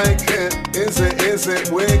like it? Is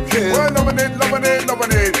it wicked? We're loving it, loving it,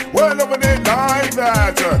 loving it. We're loving it like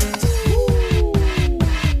that.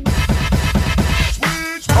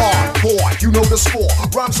 Hardcore, you know know the score.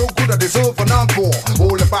 Rhyme so good I deserve an encore.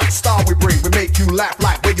 All about the style we bring, we make you laugh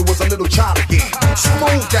like when you was a little child again.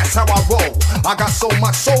 Smooth, that's how I roll. I got so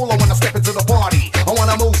much soul when I step into the party. I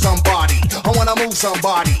wanna move somebody, I wanna move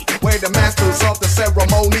somebody. We're the masters of the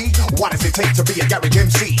ceremony. What does it take to be a garage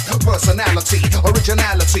MC? Personality,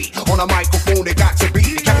 originality. On a microphone it got to be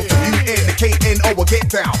the capital U-N-K-N-O, get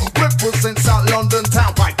down. Represent South London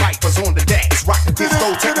town. Pipe Vipers on the decks. Rock the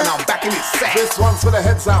disco tech and I'm back in his set. This one's for the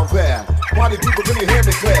heads out there. Party people, can you hear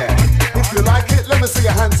me clear? If you like it, let me see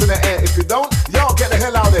your hands in the air. If you don't, y'all get the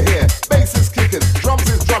hell out of here. Bass is kicking, drums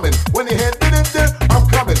is drumming. When you hear din-din-din, I'm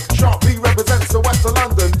coming. Sharp P represents the west of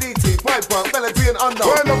London. DT, Piper, Melody and Unknown.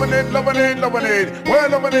 We're loving it, loving it, loving it. We're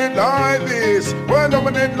loving it like this. We're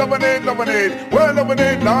loving it, loving it, loving it. We're loving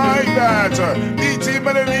it like that. DT,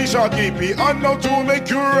 Melody, Sharky P, Unknown to make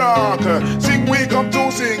you rock. Sing, we come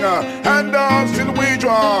to sing. And dance till we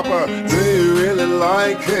drop. Do you really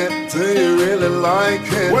like it? Do you really like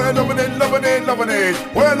it? We're loving it, loving it, loving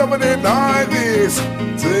it. We're loving it like this.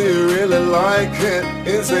 Do you really like it?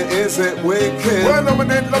 Is it wicked? We're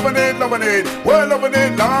loving it, loving it, loving it. We're loving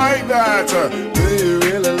it like that. Do you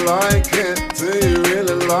really like it? Do you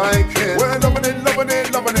really like it? We're loving it, loving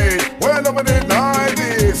it, loving it. We're loving it like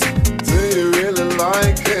this. Do you really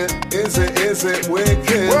like it? Is it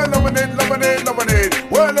wicked? We're loving it, loving it, loving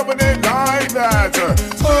it. We're loving it like that.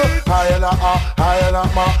 Higher la higher la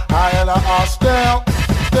ma, higher la still.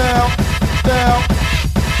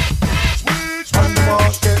 On the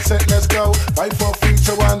mark, get set, let's go. 5, 4, 3,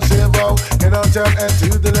 2, 1, 0. Get on jump and do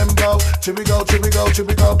the limbo. Here we go,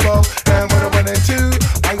 go. And with a 1 and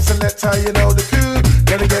 2, I select how you know the coup.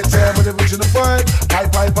 Gonna get down with the original vibe.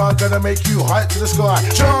 Pipe, gonna make you hype to the sky.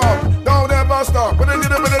 Jump, don't ever stop. With a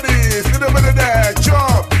little bit of this, little bit of that.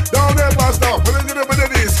 Jump, don't ever stop. With a little bit of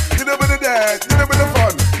this, little bit of that. Little bit of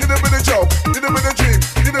fun, little bit of joke, little bit of dream,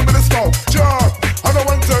 little bit of smoke. Jump, on the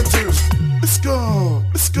 1, 2, 2. Let's go,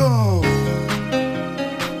 let's go.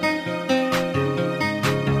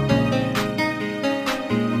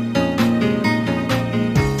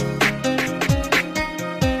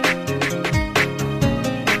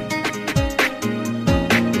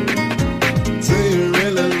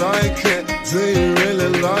 Do you really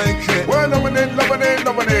like it? We're loving it, loving it,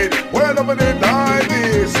 loving it. We're loving it like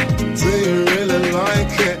this. Do you really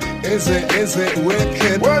like it? Is it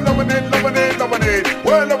wicked? We're loving it, loving it, loving it.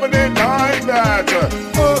 We're loving it like that.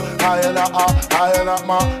 Higher la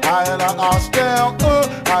ma, higher la still.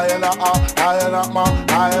 Higher la ma,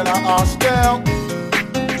 higher la still.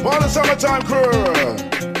 For the summertime crew.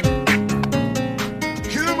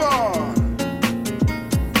 Come on.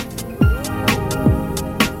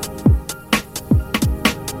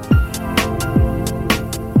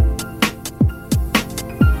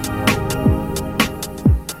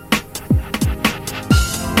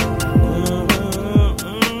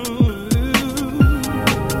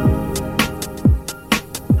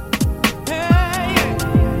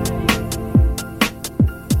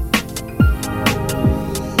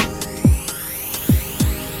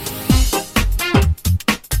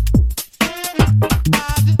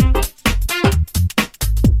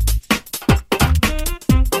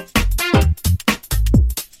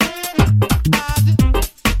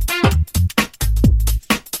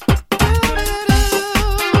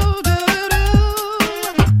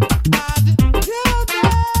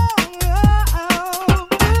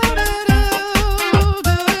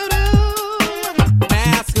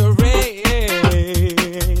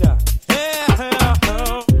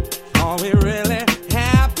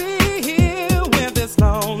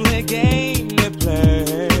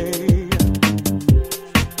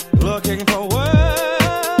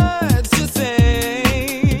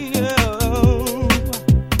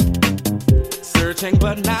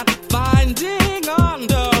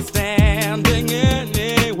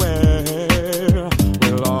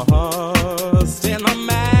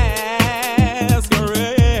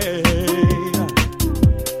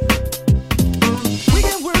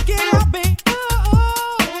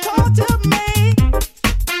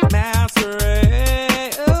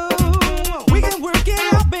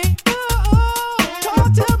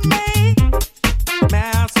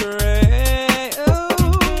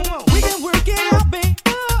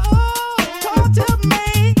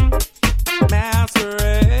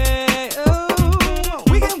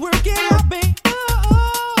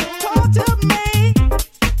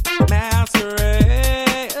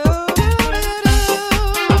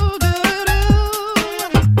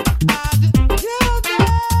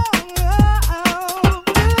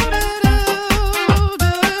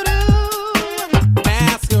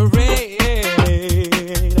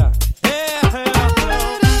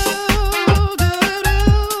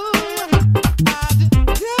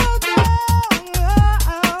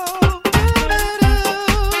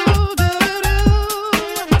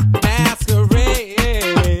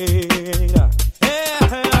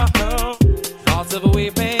 tears of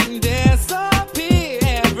weeping disappear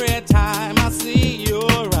every time I see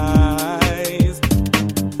your eyes.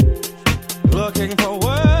 Looking for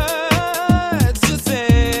words to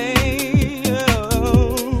say,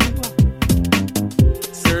 oh.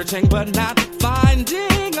 Searching but not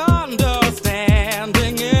finding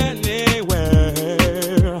understanding anywhere.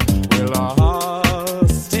 We're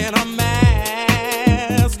lost in a masquerade.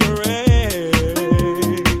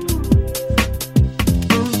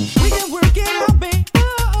 We can work it out, babe.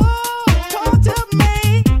 Talk to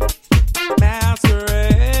me.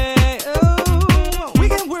 Masquerade. We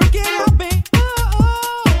can work it out, babe.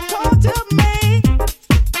 Talk to me.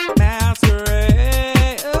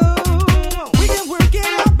 Masquerade. We can work it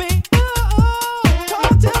out, babe. Talk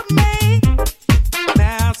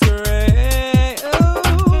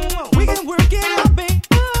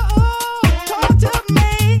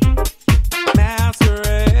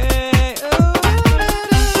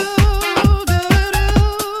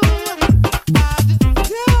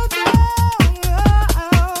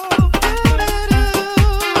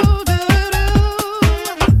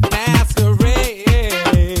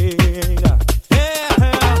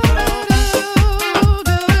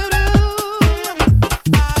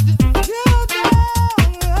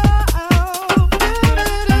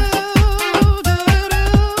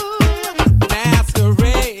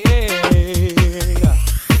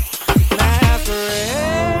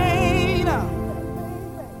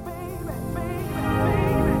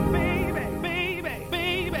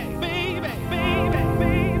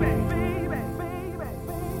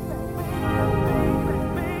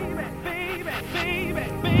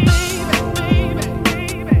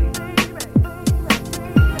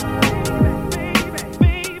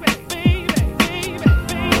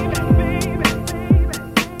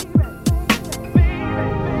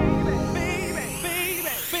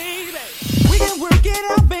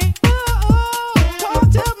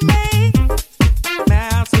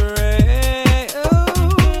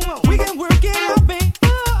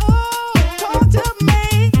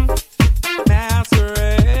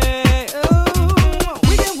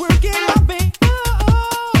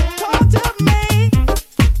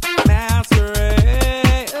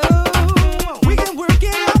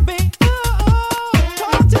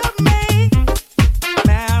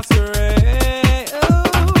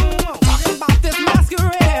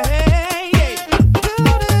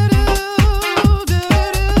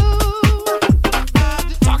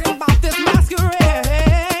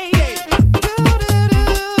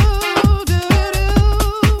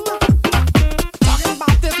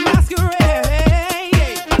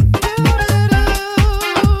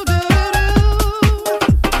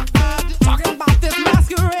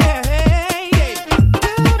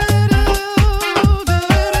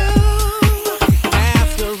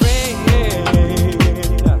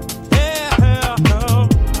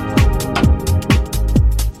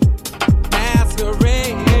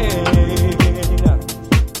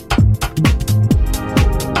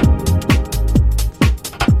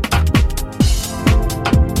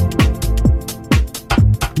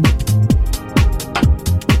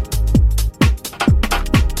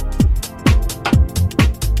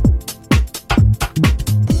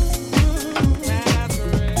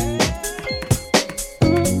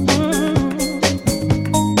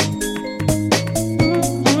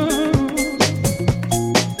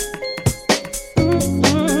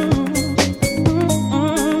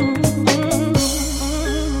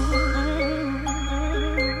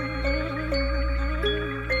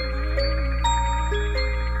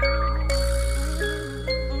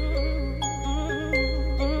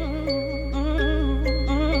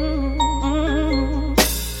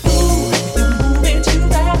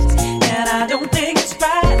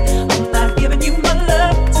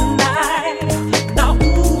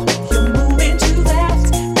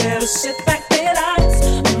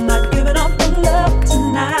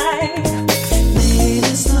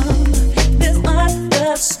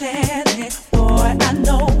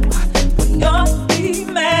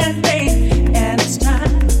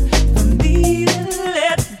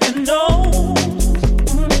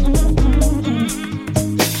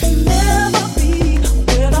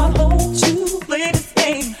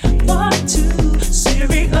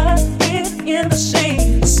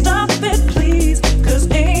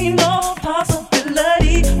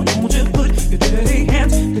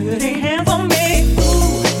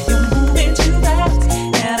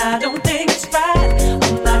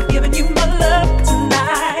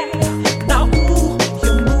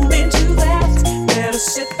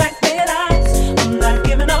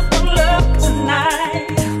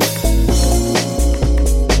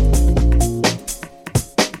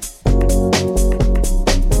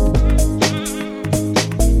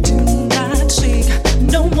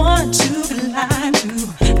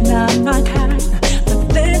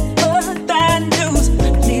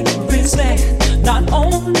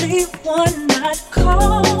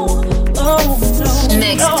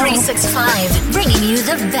 106.5, bringing you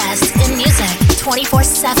the best in music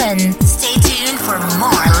 24/7. Stay tuned for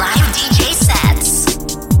more live DJ sets.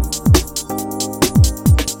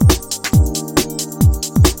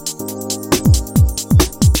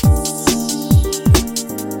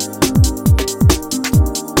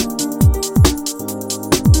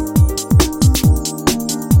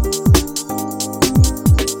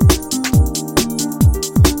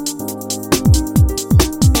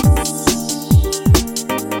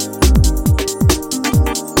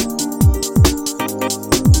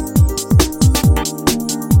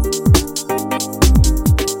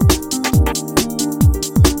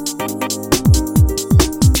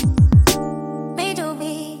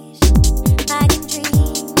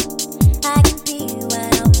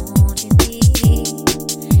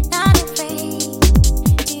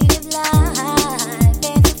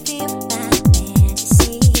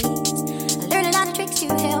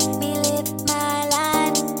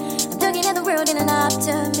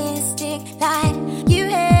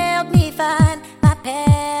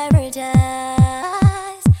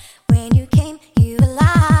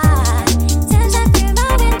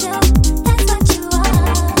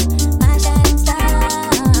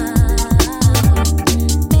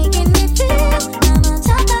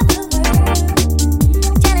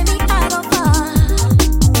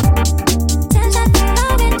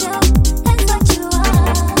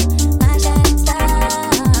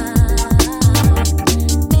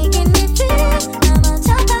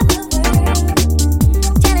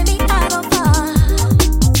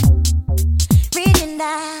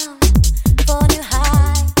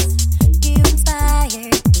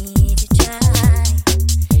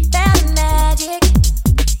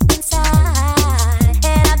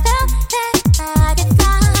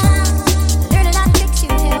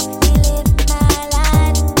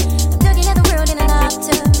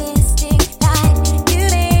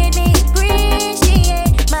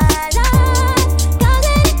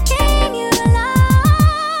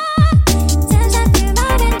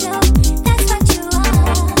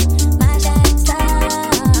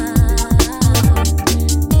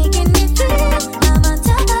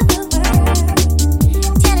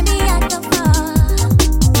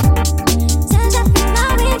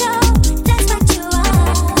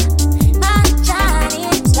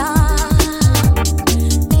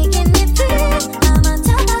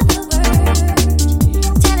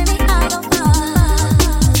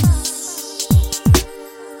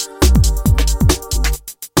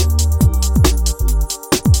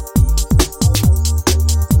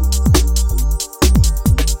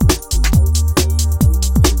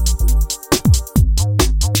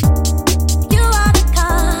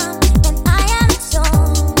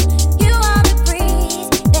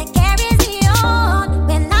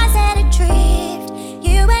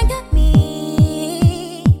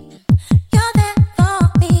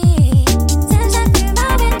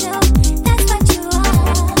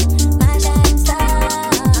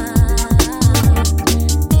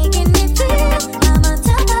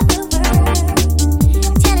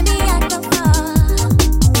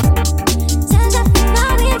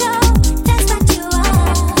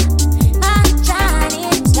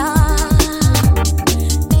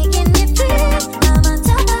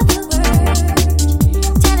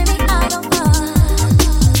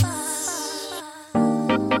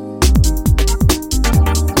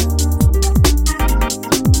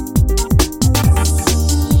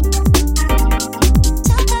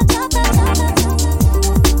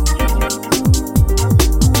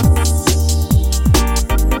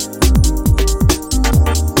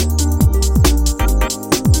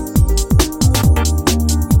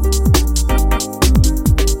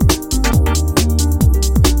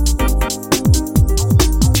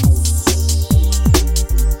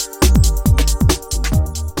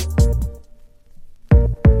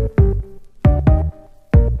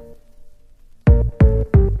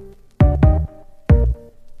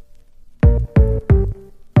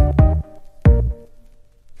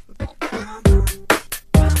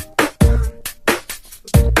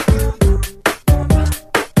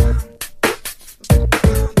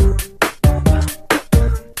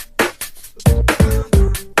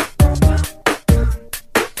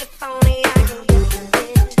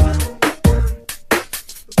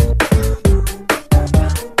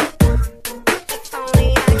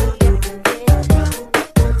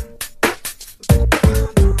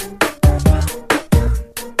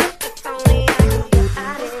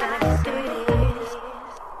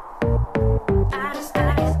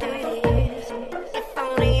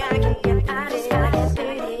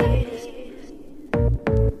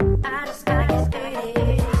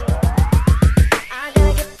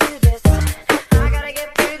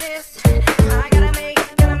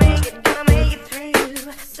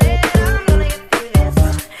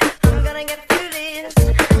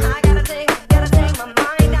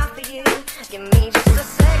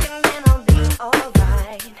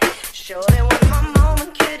 Surely when my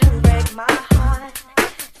moment couldn't break my heart.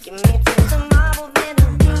 Give me till tomorrow, then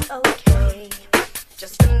it'll be okay.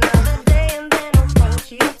 Just another day and then I'll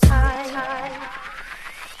hold you tight.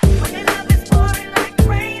 When your love is pouring like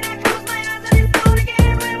rain, I close my eyes and it's gone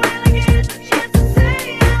again. When will I get the chance to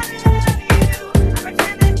say I love you? I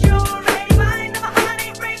pretend that you're already mine. Now my heart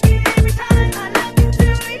ain't breaking every time I love you to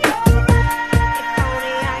your eyes. If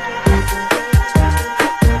only I could get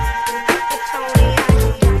if only I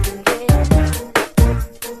could get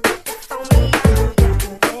if only I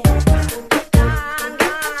could get God,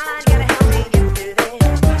 gotta help me get through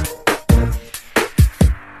this.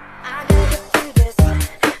 I gotta get through this.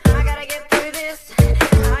 I gotta get through this.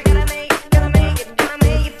 I gotta make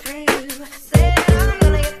it through. Said I'm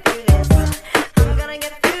gonna get through this. I'm gonna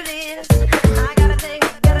get through this. I gotta take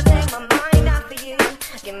my mind off of you.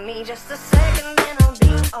 Give me just a second, then I'll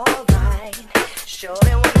be alright.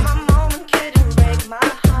 Surely when my moment couldn't break my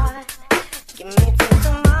heart. Give me till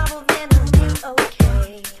tomorrow, then I'll be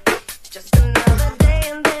okay. Just another day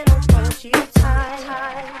and then I'll hold you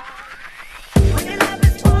tight. When your love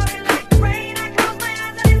is pouring like rain, I close my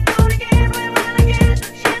eyes and it's gone again. When will I get the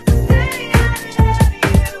chance to say I love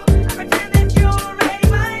you? I pretend that you're already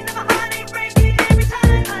mine. Now my heart ain't breaking every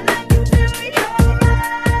time I love you to your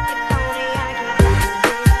eyes. If only I could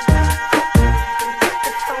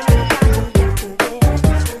if only I could get through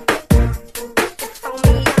this. If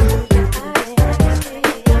only I could get through this.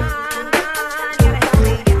 God, gotta help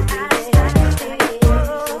me get through this.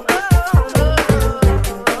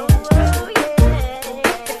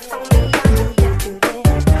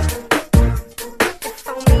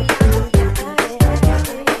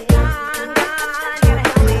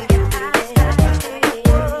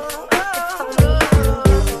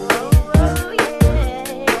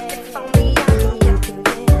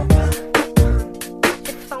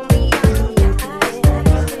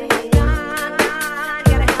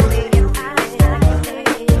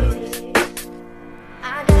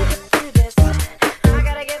 I gotta get through this. I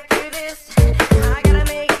gotta get through this. I gotta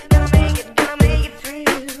make it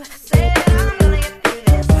through. Said I'm gonna get through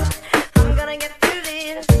this. I'm gonna get through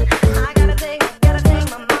this. I gotta take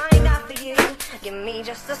my mind off of you. Give me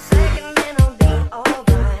just a second, then I'll be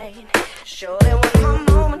alright. Surely when my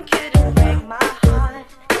moment couldn't break my heart.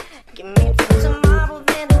 Give me till tomorrow,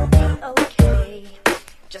 then I'll be okay.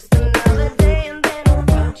 Just another day and then I'll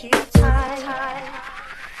hold you tight.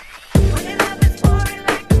 When your love is pouring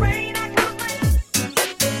like rain, I close my eyes.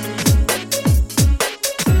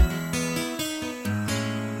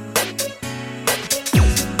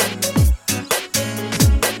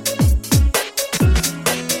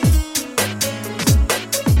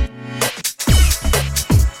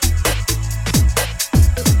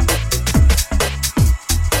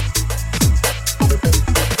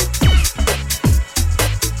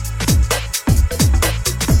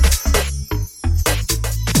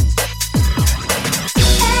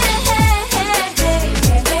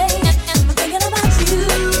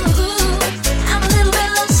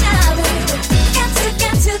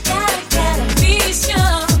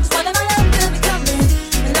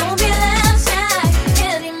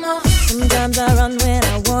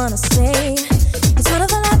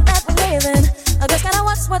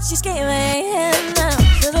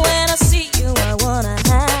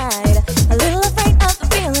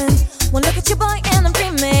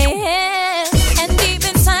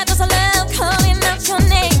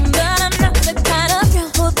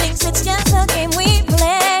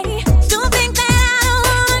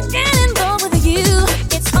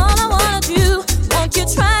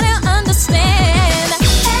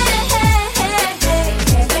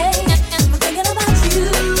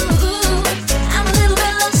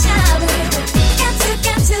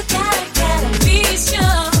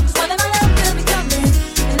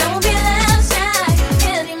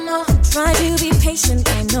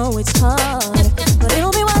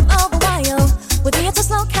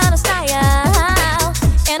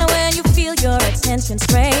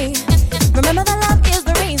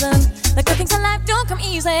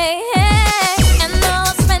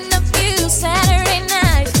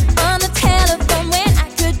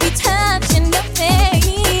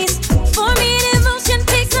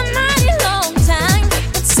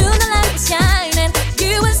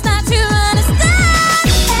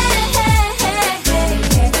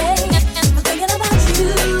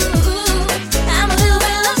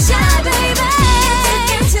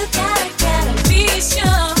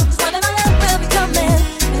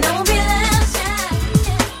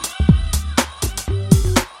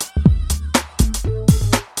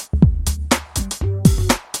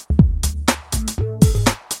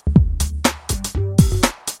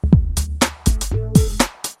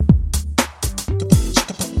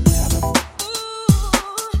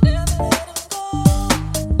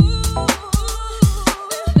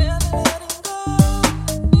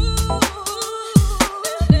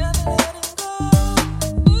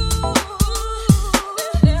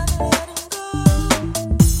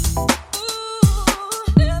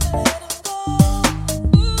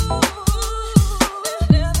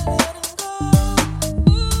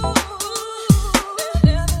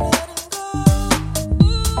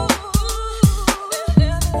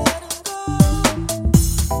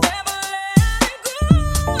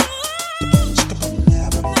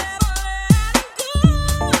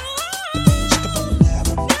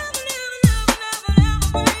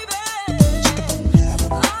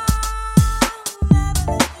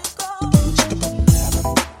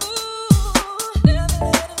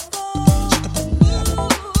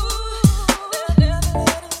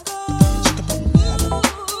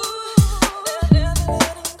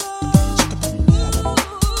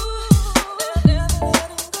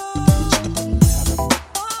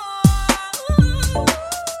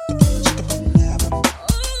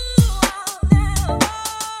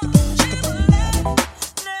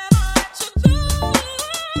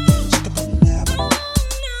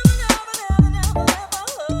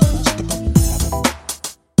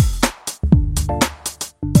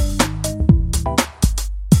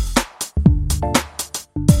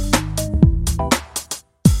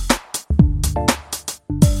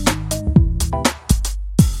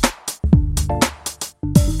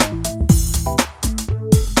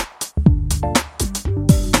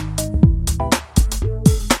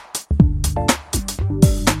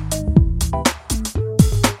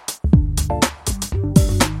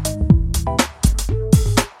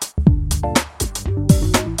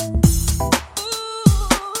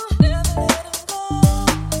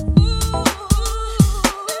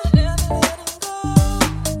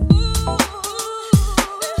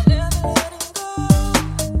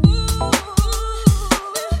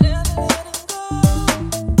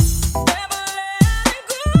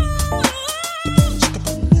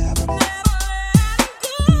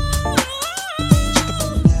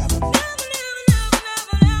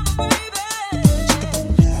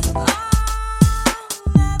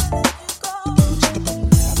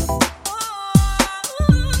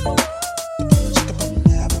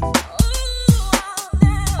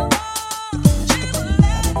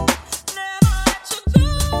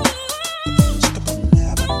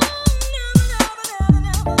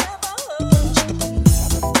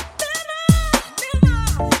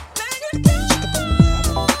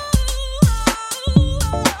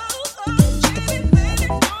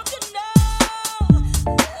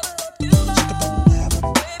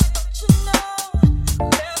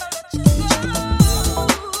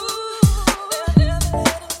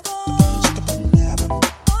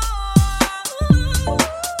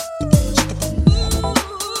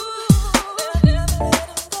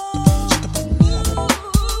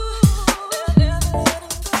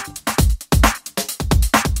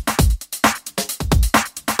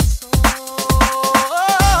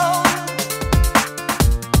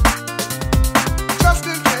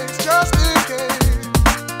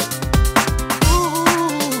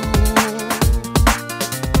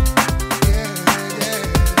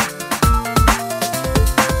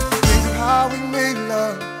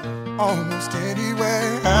 almost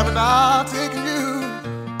anywhere. Haven't I taken you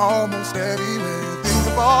almost everywhere? Think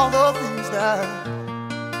of all the things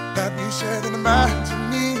that we shared in the mind to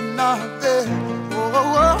me not there. Oh,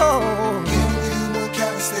 oh, oh. Giving you more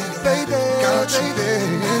calisthenics, baby. Got you there.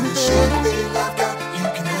 And shit, baby, I've got you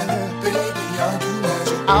can have it, baby. I'll do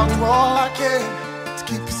magic. I'll do all I can to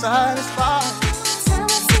keep you satisfied.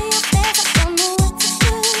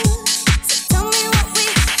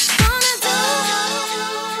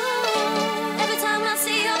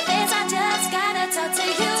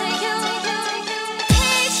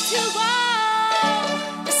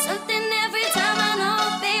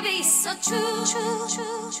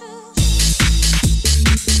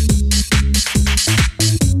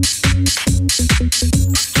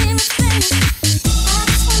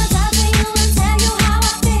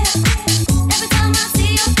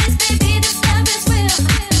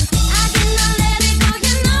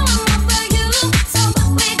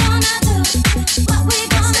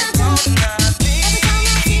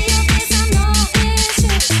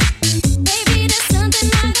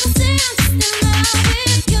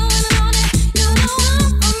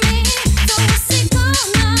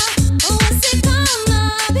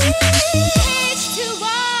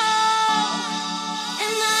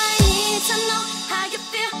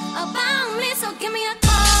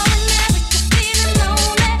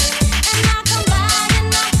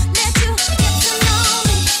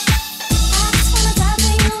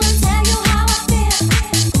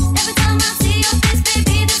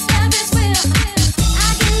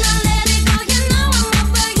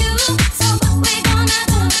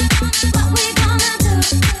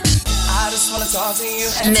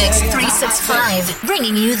 Mix 365,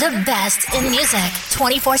 bringing you the best in music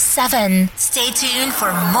 24/7. Stay tuned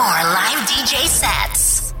for more live DJ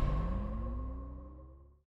sets.